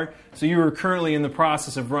rounds are, so you were currently in the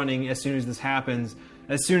process of running as soon as this happens.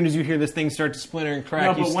 As soon as you hear this thing start to splinter and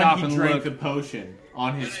crack, you stop and when he drank look. the potion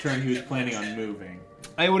on his turn, he was planning on moving.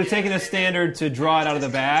 It would have taken a standard to draw it out of the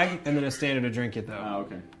bag, and then a standard to drink it, though. Oh,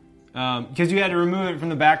 okay. Because you had to remove it from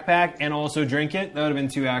the backpack and also drink it. That would have been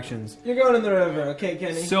 2 actions. You're going in the river, okay,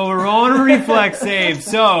 Kenny? So we're rolling a reflex save.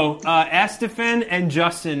 So Estefan and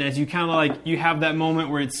Justin, as you kind of like, you have that moment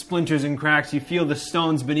where it splinters and cracks. You feel the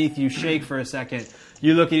stones beneath you shake for a second.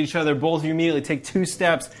 You look at each other. Both of you immediately take 2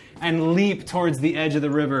 steps and leap towards the edge of the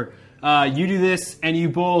river. You do this, and you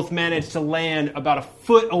both manage to land about a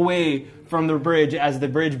foot away from the bridge as the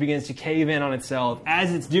bridge begins to cave in on itself.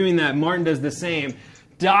 As it's doing that, Martin does the same.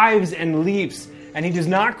 Dives and leaps, and he does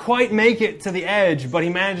not quite make it to the edge, but he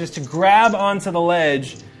manages to grab onto the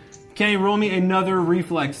ledge. Can you roll me another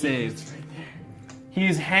reflex save? He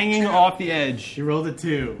is hanging off the edge. He rolled a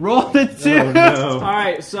 2. Roll the 2. Oh, no. All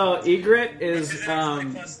right, so Egret is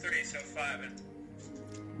plus 3, so 5.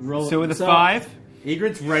 Roll. So with a 5.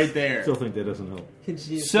 Egret's right there. Still think that doesn't help.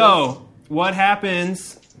 So what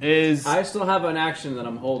happens is, I still have an action that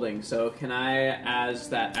I'm holding, so can I, as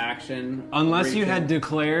that action... unless you had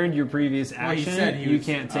declared your previous he action, said he you was-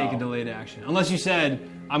 can't take a oh. delayed action. Unless you said,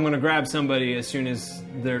 I'm going to grab somebody as soon as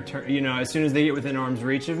their turn, as soon as they get within arm's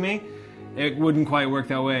reach of me. It wouldn't quite work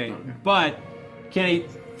that way. Okay.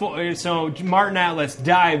 But so Martin Atlas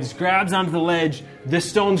dives, grabs onto the ledge. The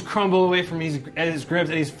stones crumble away from his grips,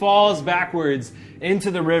 and he falls backwards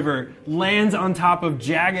into the river, lands on top of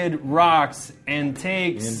jagged rocks, and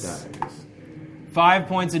takes And dies. 5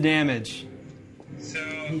 points of damage. So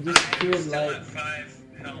He just I'm cured still light. at 5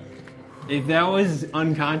 health. If that was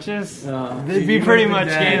unconscious, Oh. they'd be pretty much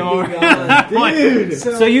game over. Dude. at that point. Dude!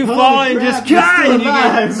 So you fall and just crap, you're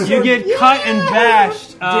cut, still and you get cut and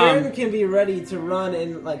bashed. Darren can be ready to run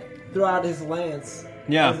and throw out his lance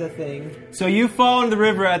Yeah. as a thing. So you fall into the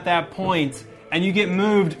river at that point, and you get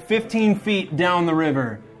moved 15 feet down the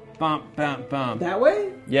river. Bump, bump, bump. That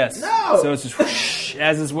way? Yes. No! So it's just whoosh,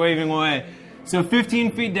 as it's waving away. So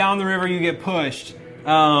 15 feet down the river, you get pushed.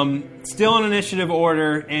 Still in initiative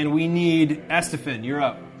order, and we need Estefan. You're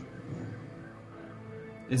up.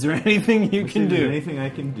 Is there anything you can do? Anything I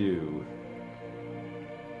can do?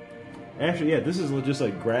 Actually, yeah, this is just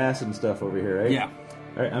like grass and stuff over here, right? Yeah.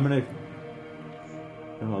 All right, I'm gonna.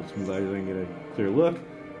 I'll just move out so I can get a clear look.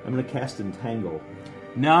 I'm gonna cast Entangle.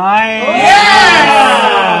 Nice. Oh,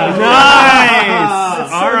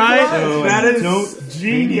 Nice. All right. So That I is don't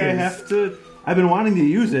genius. think I have to I've been wanting to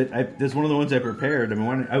use it. That's one of the ones I prepared.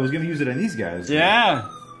 I was going to use it on these guys. Yeah.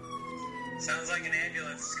 Sounds like an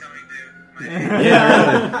ambulance is coming to.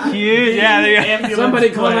 Yeah. Huge. Yeah. Somebody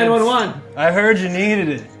call 911. I heard you needed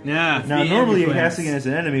it. Yeah. Now, normally in casting against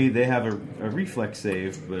an enemy, they have a reflex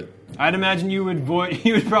save, but I'd imagine you would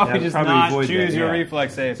probably just not choose your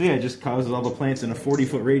reflex save. So yeah, it just causes all the plants in a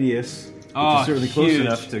 40-foot radius, which is certainly close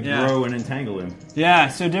enough to grow and entangle him. Yeah,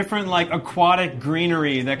 so different like aquatic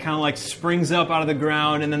greenery that kind of like springs up out of the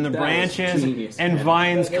ground, and then the branches and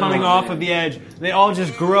vines coming off of the edge, they all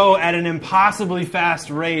just grow at an impossibly fast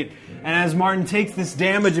rate. And as Martin takes this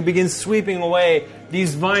damage and begins sweeping away,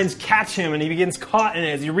 these vines catch him, and he begins caught in it.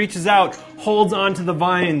 As he reaches out, holds onto the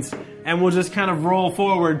vines, and will just kind of roll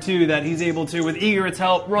forward, too, that he's able to, with Egret's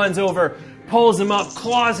help, runs over, pulls him up,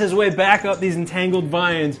 claws his way back up these entangled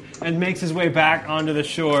vines, and makes his way back onto the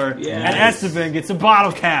shore. Yes. And Esteban gets a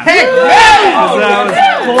bottle cap. Hey!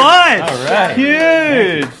 That was clutch! All right.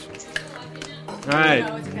 Huge! All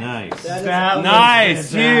right. Nice.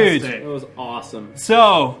 Nice, huge. That was awesome.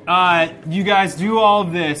 So, you guys do all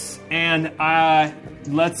of this, and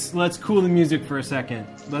let's cool the music for a second.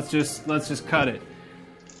 Let's just cut it.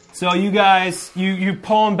 So you guys, you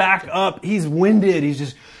pull him back up. He's winded. He's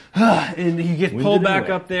just, and he gets pulled back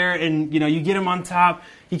up there, and you get him on top.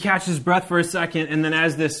 He catches his breath for a second, and then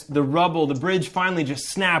as the bridge finally just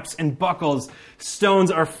snaps and buckles, stones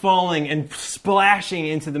are falling and splashing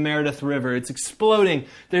into the Meredith River. It's exploding.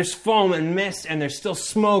 There's foam and mist, and there's still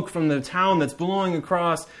smoke from the town that's blowing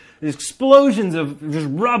across. There's explosions of just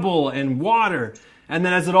rubble and water. And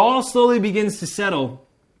then as it all slowly begins to settle,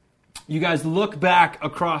 you guys look back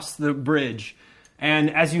across the bridge. And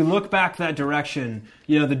as you look back that direction,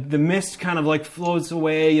 the mist kind of like floats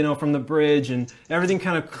away, from the bridge, and everything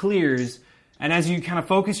kind of clears. And as you kind of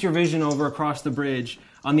focus your vision over across the bridge,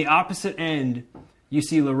 on the opposite end, you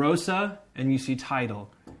see La Rosa and you see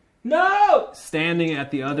Tidal. No! Standing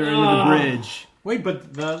at the other end of the bridge. Wait,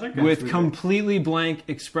 but the other guys with completely blank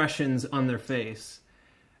expressions on their face,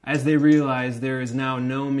 as they realize there is now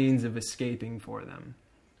no means of escaping for them.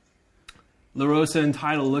 La Rosa and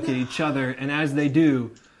Tidal look at each other, and as they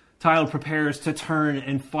do, Tidal prepares to turn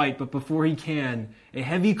and fight, but before he can, a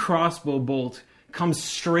heavy crossbow bolt comes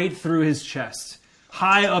straight through his chest,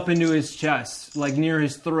 high up into his chest, like near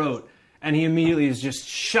his throat, and he immediately is just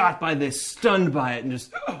shot by this, stunned by it, and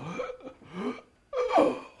just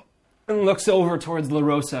and looks over towards La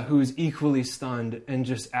Rosa, who is equally stunned and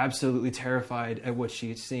just absolutely terrified at what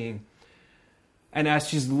she is seeing. And as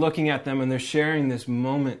she's looking at them and they're sharing this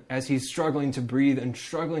moment, as he's struggling to breathe and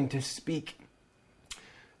struggling to speak,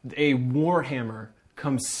 a warhammer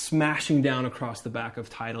comes smashing down across the back of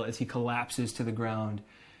Tidal as he collapses to the ground.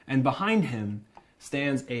 And behind him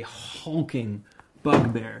stands a hulking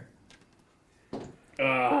bugbear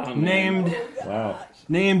named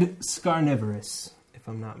Scarnivorous, if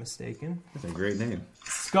I'm not mistaken. That's a great name.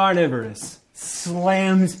 Scarnivorous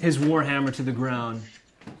slams his warhammer to the ground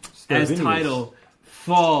as Tidal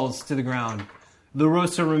falls to the ground. La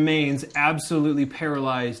Rosa remains absolutely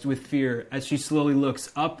paralyzed with fear as she slowly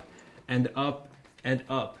looks up and up and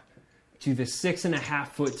up to the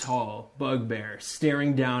 6.5-foot tall bugbear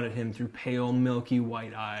staring down at him through pale, milky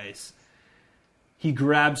white eyes. He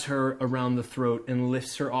grabs her around the throat and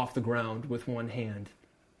lifts her off the ground with one hand.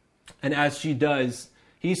 And as she does,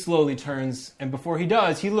 he slowly turns, and before he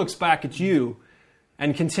does, he looks back at you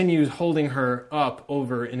and continues holding her up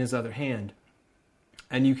over in his other hand.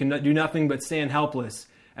 And you can do nothing but stand helpless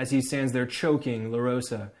as he stands there choking La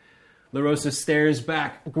Rosa. La Rosa stares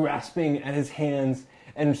back, grasping at his hands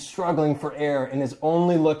and struggling for air, and is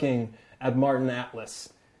only looking at Martin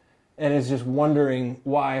Atlas and is just wondering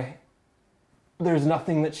why there's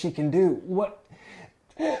nothing that she can do. What?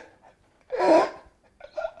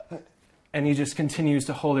 And he just continues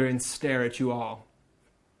to hold her and stare at you all.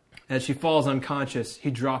 As she falls unconscious,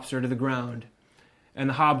 he drops her to the ground. And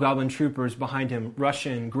the hobgoblin troopers behind him rush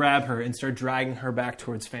in, grab her, and start dragging her back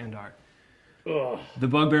towards Phaendar. Ugh. The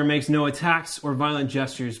bugbear makes no attacks or violent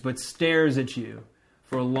gestures, but stares at you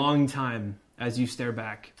for a long time as you stare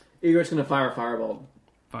back. Igor's going to fire a firebolt.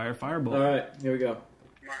 Fire firebolt. All right, here we go.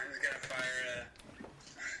 Martin's going to fire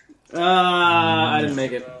I didn't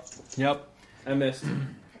make it. Yep. I missed.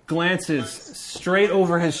 Glances straight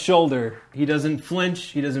over his shoulder. He doesn't flinch,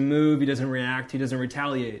 he doesn't move, he doesn't react, he doesn't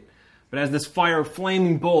retaliate. But as this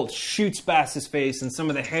flaming bolt shoots past his face and some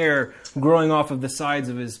of the hair growing off of the sides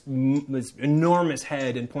of his enormous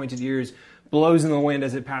head and pointed ears blows in the wind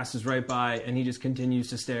as it passes right by, and he just continues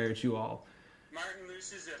to stare at you all. Martin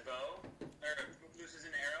looses a bow, or looses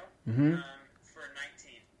an arrow, for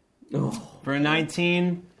a 19. For a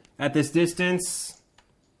 19, at this distance,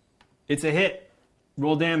 It's a hit.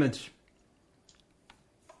 Roll damage.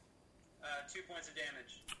 2 points of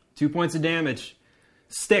damage. 2 points of damage.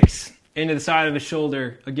 Sticks into the side of his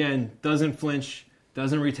shoulder. Again, doesn't flinch,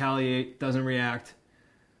 doesn't retaliate, doesn't react.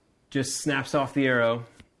 Just snaps off the arrow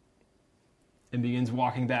and begins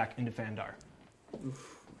walking back into Phaendar.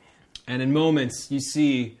 And in moments, you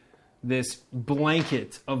see this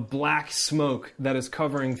blanket of black smoke that is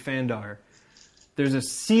covering Phaendar. There's a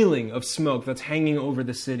ceiling of smoke that's hanging over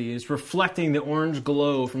the city. It's reflecting the orange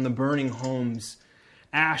glow from the burning homes.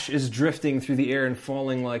 Ash is drifting through the air and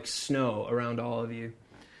falling like snow around all of you.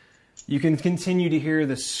 You can continue to hear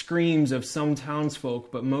the screams of some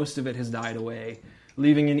townsfolk, but most of it has died away,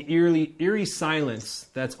 leaving an eerie silence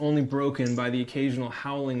that's only broken by the occasional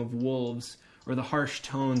howling of wolves or the harsh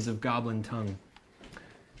tones of goblin tongue.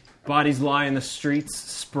 Bodies lie in the streets,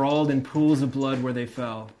 sprawled in pools of blood where they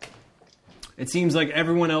fell. It seems like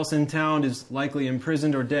everyone else in town is likely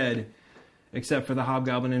imprisoned or dead, except for the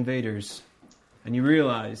hobgoblin invaders. And you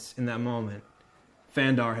realize, in that moment,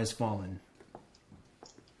 Phaendar has fallen.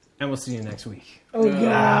 And we'll see you next week. Oh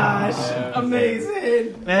gosh!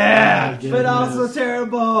 Amazing! Yeah! But also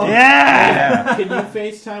terrible! Yeah! Can you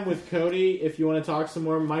FaceTime with Cody if you want to talk some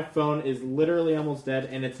more? My phone is literally almost dead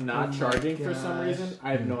and it's not charging for some reason.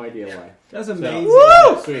 I have no idea why. That's amazing.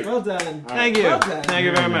 Woo! Sweet. Well done. Thank you. Well done. Thank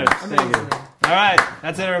you very much. Thank you. Amazing. All right.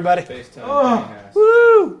 That's it, everybody. FaceTime. Oh.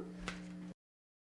 Woo!